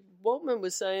 like Waltman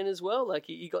was saying as well. Like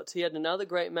he had another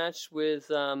great match with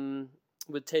Ted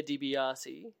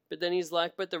DiBiase, but then he's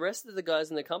like, but the rest of the guys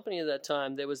in the company at that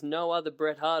time, there was no other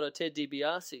Bret Hart or Ted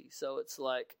DiBiase. So it's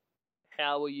like,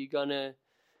 how are you gonna?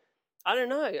 I don't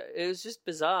know. It was just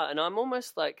bizarre, and I'm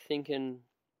almost like thinking,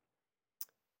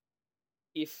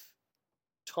 if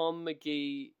Tom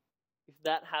McGee, if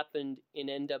that happened in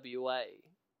NWA.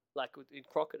 Like in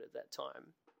Crockett at that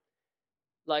time,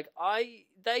 like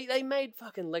they made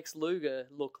fucking Lex Luger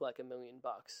look like $1 million.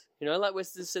 Like we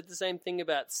said the same thing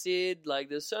about Sid. Like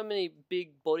there's so many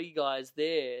big body guys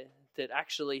there that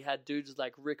actually had dudes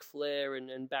like Ric Flair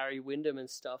and Barry Windham and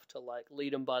stuff to like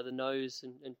lead them by the nose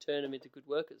and turn them into good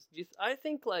workers. I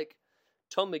think like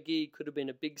Tom McGee could have been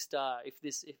a big star if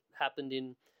happened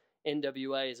in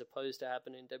NWA as opposed to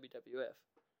happening in WWF.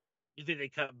 You think they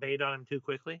cut bait on him too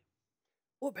quickly?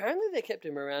 Well, apparently they kept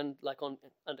him around like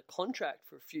under contract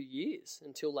for a few years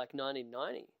until like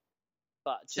 1990.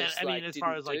 But just I mean, as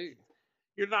far as like,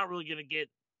 you're not really gonna get.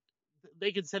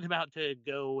 They could send him out to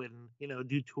go and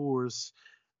do tours,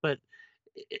 but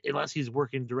unless he's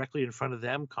working directly in front of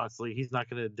them constantly, he's not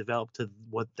going to develop to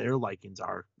what their likings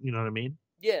are. You know what I mean?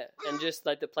 Yeah, and just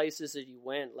like the places that he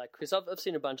went, like because I've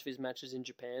seen a bunch of his matches in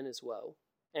Japan as well,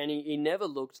 and he never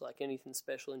looked like anything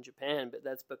special in Japan, but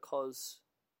that's because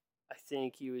I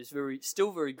think he was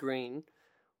still very green,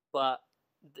 but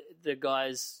the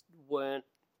guys weren't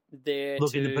there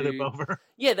looking to put him over.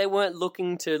 Yeah, they weren't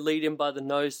looking to lead him by the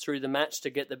nose through the match to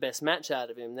get the best match out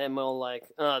of him. They're more like,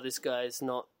 oh, this guy's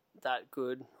not that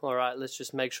good. All right, let's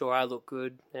just make sure I look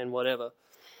good and whatever.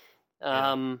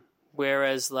 Yeah.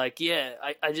 Whereas, like, yeah,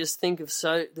 I just think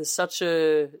there's such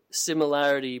a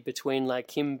similarity between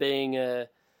like him being a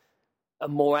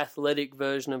more athletic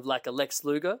version of like a Lex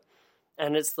Luger,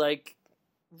 and it's like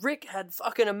Rick had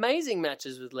fucking amazing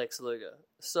matches with Lex Luger.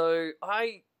 So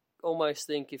I almost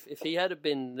think if he had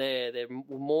been there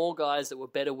were more guys that were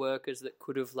better workers that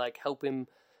could have like helped him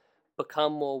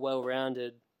become more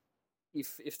well-rounded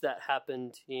if that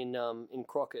happened in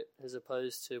Crockett as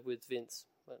opposed to with Vince.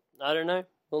 But I don't know.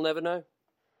 We'll never know.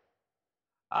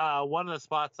 One of the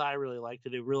spots I really liked,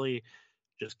 and it really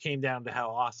just came down to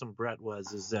how awesome Brett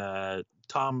was, is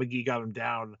Tom McGee got him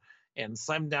down and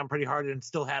slammed him down pretty hard and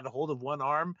still had a hold of one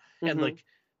arm. And like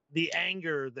the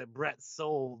anger that Brett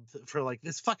sold for like,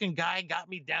 this fucking guy got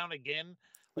me down again.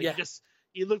 Like, yeah.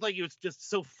 He looked like he was just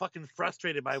so fucking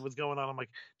frustrated by what's going on. I'm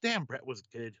like, damn, Brett was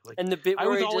good. Like, and the bit I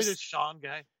where was always a Sean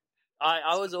guy.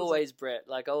 I was always Brett.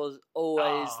 Like, I was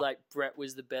always like Brett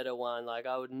was the better one. Like,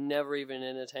 I would never even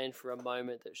entertain for a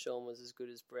moment that Sean was as good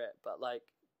as Brett. But like,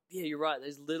 yeah, you're right.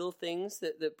 There's little things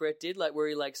that Brett did, like where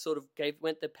he like sort of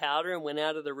went the powder and went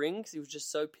out of the ring because he was just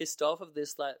so pissed off of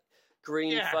this like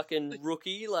green fucking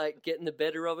rookie like getting the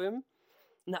better of him.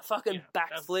 And that fucking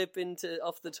backflip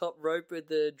off the top rope with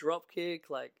the drop kick,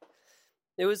 like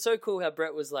it was so cool how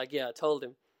Brett was like, yeah, I told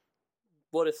him,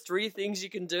 what are 3 things you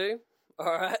can do? All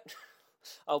right,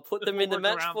 I'll put them in the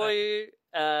match for you.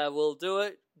 We'll do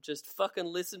it. Just fucking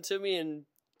listen to me and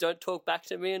don't talk back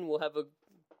to me, and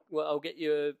I'll get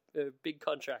you a big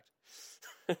contract.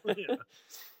 Yeah.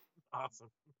 Awesome.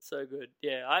 So good.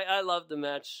 Yeah, I love the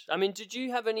match. I mean, did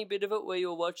you have any bit of it where you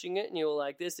were watching it and you were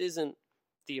like, this isn't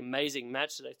the amazing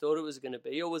match that I thought it was going to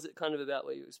be, or was it kind of about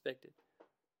what you expected?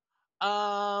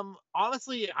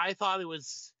 Honestly, I thought it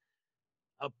was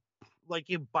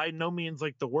by no means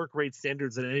like the work rate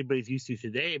standards that anybody's used to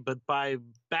today, but by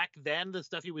back then, the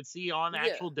stuff you would see on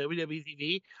actual WWE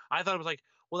TV, I thought it was like,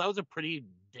 well, that was a pretty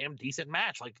damn decent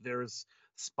match. Like, there's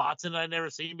spots in it I'd never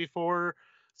seen before,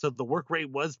 so the work rate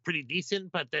was pretty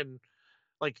decent, but then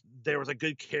like there was a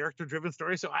good character driven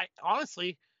story. So I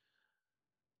honestly,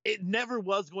 it never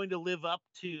was going to live up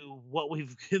to what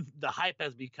the hype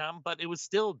has become, but it was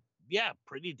still,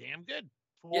 pretty damn good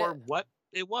for what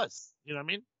it was. You know what I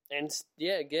mean? And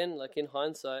again, like in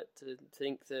hindsight, to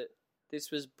think that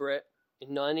this was Brett in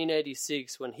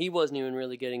 1986 when he wasn't even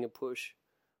really getting a push.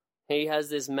 He has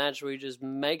this match where he just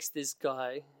makes this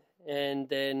guy, and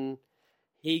then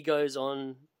he goes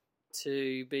on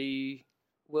to be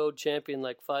world champion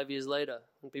like 5 years later,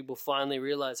 and people finally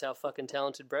realize how fucking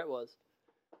talented Brett was.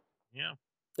 Yeah.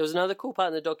 There was another cool part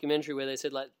in the documentary where they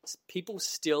said, like, people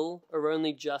still are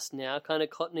only just now kind of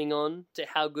cottoning on to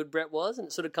how good Brett was, and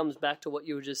it sort of comes back to what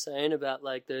you were just saying about,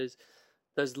 like, those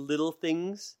little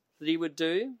things that he would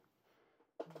do.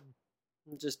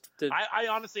 I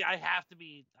honestly, I have to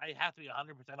be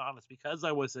 100% honest, because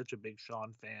I was such a big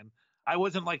Sean fan. I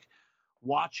wasn't, like,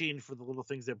 watching for the little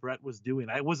things that Brett was doing.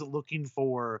 I wasn't looking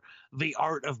for the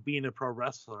art of being a pro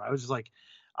wrestler. I was just like,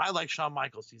 I like Shawn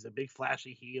Michaels. He's a big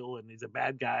flashy heel and he's a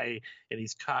bad guy and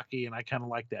he's cocky, and I kind of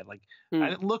like that. Like, I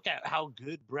didn't look at how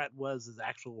good Brett was as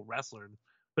actual wrestler,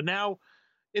 but now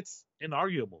it's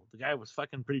inarguable. The guy was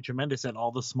fucking pretty tremendous at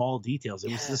all the small details.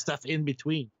 It was the stuff in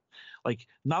between, like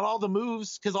not all the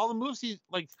moves, because all the moves he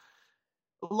like.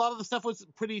 A lot of the stuff was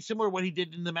pretty similar to what he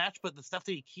did in the match, but the stuff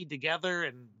that he keyed together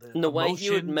and the way he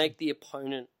would make the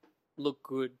opponent look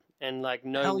good and like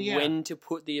know when to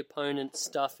put the opponent's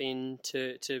stuff in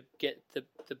to get the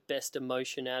best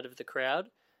emotion out of the crowd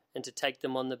and to take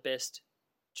them on the best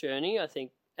journey, I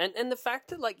think. And the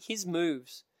fact that like his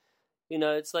moves, you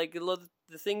know, it's like a lot of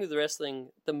the thing with wrestling,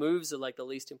 the moves are like the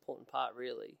least important part,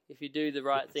 really. If you do the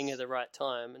right thing at the right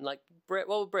time, and like Brett,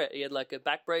 he had like a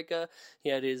backbreaker, he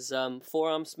had his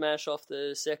forearm smash off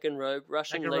the second rope,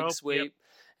 Russian Second leg rope, sweep, yep.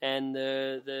 and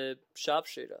the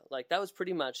sharpshooter. Like that was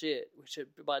pretty much it, which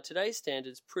by today's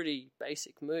standards, pretty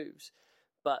basic moves.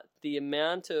 But the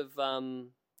amount of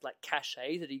like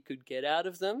cachet that he could get out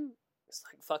of them, it's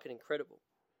like fucking incredible.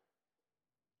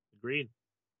 Agreed.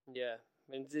 Yeah.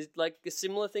 And it's like a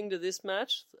similar thing to this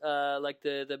match, like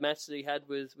the match that he had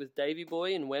with Davey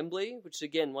Boy in Wembley, which is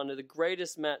again one of the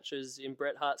greatest matches in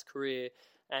Bret Hart's career,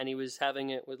 and he was having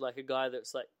it with like a guy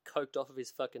that's like coked off of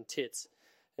his fucking tits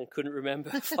and couldn't remember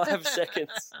 5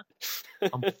 seconds.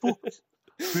 I'm fucked.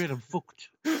 Bret, I'm fucked.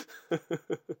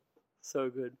 So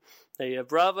good. Yeah,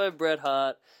 bravo Bret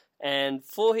Hart, and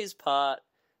for his part,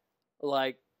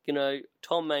 like, you know,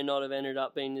 Tom may not have ended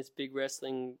up being this big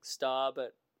wrestling star,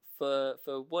 but for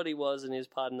what he was and his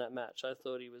part in that match, I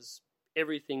thought he was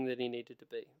everything that he needed to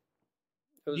be.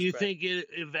 Do you think it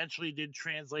eventually did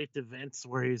translate to Vince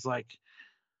where he's like,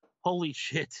 holy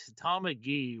shit, Tom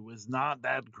McGee was not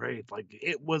that great. Like,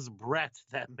 it was Bret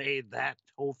that made that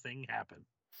whole thing happen.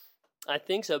 I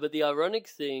think so, but the ironic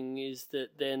thing is that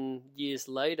then years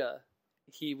later,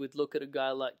 he would look at a guy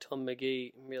like Tom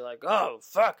McGee and be like, oh,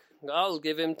 fuck, I'll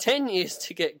give him 10 years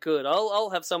to get good. I'll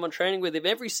have someone training with him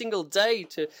every single day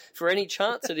for any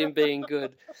chance at him being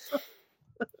good.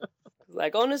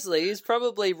 Like, honestly, he's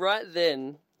probably right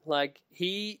then, like,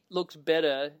 he looked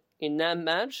better in that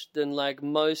match than, like,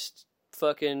 most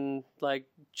fucking, like,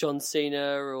 John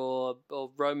Cena or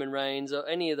Roman Reigns or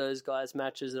any of those guys'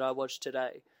 matches that I watched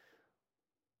today.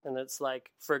 And it's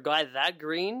like, for a guy that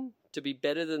green to be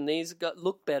better than these guys,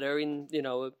 look better in, you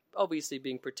know, obviously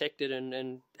being protected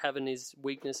and having his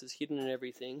weaknesses hidden and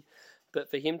everything. But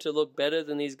for him to look better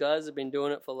than these guys have been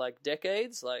doing it for like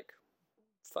decades, like,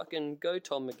 fucking go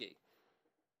Tom McGee.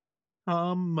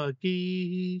 Tom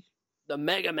McGee. The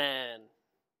Mega Man.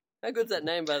 How good's that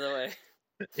name, by the way?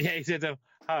 Yeah, he said,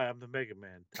 hi, I'm the Mega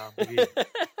Man, Tom McGee.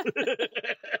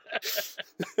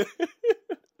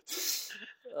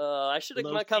 I should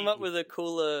have come up with a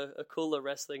cooler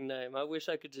wrestling name. I wish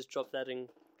I could just drop that in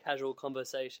casual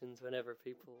conversations whenever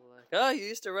people are like, oh, you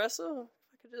used to wrestle?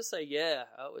 I could just say, yeah,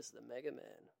 I was the Mega Man.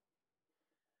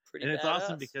 Pretty and it's badass.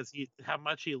 awesome because how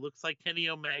much he looks like Kenny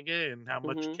Omega and how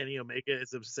much Kenny Omega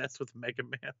is obsessed with Mega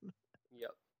Man.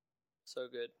 Yep. So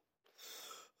good.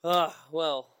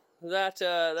 Well, that's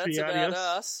about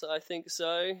us. I think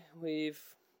so. We've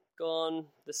gone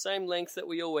the same length that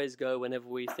we always go whenever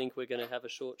we think we're going to have a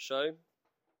short show.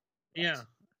 Yeah.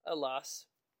 Alas.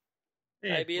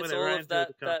 Yeah, Maybe it's whatever, all I of enjoy that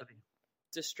the company.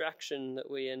 distraction that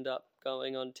we end up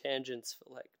going on tangents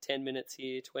for like 10 minutes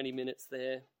here, 20 minutes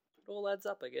there. It all adds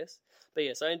up, I guess. But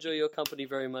yes, I enjoy your company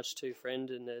very much too, friend,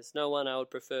 and there's no one I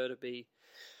would prefer to be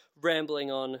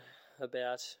rambling on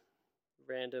about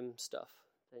random stuff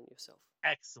than yourself.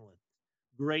 Excellent.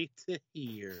 Great to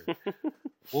hear.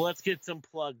 Well, let's get some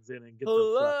plugs in and get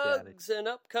the fuck at it. Plugs and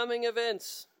upcoming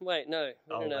events. Wait, no,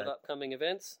 we don't have upcoming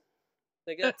events.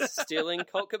 They get stealing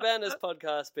Colt Cabana's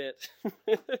podcast bit.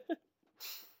 I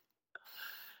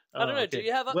don't know. Okay. Do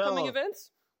you have upcoming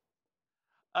events?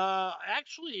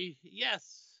 Actually,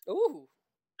 yes. Ooh.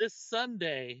 This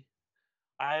Sunday,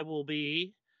 I will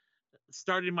be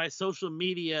starting my social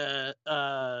media,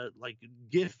 like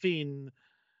gifting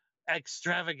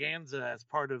extravaganza as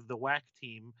part of the WAC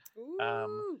team.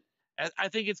 Ooh. I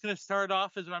think it's going to start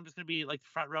off as I'm just going to be like the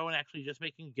front row and actually just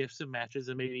making gifts and matches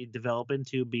and maybe develop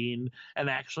into being an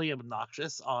actually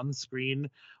obnoxious on-screen.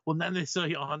 Well, not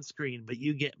necessarily on-screen, but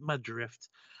you get my drift.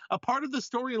 A part of the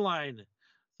storyline.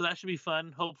 So that should be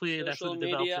fun. Hopefully that's Social what it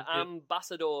develops media into.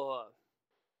 ambassador.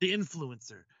 The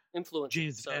influencer. Influencer.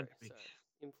 James Sorry. Vanderbeek.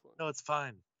 Influencer. No, it's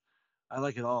fine. I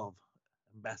like it all.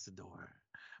 Ambassador.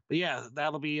 But yeah,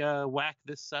 that'll be WAC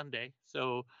this Sunday.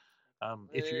 So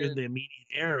if you're in the immediate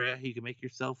area, you can make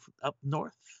yourself up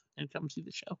north and come see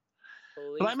the show.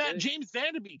 Please But I'm at do. James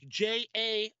Vanderbeek,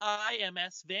 Jaims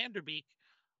Vanderbeek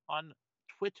on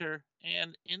Twitter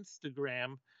and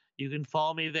Instagram. You can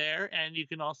follow me there, and you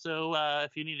can also,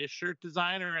 if you need a shirt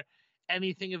design or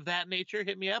anything of that nature,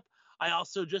 hit me up. I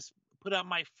also just put out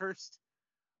my first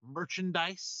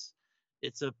merchandise.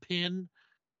 It's a pin,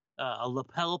 a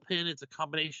lapel pin. It's a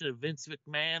combination of Vince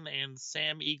McMahon and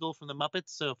Sam Eagle from the Muppets.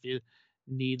 So if you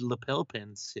need lapel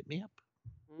pins, hit me up.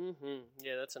 Mm-hmm.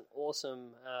 Yeah, that's an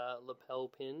awesome lapel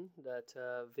pin, that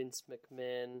Vince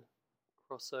McMahon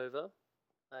crossover.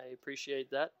 I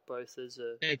appreciate that, both as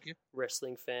a Thank you.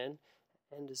 wrestling fan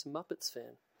and as a Muppets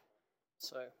fan.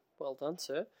 So, well done,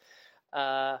 sir.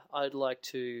 I'd like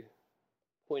to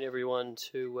point everyone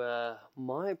to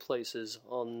my places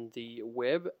on the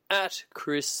web at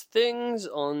Chris Things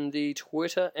on the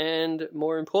Twitter and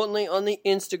more importantly on the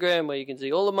Instagram, where you can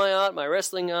see all of my art, my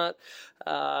wrestling art,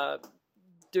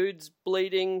 dudes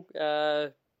bleeding,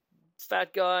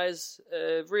 fat guys.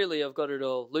 Really, I've got it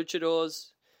all.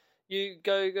 Luchadors. You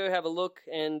go have a look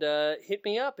and hit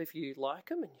me up if you like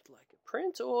them and you'd like a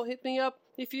print, or hit me up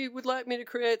if you would like me to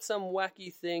create some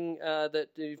wacky thing that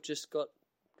you've just got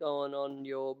going on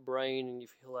your brain and you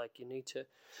feel like you need to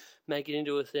make it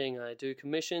into a thing. I do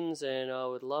commissions and I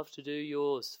would love to do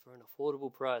yours for an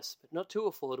affordable price, but not too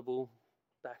affordable.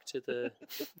 Back to the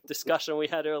discussion we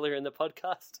had earlier in the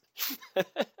podcast.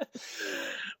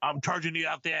 I'm charging you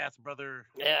out the ass, brother.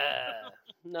 Yeah.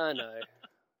 No.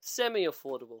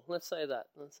 Semi-affordable. Let's say that.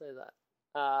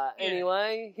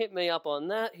 Anyway, hit me up on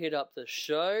that. Hit up the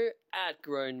show at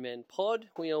Grown Men Pod.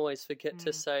 We always forget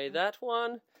to say that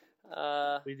one.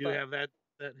 We do have that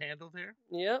handle there.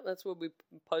 Yeah, that's what we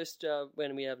post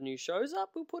when we have new shows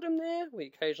up. We'll put them there. We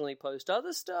occasionally post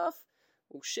other stuff.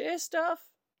 We'll share stuff.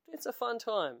 It's a fun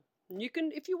time. You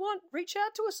can, if you want, reach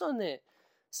out to us on there.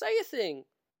 Say a thing.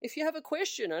 If you have a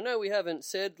question, I know we haven't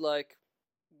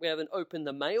opened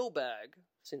the mailbag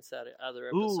since that other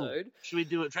episode. Ooh, should we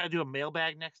try to do a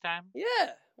mailbag next time?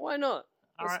 Yeah, why not?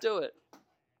 Let's do it.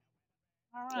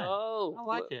 All right. Oh, I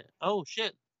like it. Oh,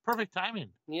 shit. Perfect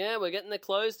timing. Yeah, we're getting the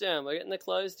close down.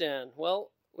 Well,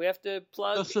 we have to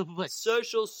plug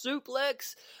Social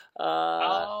Suplex.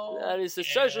 That is the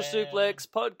Social Suplex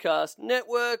Podcast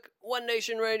Network, One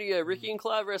Nation Radio, Ricky and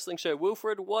Clive Wrestling Show,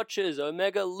 Wilfred Watches,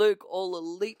 Omega Luke, All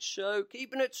Elite Show,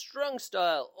 Keeping It Strong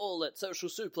Style, all at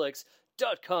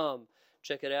socialsuplex.com.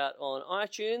 Check it out on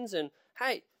iTunes, and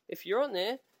hey, if you're on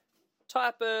there,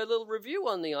 type a little review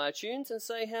on the iTunes and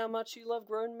say how much you love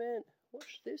Grown Men.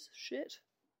 Watch this shit.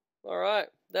 All right,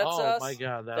 that's us. Oh my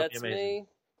God, that's me.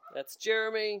 That's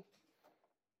Jeremy.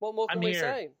 What more can we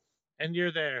say? And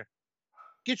you're there.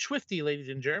 Get swifty, ladies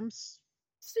and germs.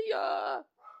 See ya.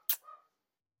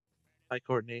 Bye,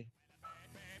 Courtney.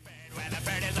 Well, a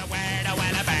bird is a word, oh,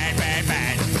 well, a bird, bird,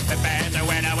 bird. The bird's a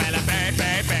word, oh, well, a bird,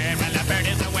 bird, bird. Well, a bird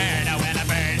is a word, oh, well, a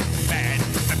bird, bird.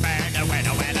 The bird's a word,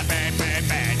 oh, well, a bird, bird,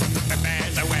 bird. The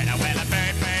bird's a word, oh, well, a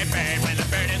bird, bird, bird. Well, a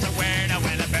bird is a word, oh,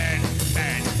 well, a bird,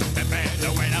 bird. The bird's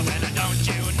a word, oh, well, don't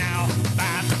you know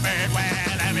about the bird?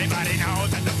 Well, everybody knows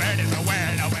that the bird is a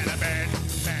word, oh, well,